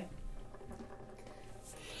 Okay.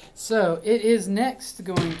 So it is next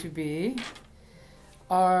going to be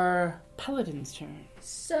our paladin's turn.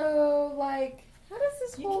 So, like, how does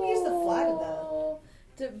this You can use the flag, though.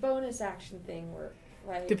 bonus action thing work?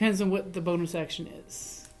 Like, Depends on what the bonus action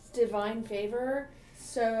is. divine favor.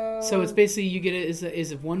 So So it's basically you get it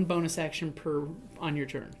is a one bonus action per on your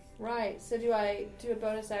turn. right. So do I do a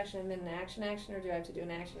bonus action and then an action, or do I have to do an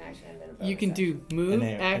action and then a bonus? You can action? do move, In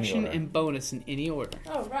any action, order. and bonus in any order.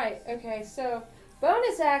 Oh, right. Okay. So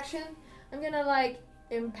bonus action, I'm gonna like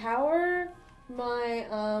empower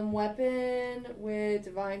my weapon with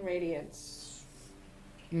divine radiance.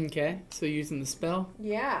 Okay, so using the spell.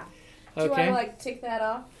 Yeah. Do Okay. I like tick that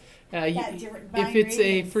off? If it's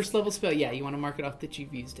a first level spell, yeah, you want to mark it off that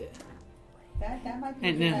you've used it. That might be a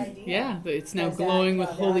And good then, idea. yeah, it's now Because glowing with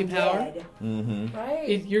they're holy power. undead. Mm-hmm.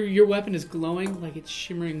 Right. Your weapon is glowing like it's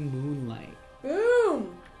shimmering moonlight.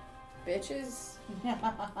 Boom, bitches.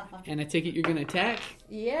 And I take it you're gonna attack.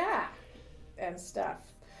 Yeah, and stuff.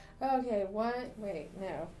 Okay. What? Wait.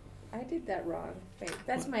 No, I did that wrong. Wait,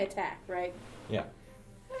 that's my attack, right? Yeah.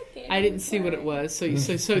 Okay, I didn't see what it was. So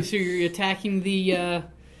you're attacking the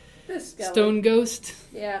The skeleton. stone ghost.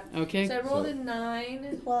 Yeah. Okay. So I rolled a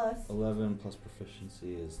 9. Plus. 11 plus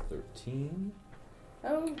proficiency is 13.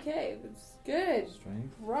 Okay, that's good.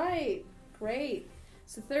 Strength. Right. Great.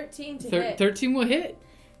 So 13 to hit. 13 will hit.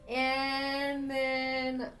 And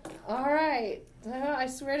then, all right. I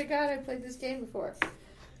swear to God, I played this game before.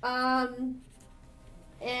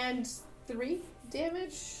 And 3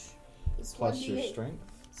 damage. It's Plus your 1d8. strength.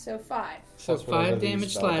 So 5. So Plus whatever 5 the damage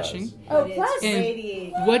spell slashing. does. Oh, But plus it's And-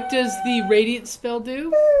 radiate. What does the radiant spell do?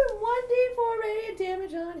 1d4 radiant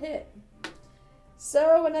damage on hit.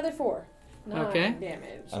 So another 4. 9 Okay.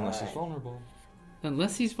 damage. Unless he's Alright. vulnerable.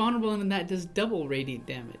 Unless he's vulnerable, and that does double radiant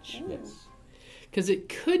damage. Yes. Because it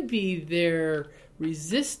could be they're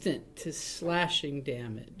resistant to slashing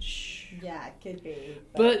damage. Yeah, it could be.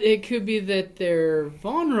 But it could be that they're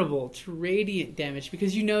vulnerable to radiant damage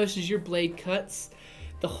because you notice as your blade cuts,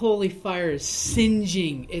 the holy fire is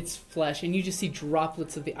singeing its flesh, and you just see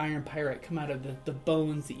droplets of the iron pyrite come out of the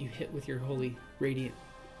bones that you hit with your holy radiant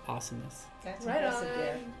awesomeness. That's Right impressive,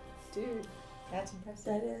 dear. on. Dude. That's impressive.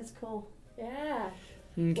 That is cool. Yeah.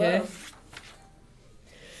 Okay. Whoa.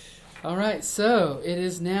 All right, so it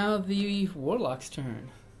is now the warlock's turn.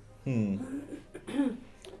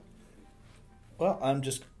 Well,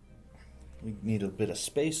 we need a bit of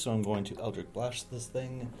space, so I'm going to Eldritch Blast this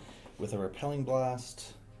thing with a repelling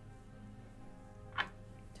blast. Don't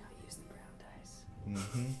use the brown dice.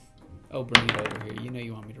 Mm-hmm. Oh, bring it over here. You know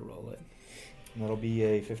you want me to roll it. And that'll be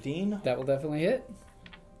a 15. That will definitely hit.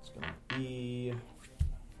 It's going to be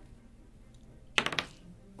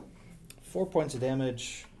 4 points of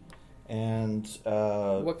damage, and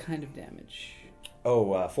What kind of damage?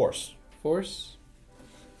 force. Force?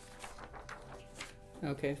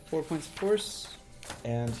 Okay, 4 points of force.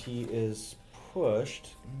 And he is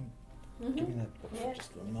pushed. Give me that book Yeah. for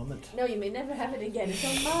just a moment. No, you may never have it again. It's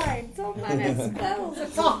all mine. It's all mine. It's spells.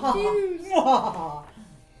 I'm confused. I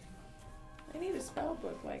need a spell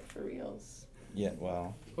book, like, for reals. Yeah,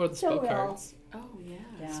 well, Or the spell So well. cards. Oh, yeah.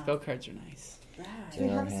 Yeah. Spell cards are nice. Do Right. we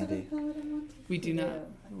They are have a handy. silver paladin one? We do not.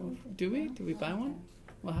 Yeah. Do we? Do we buy one?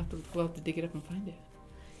 We'll have to dig it up and find it.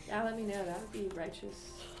 Yeah, let me know. That would be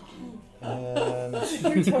righteous. and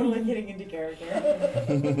You're totally getting into character.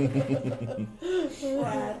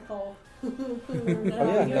 Radical. oh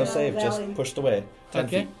yeah, no save, just pushed away. 10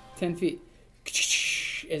 Okay, feet. 10 feet.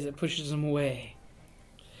 As it pushes him away.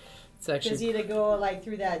 It's actually... Does he either go like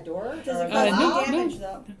through that door? Does or it Uh, cause no, any damage, no.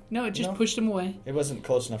 though? No, it just No. pushed him away. It wasn't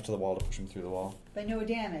close enough to the wall to push him through the wall. But no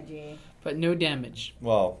damage, eh? But no damage.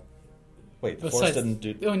 Well, wait, the force Besides- didn't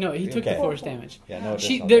do. Oh no, he took the Okay. force damage. Yeah, no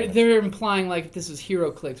additional They're damage. implying like if this was hero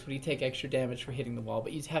clicks, would he take extra damage for hitting the wall?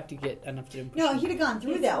 But you'd have to get enough to push No, him. he'd have gone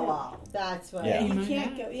through that wall. That's what. Yeah. He might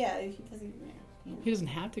can't have. go. Yeah, he doesn't. He doesn't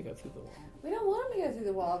have to go through the wall. We don't want him to go through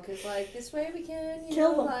the wall because, like, this way we can,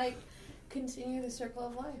 Kill them. like, continue the circle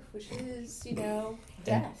of life, which is,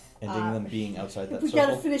 death. Ending them being outside that We circle.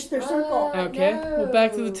 gotta finish their circle. Okay, no. well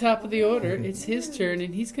back to the top of the order. It's his turn,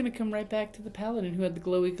 and he's going to come right back to the paladin who had the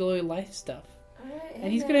glowy life stuff. Alright,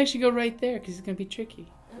 And he's going to actually go right there because he's going to be tricky.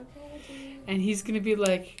 Okay. And he's going to be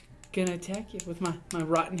like, going to attack you with my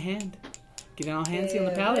rotten hand. Getting all handsy on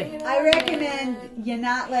the pally. I recommend you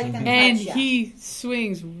not let them And touch ya. he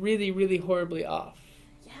swings really, really horribly off.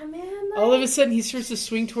 Yeah, man. Like, All of a sudden, he starts to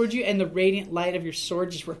swing towards you, and the radiant light of your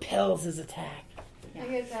sword just repels his attack. I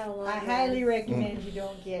get that a lot. I highly recommend you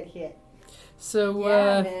don't get hit. So,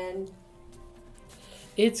 Yeah, man.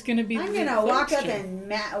 it's going to be I'm the gonna walk cleric's up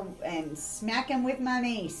turn. and smack him with my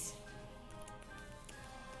mace.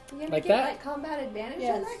 You gonna Like get that? like combat advantage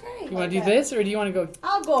Yes. on that guy? You want to like do that. this, or do you want to go...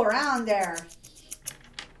 I'll go around there.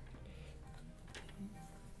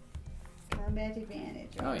 Combat advantage.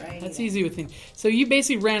 Oh, yeah. Alrighty That's then. easy with things. So you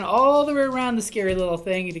basically ran all the way around the scary little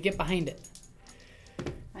thing to get behind it.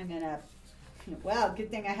 I'm gonna. Well, good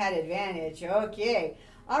thing I had advantage. Okay.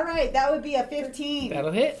 All right, that would be a 15.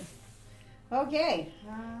 That'll hit. Okay.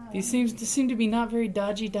 These seem to be not very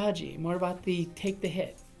dodgy. More about the take the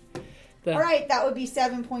hit. All right, that would be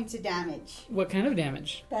 7 points of damage. What kind of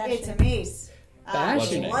damage? It's a mace.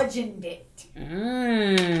 Bashing. Bludgeoned it.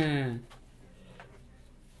 Ah.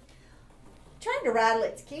 Trying to rattle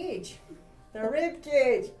its cage. The rib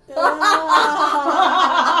cage.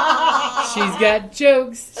 She's got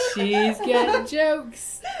jokes. She's got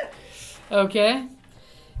jokes. Okay.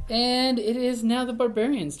 And it is now the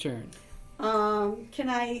barbarian's turn. Can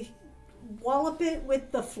I wallop it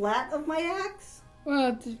with the flat of my axe?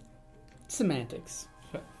 Well, semantics.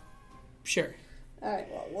 But sure. All right,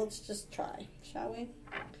 well, let's just try, shall we?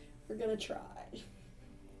 We're going to try.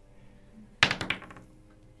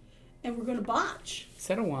 And we're going to botch.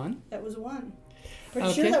 Set a 1. That was 1. Pretty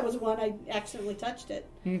Okay. sure that was 1. I accidentally touched it.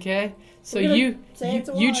 Okay. So We're gonna you say it's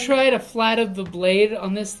a you 1. try to flat of the blade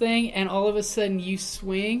on this thing, and all of a sudden you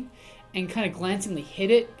swing and kind of glancingly hit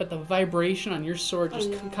it, but the vibration on your sword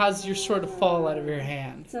just causes your sword to fall out of your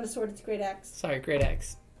hand. It's not a sword, it's a great axe. Sorry, great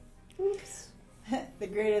axe. Oops. The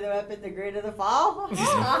greater the weapon, the greater the fall.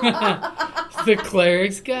 The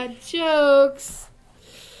cleric's got jokes.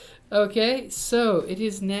 Okay, so it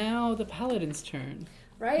is now the paladin's turn.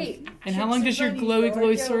 Right. And how long does your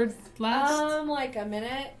glowy sword last? Like a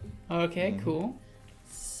minute. Okay, cool.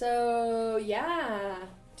 So, yeah.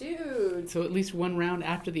 Dude. So at least one round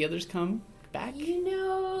after the others come back? You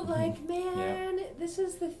know, like, man, this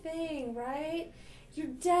is the thing, right? You're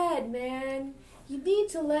dead, man. You need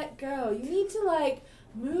to let go. You need to, like,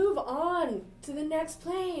 move on to the next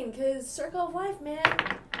plane, because Circle of Life, man,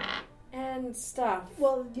 and stuff.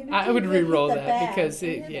 Well, you I would re-roll that because Hit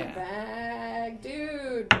it, the yeah. bag,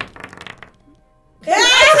 dude.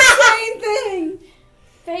 Same thing!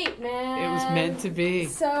 Fate, man. It was meant to be.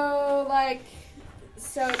 So, like,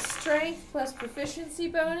 so it's strength plus proficiency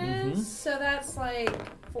bonus. So that's like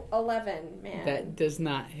 11, man. That does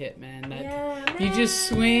not hit, man. That, yeah, man. you just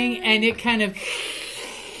swing and it kind of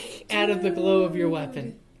out of the glow of your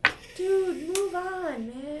weapon. Dude, move on,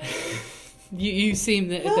 man. You seem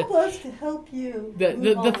that Help us to help you.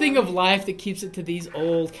 the thing of life that keeps it to these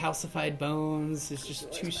old calcified bones is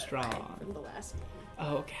just too strong. From the last one.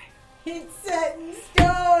 Oh, okay. It's set in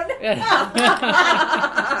stone.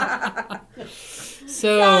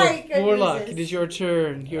 So, Sorry, goodness. Warlock, it is your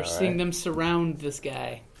turn. You're All seeing right. them surround this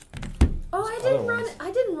guy. Oh, I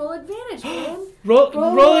didn't roll advantage, man. Roll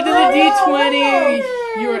into the d20.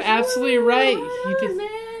 Yeah, You are absolutely right. You did.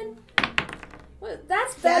 man. What,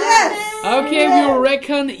 that's better, Yes. man. Okay, we will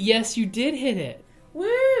retcon that. Yes, you did hit it. Woo,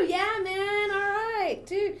 yeah, man. All right,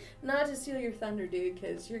 dude. Not to steal your thunder, dude,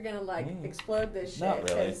 because you're gonna like explode this shit. Not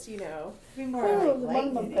really. Because you know. Be more Oh, like the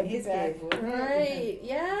lightning mama in his back. case, wouldn't it? Right.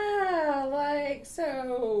 Yeah. Like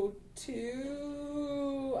so.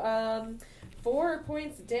 4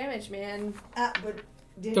 points of damage, man. But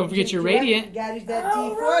Don't forget your radiant. You gotta use that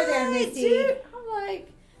Oh, D4 there, right, Missy. dude. I'm like,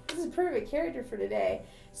 this is a perfect character for today.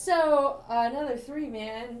 So another 3,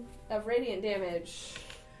 man, of radiant damage.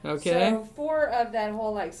 Okay. So 4 of that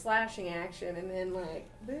whole like slashing action, and then like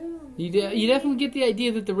boom. You definitely get the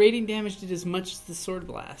idea that the radiant damage did as much as the sword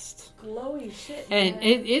blast. Glowy shit. And man.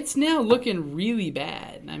 it's now looking really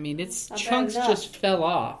bad. I mean, its Not bad chunks enough. just fell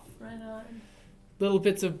off. Right on. Little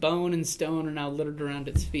bits of bone and stone are now littered around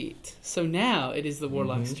its feet. So now it is the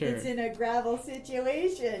Warlock's It's turn. in a gravel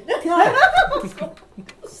situation.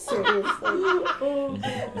 Seriously.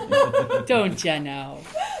 Don't ya know?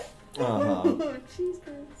 Uh-huh. Cheese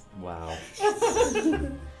curds. Wow.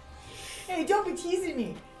 Hey, don't be teasing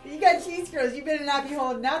me. You got cheese curds. You better not be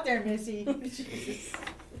holding out there, Missy.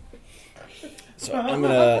 So I'm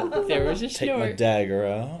gonna There was a take my snort. dagger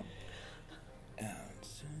out.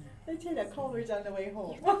 I did a Culver's on the way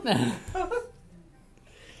home.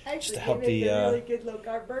 Actually, to help they make the, a really good low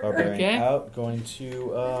carb burger. Barbarian Okay. out. Going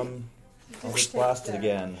to Eldritch Blast it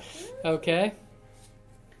again. Okay.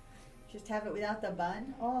 Just have it without the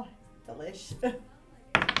bun. Oh, delish.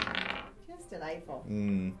 Just delightful.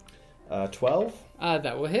 12?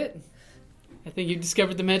 That will hit. I think you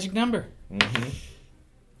discovered the magic number. Mm-hmm.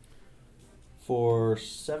 For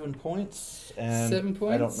 7 points. And 7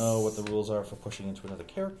 points? I don't know what the rules are for pushing into another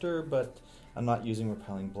character, but I'm not using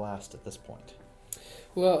Repelling Blast at this point.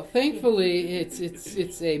 Well, thankfully,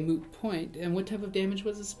 it's a moot point. And what type of damage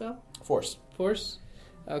was the spell? Force. Force?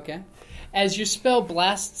 Okay. As your spell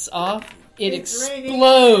blasts off, it It's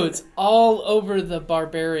explodes all over the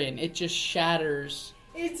barbarian. It just shatters.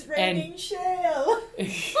 It's raining shale.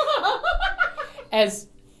 As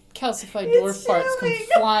calcified It's dwarf parts come showing.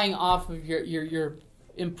 flying off of your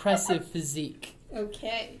impressive physique.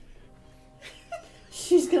 Okay.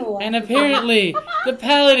 She's gonna laugh. And apparently, the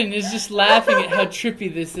paladin is just laughing at how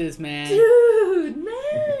trippy this is, man. Dude,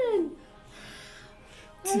 man.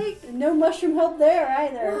 Like, No mushroom help there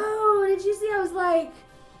either. whoa, did you see? I was like...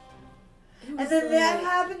 it And was then that like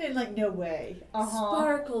happened and like, no way.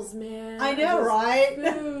 Sparkles, man. I know, It was right?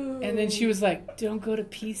 food. And then she was like, "Don't go to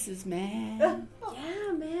pieces, man."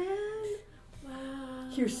 Yeah, man. Wow.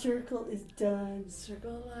 Your circle is done.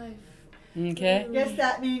 Circle of life. Okay. Guess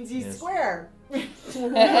that means he's Yes. square. We're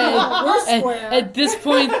square. At this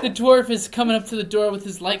point, the dwarf is coming up to the door with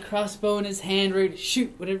his light crossbow in his hand, ready to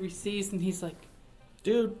shoot whatever he sees, and he's like,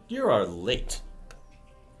 Dude, you are late.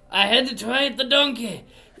 "I had to try it the donkey.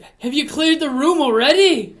 Have you cleared the room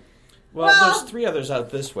already?" Well, Well- there's 3 others out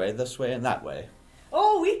this way, and that way.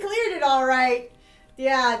 Oh, we cleared it all right.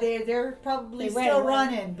 Yeah, they're probably They ran still away.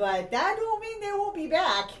 running, but that don't mean they won't be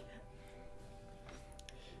back.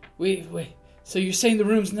 Wait. So you're saying the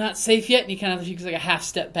room's not safe yet? And he kind of takes like a half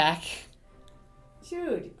step back.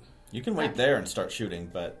 Shoot. You can wait there and start shooting,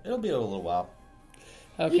 but it'll be a little while.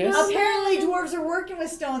 Okay. You know- Apparently dwarves are working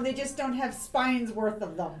with stone, they just don't have spines worth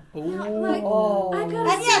of them. Like, Oh. I gotta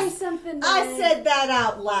And say yes, something, man. I said that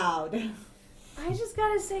out loud. I just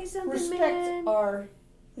gotta say something, Respect man.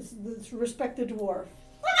 respect the dwarf.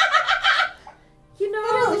 You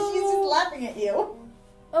Literally, she's just know, laughing at you.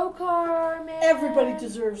 Okar, man. Everybody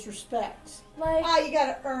deserves respect. Like, Ah, you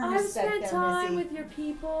gotta earn I've respect spent there, time Missy. with your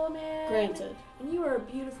people, man. Granted. And you are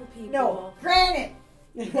beautiful people. No, granted.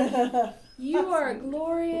 You are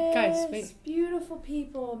glorious, Guys, wait. beautiful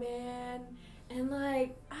people, man. And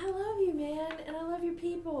like, I love you, man. And I love your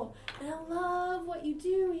people. And I love what you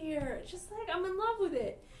do here. It's just like, I'm in love with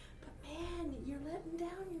it. But man, you're letting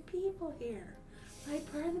down your people here. Like,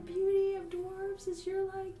 part of the beauty of dwarves is you're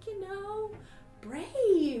like,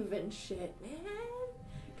 brave and shit, man.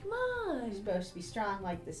 Come You're on. supposed to be strong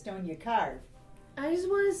like the stone you carve. I just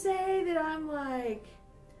want to say that I'm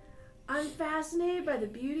fascinated by the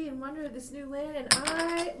beauty and wonder of this new land, and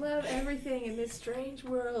I love everything in this strange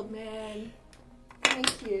world, man.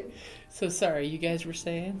 Thank you. So sorry, you guys were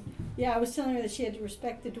saying? Yeah, I was telling her that she had to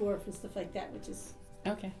respect the dwarf and stuff like that, which is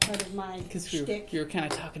Okay. part of my Because shtick. you were kind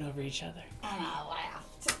of talking over each other. And I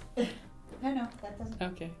laughed. No, that doesn't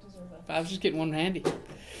Okay. deserve I was just getting one handy.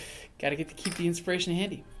 Got to keep the inspiration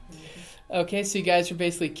handy. Okay, so you guys are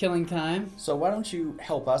basically killing time. So why don't you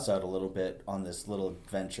help us out a little bit on this little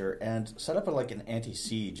adventure and set up an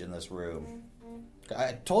anti-siege in this room?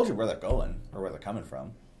 I told you where they're going, or where they're coming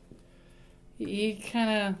from. He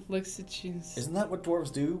kind of looks at you. Isn't that what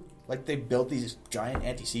dwarves do? Like, they built these giant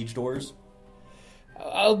anti-siege doors?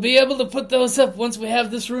 I'll be able to put those up once we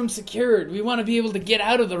have this room secured. We want to be able to get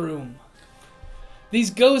out of the room.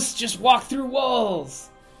 These ghosts just walk through walls.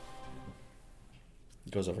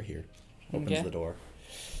 It goes over here. Opens Okay. the door.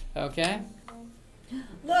 Okay.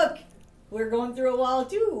 Look, we're going through a wall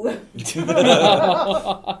too.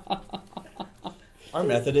 Our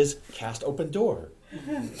method is cast open door.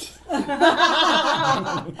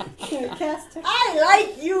 I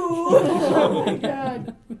like you. Oh my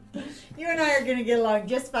god. You and I are gonna get along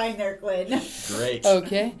just fine there, Quinn. Great.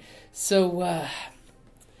 Okay. So,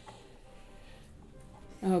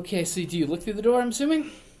 okay, so do you look through the door, I'm assuming?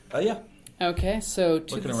 Yeah. Okay, so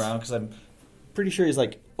to Looking the- around, because I'm pretty sure he's,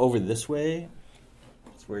 over this way.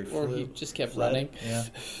 That's where he Or flew. he just kept fled. running. Yeah.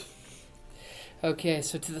 Okay,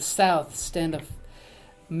 so to the south stand a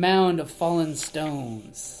mound of fallen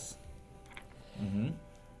stones. Mm-hmm.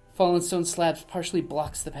 Fallen stone slabs partially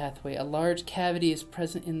blocks the pathway. A large cavity is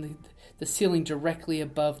present in the ceiling directly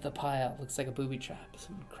above the pile. Looks like a booby trap.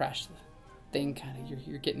 Someone crashed the thing, kind of.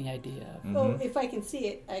 You're getting the idea of. Oh, if I can see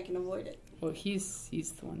it, I can avoid it. Well, he's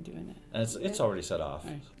the one doing it. And it's already set off.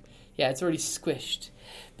 Right. Yeah, it's already squished.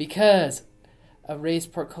 Because a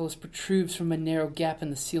raised portcullis protrudes from a narrow gap in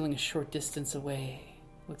the ceiling a short distance away.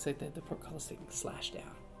 Looks like the portcullis thing slashed down.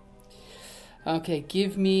 Okay,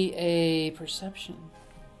 give me a perception.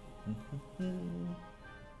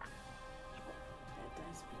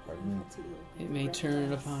 It may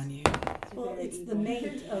turn upon you. Well, it's the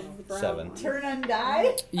mate of the brown 7. one. Turn and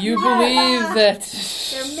die? You believe that...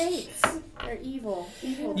 They're mates. They're evil.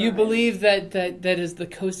 Evil. You believe that is the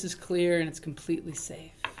coast is clear and it's completely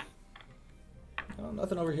safe. Well,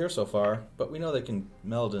 nothing over here so far, but we know they can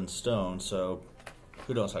meld in stone, so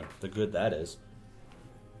who knows how the good that is.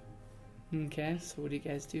 Okay, so what do you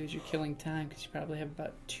guys do as you're killing time? Because you probably have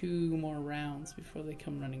about 2 more rounds before they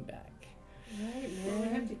come running back. Right, well, we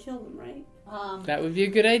have to kill them, right? That would be a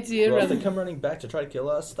good idea. Well, if rather they come running back to try to kill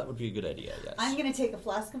us, that would be a good idea, yes. I'm going to take a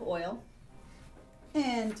flask of oil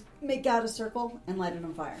and make out a circle and light it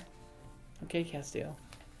on fire. Okay, Castiel.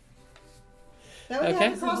 That would Okay.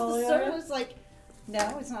 have across the Holy circle. oil? It's like,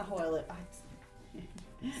 no, it's not hoil.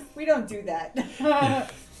 We don't do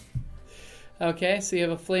that. Okay, so you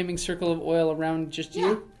have a flaming circle of oil around just Yeah,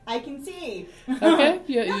 you? I can see. Okay,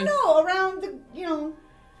 yeah, No, around the,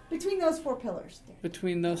 between those 4 pillars. There.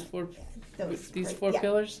 Between those 4... Those These right, 4 yeah,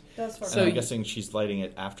 pillars? Those 4 So I'm pillars. guessing she's lighting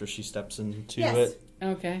it after she steps into Yes. it.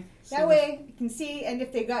 Okay. That way you can see, and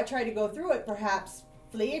if they try to go through it, perhaps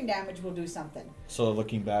fleeing damage will do something. So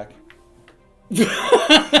looking back,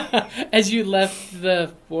 As you left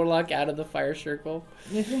the warlock out of the fire circle.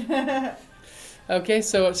 Okay,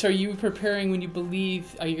 so are you preparing when you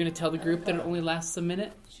believe... Are you going to tell the group that it only lasts a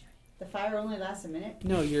minute? The fire only lasts a minute.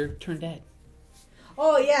 No, you're turned dead.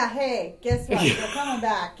 Oh yeah, hey, guess what? We're coming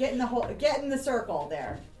back. Get in the circle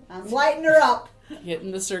there. I'm lighting her up. Get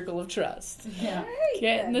in the circle of trust. Yeah.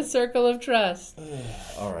 Get in the circle of trust.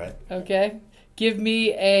 all right. Okay? Give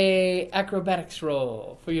me a acrobatics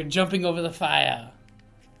roll for your jumping over the fire.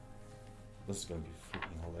 This is going to be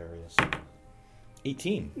freaking hilarious.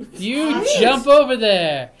 18. You jump over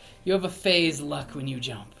there. You have a phase luck when you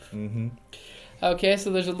jump. Mm-hmm. Okay, so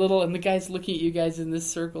there's a little, and the guy's looking at you guys in this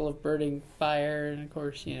circle of burning fire, and of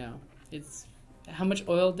course, it's... How much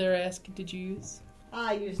oil, dare I ask, did you use?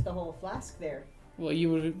 I used the whole flask there. Well, you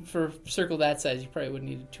would, for a circle that size, you probably would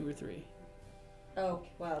need 2 or 3. Oh,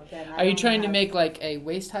 well, then I Are you only trying to have- make like a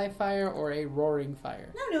waist-high fire or a roaring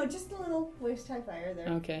fire? No, just a little waist-high fire there.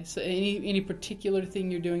 Okay, so any particular thing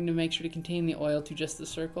you're doing to make sure to contain the oil to just the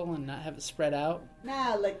circle and not have it spread out?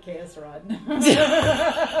 Nah, let chaos run.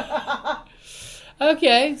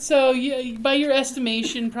 Okay, so by your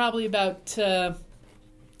estimation, probably about Should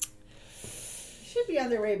be on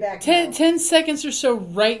their way back 10 now. seconds or so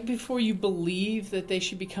right before you believe that they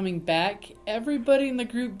should be coming back. Everybody in the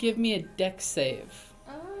group give me a dex save.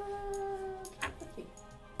 Okay.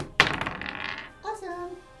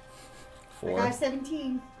 Awesome. I 4. got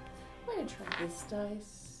 17. I'm going to try this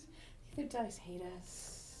dice. The other dice hate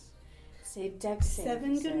us. Say dex save.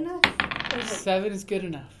 7 good enough? 7 is good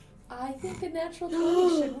enough. I think a natural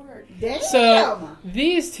 20 should work. Damn. So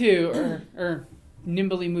these two are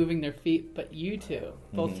nimbly moving their feet, but you two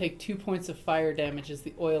both take 2 points of fire damage as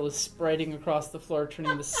the oil is spreading across the floor,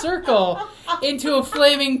 turning the circle into a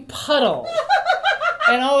flaming puddle.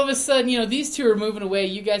 And all of a sudden, these two are moving away.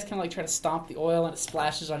 You guys kind of like try to stomp the oil, and it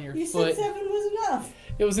splashes on your You foot. said 7 was enough.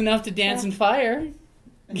 It was enough to dance in fire,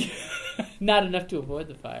 not enough to avoid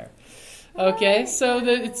the fire. Okay, so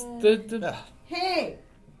it's the Hey,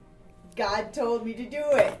 God told me to do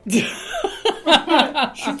it.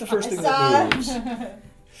 Shoot the first thing I that moves.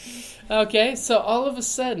 saw. okay. So all of a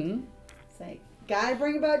sudden, It's like, gotta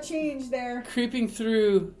bring about change there. creeping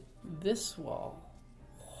through this wall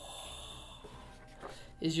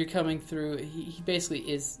is you're coming through. He basically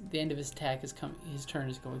is the end of his attack is coming. His turn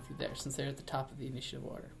is going through there since they're at the top of the initiative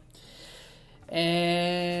order.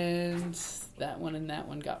 And that one and that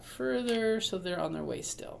one got further, so they're on their way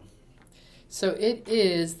still. So it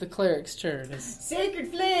is the cleric's turn.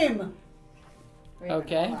 Sacred flame. Wait a minute,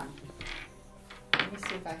 Okay. hold on. Let me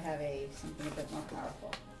see if I have something a bit more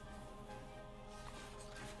powerful.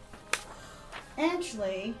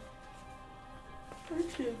 Actually,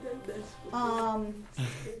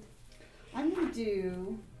 I'm gonna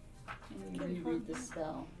do. Let me reread the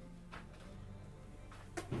spell.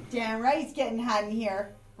 Damn right, it's getting hot in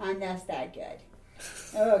here. That's that good.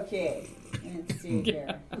 Okay, let's see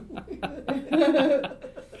here.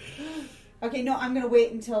 Okay, no, I'm gonna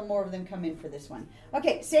wait until more of them come in for this one.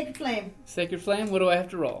 Okay, Sacred Flame. Sacred Flame, what do I have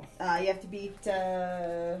to roll? You have to beat.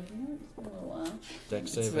 I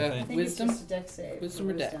Dex It's save, I think. think Wisdom? it's just a dex save. Wisdom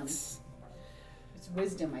or dex? It's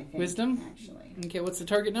wisdom, I think. Wisdom? actually. Okay, what's the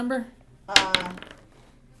target number?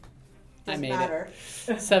 Doesn't made matter.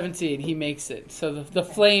 it. 17, he makes it. So the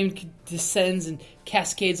flame descends and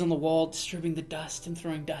cascades on the wall, disturbing the dust and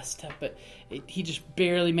throwing dust up, but he just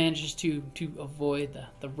barely manages to avoid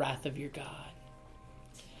the wrath of your god.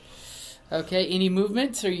 Okay, any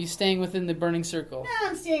movements, or are you staying within the burning circle? No,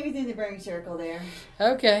 I'm staying within the burning circle there.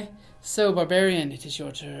 Okay, so Barbarian, it is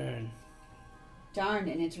your turn. Darn,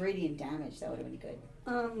 and it's radiant damage. That would have been good.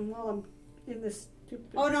 Well, I'm in this stupid.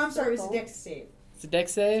 Oh no, I'm sorry. It was a circle. dex save. It's a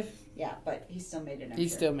dex save? Yeah, but he still made it. I'm He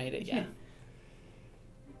sure. still made it, yeah.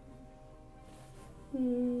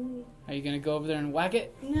 Are you going to go over there and whack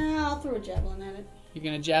it? No, I'll throw a javelin at it. You're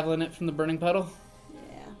going to javelin it from the burning puddle?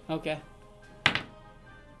 Yeah. Okay.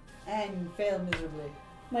 And failed miserably.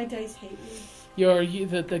 My dice hate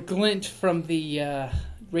me. The glint from the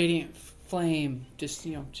radiant flame just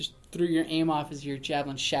threw your aim off as your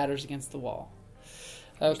javelin shatters against the wall.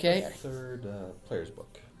 Okay. Third player's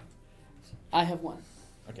book. I have one.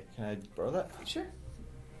 Okay, can I borrow that? Sure.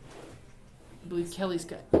 I believe Kelly's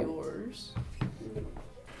got yours.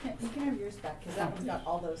 Yeah, you can have yours back because that one's got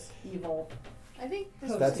all those evil. I think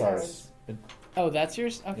this That's is ours. Oh, that's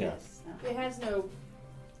yours? Okay. Yeah. It has no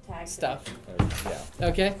tag Stuff. Yeah.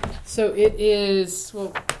 Okay. So it is.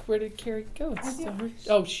 Well, where did Carrie go? It's I do. still her.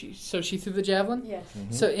 Oh, she threw the javelin? Yes.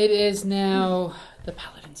 So it is now the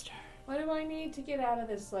paladin's turn. What do I need to get out of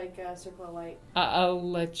this circle of light? I'll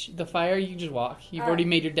let you. The fire, you can just walk. You've All already right.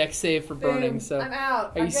 made your deck save for burning, Boom. so. I'm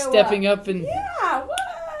out. Are I you go stepping up and. Yeah. What?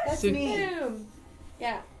 That's So- me. Boom.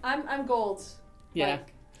 Yeah. I'm gold. Yeah.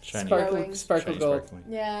 Like, Shiny. Glowing. Sparkle gold.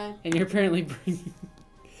 yeah. And you're apparently bringing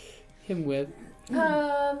him with.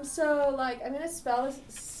 So I'm gonna spell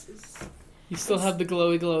You still have the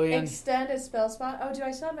glowy on. extend a spell spot. Oh, do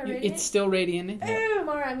I still have my radiant? It's still radiant. Boom.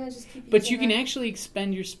 All right. I'm gonna just keep. But using you can that. actually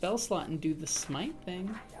expend your spell slot and do the smite thing.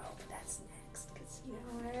 No, but that's next because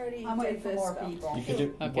I already I'm did waiting for this more spell. people. You could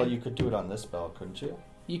do Okay. well. You could do it on this spell, couldn't you?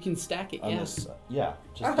 You can stack it, On yeah. this, yeah.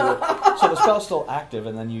 Just do it. So the spell's still active,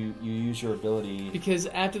 and then you use your ability. Because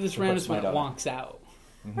after this To round put is when it smite on wonks out.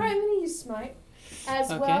 All right, I'm going to use smite as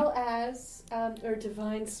Okay. well as or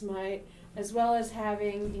divine smite, as well as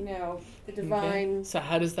having the divine Okay. So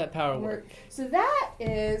how does that power work? So that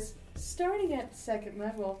is starting at the second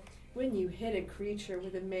level. When you hit a creature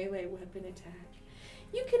with a melee weapon attack,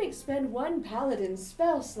 you can expend one paladin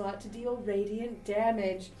spell slot to deal radiant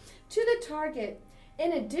damage to the target.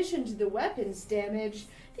 In addition to the weapon's damage,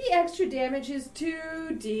 the extra damage is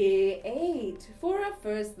 2d8 for a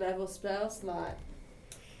first level spell slot.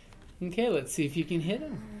 Okay, let's see if you can hit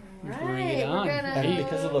him. Bring it Right, on. we're gonna- And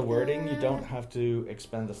because of the wording, you don't have to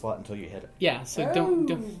expend the slot until you hit it. Yeah, so Oh,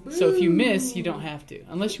 don't. So if you miss, you boom. don't have to,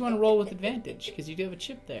 unless you want to roll with advantage, because you do have a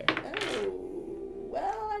chip there. Oh,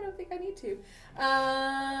 well, I don't think I need to.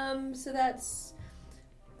 So that's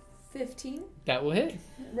 15, That will hit.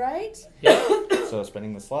 right? So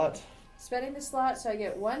spending the slot. Spending the slot, so I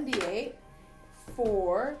get 1d8,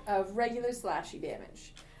 4 of regular slashy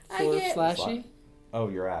damage. For flashy. Oh,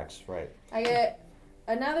 your axe, right? I get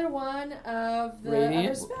another one of the other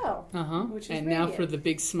Radiant. spell. Uh huh. Which is And now radiant. for the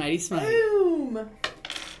big smitey smite. Boom!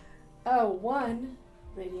 Oh, 1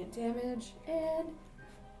 radiant damage, and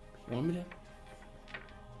You want me to?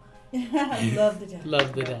 I love the death.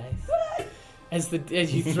 Love the dice.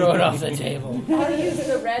 As you throw it off the table. I'll use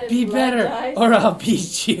the red and Be black better, dice, or I'll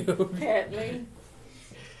beat you. apparently.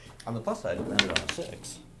 On the plus side, it landed on a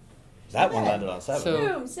 6. That one landed on a 7. So-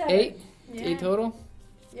 Boom, 7. 8? Yeah. 8 total?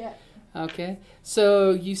 Yeah. Okay.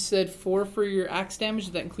 So you said 4 for your axe damage.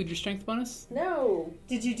 Does that include your strength bonus? No.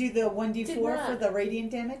 Did you do the Did 1d4 not. for the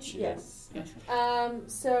radiant damage? Yes. Yes.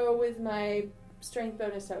 So with my strength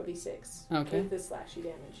bonus, that would be 6. Okay. With the slashy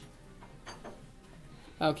damage.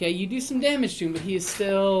 Okay, you do some damage to him, but he is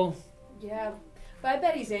still... Yeah. But I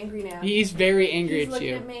bet he's angry now. He's very angry He's at looking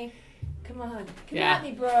you. at me. Come on. Come Yeah. at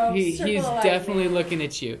me, bro. He's Circle of life, definitely man. looking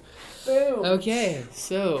at you. Boom. Okay,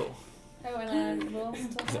 so... Oh, and I will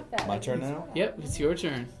still have that. my turn now? Yep, it's your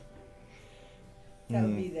turn. That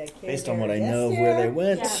would be the Based on what I Yes, know of where they dear.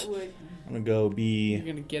 went, Yeah, it would. I'm gonna go You're be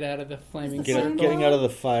gonna get out of the flaming Is the flame getting out of the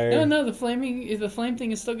fire. No, the flame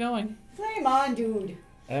thing is still going. Flame on, dude.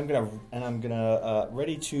 And I'm gonna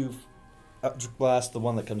ready to blast the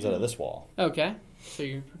one that comes out of this wall. Okay, so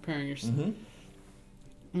you're preparing yourself.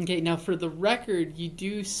 Mm-hmm. Okay, now for the record, you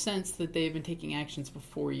do sense that they've been taking actions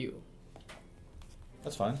before you.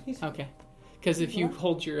 That's fine. Okay, because if you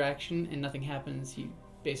hold your action and nothing happens, you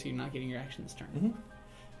basically not getting your action this turn.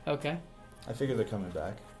 Mm-hmm. Okay. I figure they're coming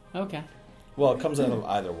back. Okay. Well, it comes out of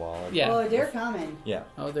either wall. Yeah. Oh, they're coming. Yeah.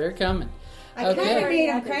 Oh, they're coming. I Okay. kind of made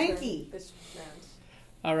him Happened cranky. This round.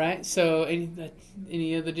 All right. So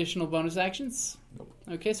any other additional bonus actions? Nope.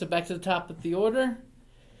 Okay. So back to the top of the order.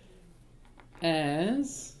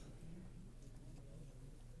 As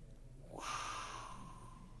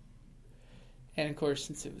and of course,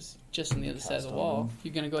 since it was just on the other side of the Cast wall, on.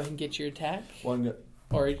 you're gonna go ahead and get your attack. Well,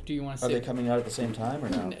 Or do you want to Are say... they coming out at the same time or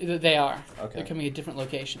no? They are. Okay. They're coming at different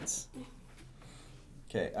locations.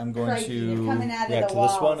 Okay, I'm going Crikey, to they're coming out of react the to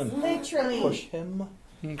this walls. one and Literally. push him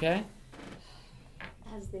Okay.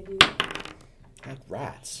 As they do. like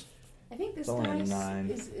rats. I think this It's only a dice 9.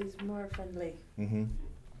 is more friendly. Mm-hmm.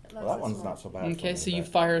 It Well, loves that one's this not one. so bad. Okay, for so me, you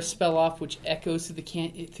but- fire a spell off, which echoes through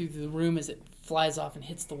through the room as it flies off and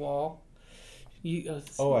hits the wall. You.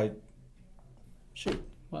 Oh, I... Shoot.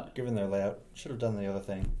 What? Given their layout, should have done the other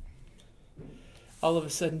thing. All of a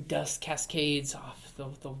sudden, dust cascades off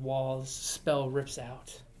the walls. Spell rips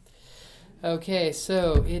out. Okay,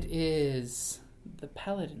 so it is the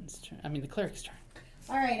paladin's turn. I mean, the cleric's turn.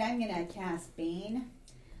 All right, I'm gonna cast Bane.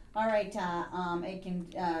 All right, it can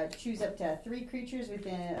choose up to 3 creatures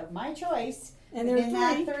within of my choice. And there are within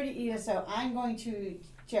that 3. 30. Yeah, so I'm going to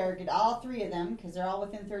target all 3 of them because they're all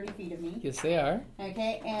within 30 feet of me. Yes, they are.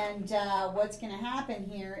 Okay, and what's going to happen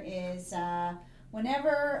here is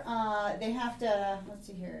whenever they have to, let's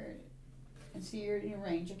see here, let's see your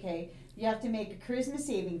range. Okay, you have to make a charisma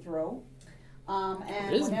saving throw. And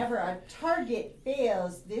Charisma. whenever a target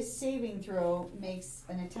fails, this saving throw makes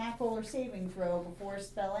an attack roll or saving throw before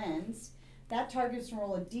spell ends. That target's to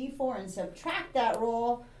roll a d4 and subtract that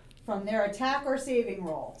roll from their attack or saving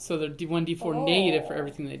roll. So they're 1d4 negative for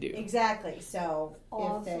everything they do. Exactly. So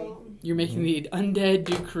if they Awesome. You're making the undead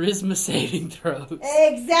do charisma saving throws.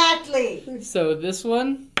 exactly. So this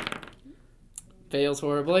one fails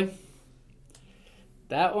horribly.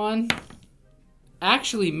 That one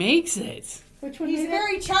actually makes it. Which one? He's did it?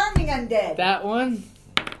 very charming undead. That one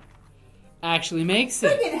actually makes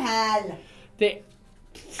it. Friggin' hell. They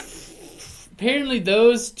apparently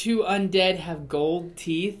those 2 undead have gold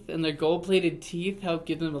teeth, and their gold-plated teeth help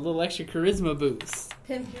give them a little extra charisma boost.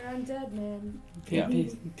 Pimp your undead, man.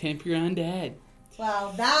 Pimp your undead.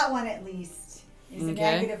 Well, that one at least is a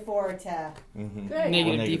Okay. -4 to Mm-hmm. Good.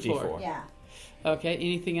 Negative D4. yeah. Okay.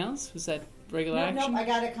 Anything else? Was that regular No, action? I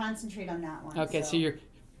gotta concentrate on that one. Okay, so you're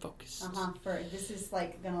focused. For this is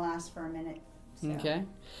like gonna last for a minute. So. Okay.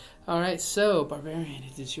 All right. So barbarian,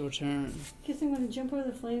 it is your turn. Guess I'm going to jump over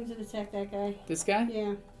the flames and attack that guy. This guy.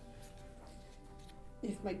 Yeah.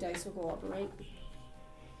 If my dice will cooperate.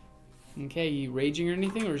 Okay. You raging or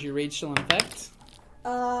anything, or is your rage still in effect?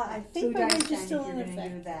 I think my dice rage is then still if in you're gonna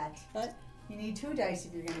effect. do that. What? You need 2 dice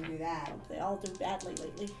if you're gonna do that. They all do badly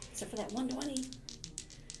lately, except for that 120.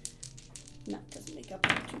 No, doesn't make up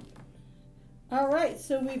for 2. All right,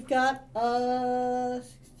 so we've got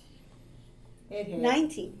It hit.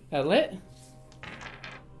 19. That lit.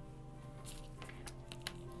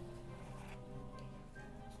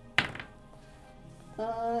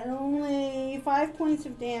 Only 5 points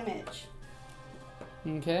of damage.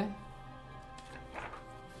 Okay.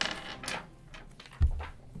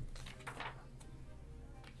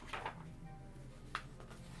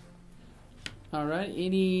 All right.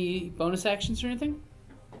 Any bonus actions or anything?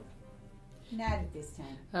 Not at this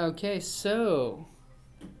time. Okay. So,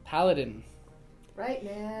 paladin, Right,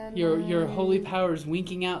 man. your holy power is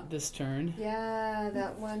winking out this turn. Yeah,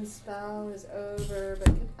 that one spell is over,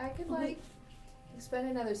 but I could like spend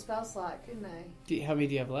another spell slot, couldn't I? How many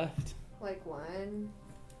do you have left? Like 1.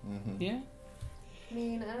 Mm-hmm. Yeah. I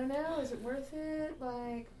mean, I don't know. Is it worth it?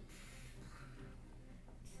 Like,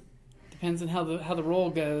 Depends on how the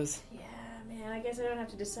roll goes. yeah, man. I guess I don't have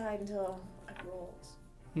to decide until I roll.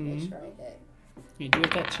 Mhm. Make sure I hit. You do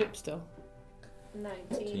have that chip still.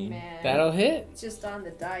 19, man. That'll hit. It's just on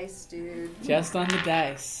the dice, dude. Just on the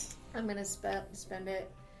dice. I'm gonna spend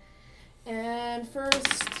it. And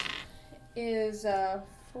first is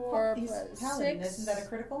 4 He's plus paladin. 6. Isn't that a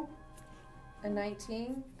critical? A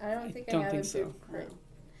 19? I don't think I don't have think a so. good crit.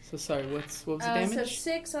 So sorry. What was the So damage?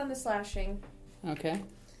 6 on the slashing. Okay.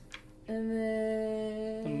 And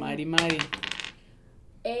then The mighty.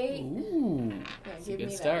 8. Ooh. Yeah, That's a give good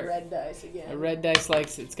me start. that red dice again. A red dice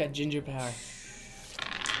likes it. It's got ginger power.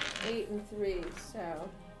 8 and 3, so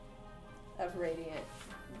of radiant.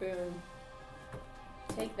 Boom.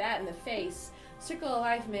 Take that in the face. Circle of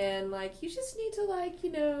life, man. Like, you just need to, like,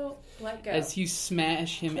 let go. As you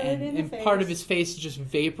smash him, Put it in and the part of face. his face is just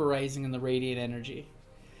vaporizing in the radiant energy.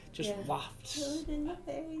 Just Yeah. wafts. Put it in the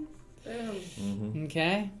face. Boom. Mm-hmm.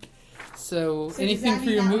 Okay. So, So does anything that for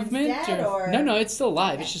mean your that one's movement? dead, or- No, it's still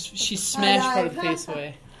alive. Okay. It's just she smashed part of the Alive. face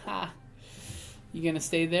away. Ha. You gonna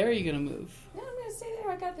stay there or you gonna move? No, I'm gonna stay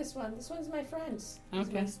there. I got this one. This one's my friend's. He's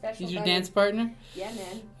Okay. my special He's your buddy. dance partner? Yeah,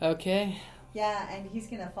 man. Okay. Yeah, and he's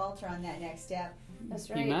gonna falter on that next step. That's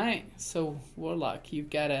right. You might. So, Warlock, you've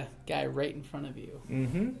got a guy right in front of you.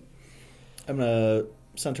 Mm-hmm. I'm gonna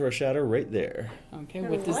center a shadow right there. Okay,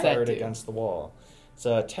 what does Fire that it do? against the wall. It's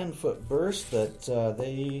a 10-foot burst that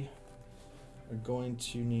they are going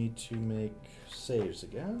to need to make saves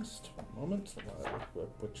against. One moment.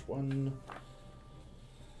 Which one?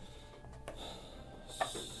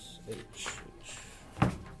 H.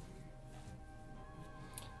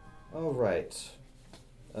 All right.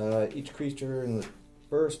 Each creature in the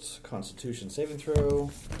burst Constitution saving throw.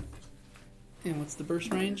 And what's the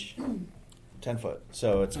burst range? 10 foot.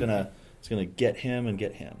 So it's gonna get him and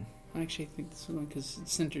get him. I actually think this one because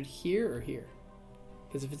it's centered here or here.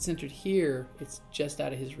 Because if it's centered here, it's just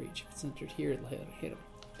out of his reach. If it's centered here, it'll hit him.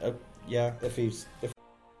 Yeah, if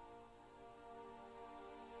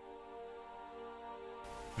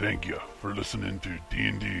Thank you for listening to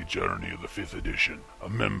D&D Journey of the 5th Edition, a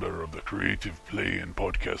member of the Creative Play and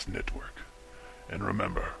Podcast Network. And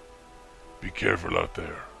remember, be careful out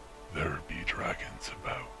there. There be dragons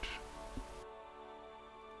about.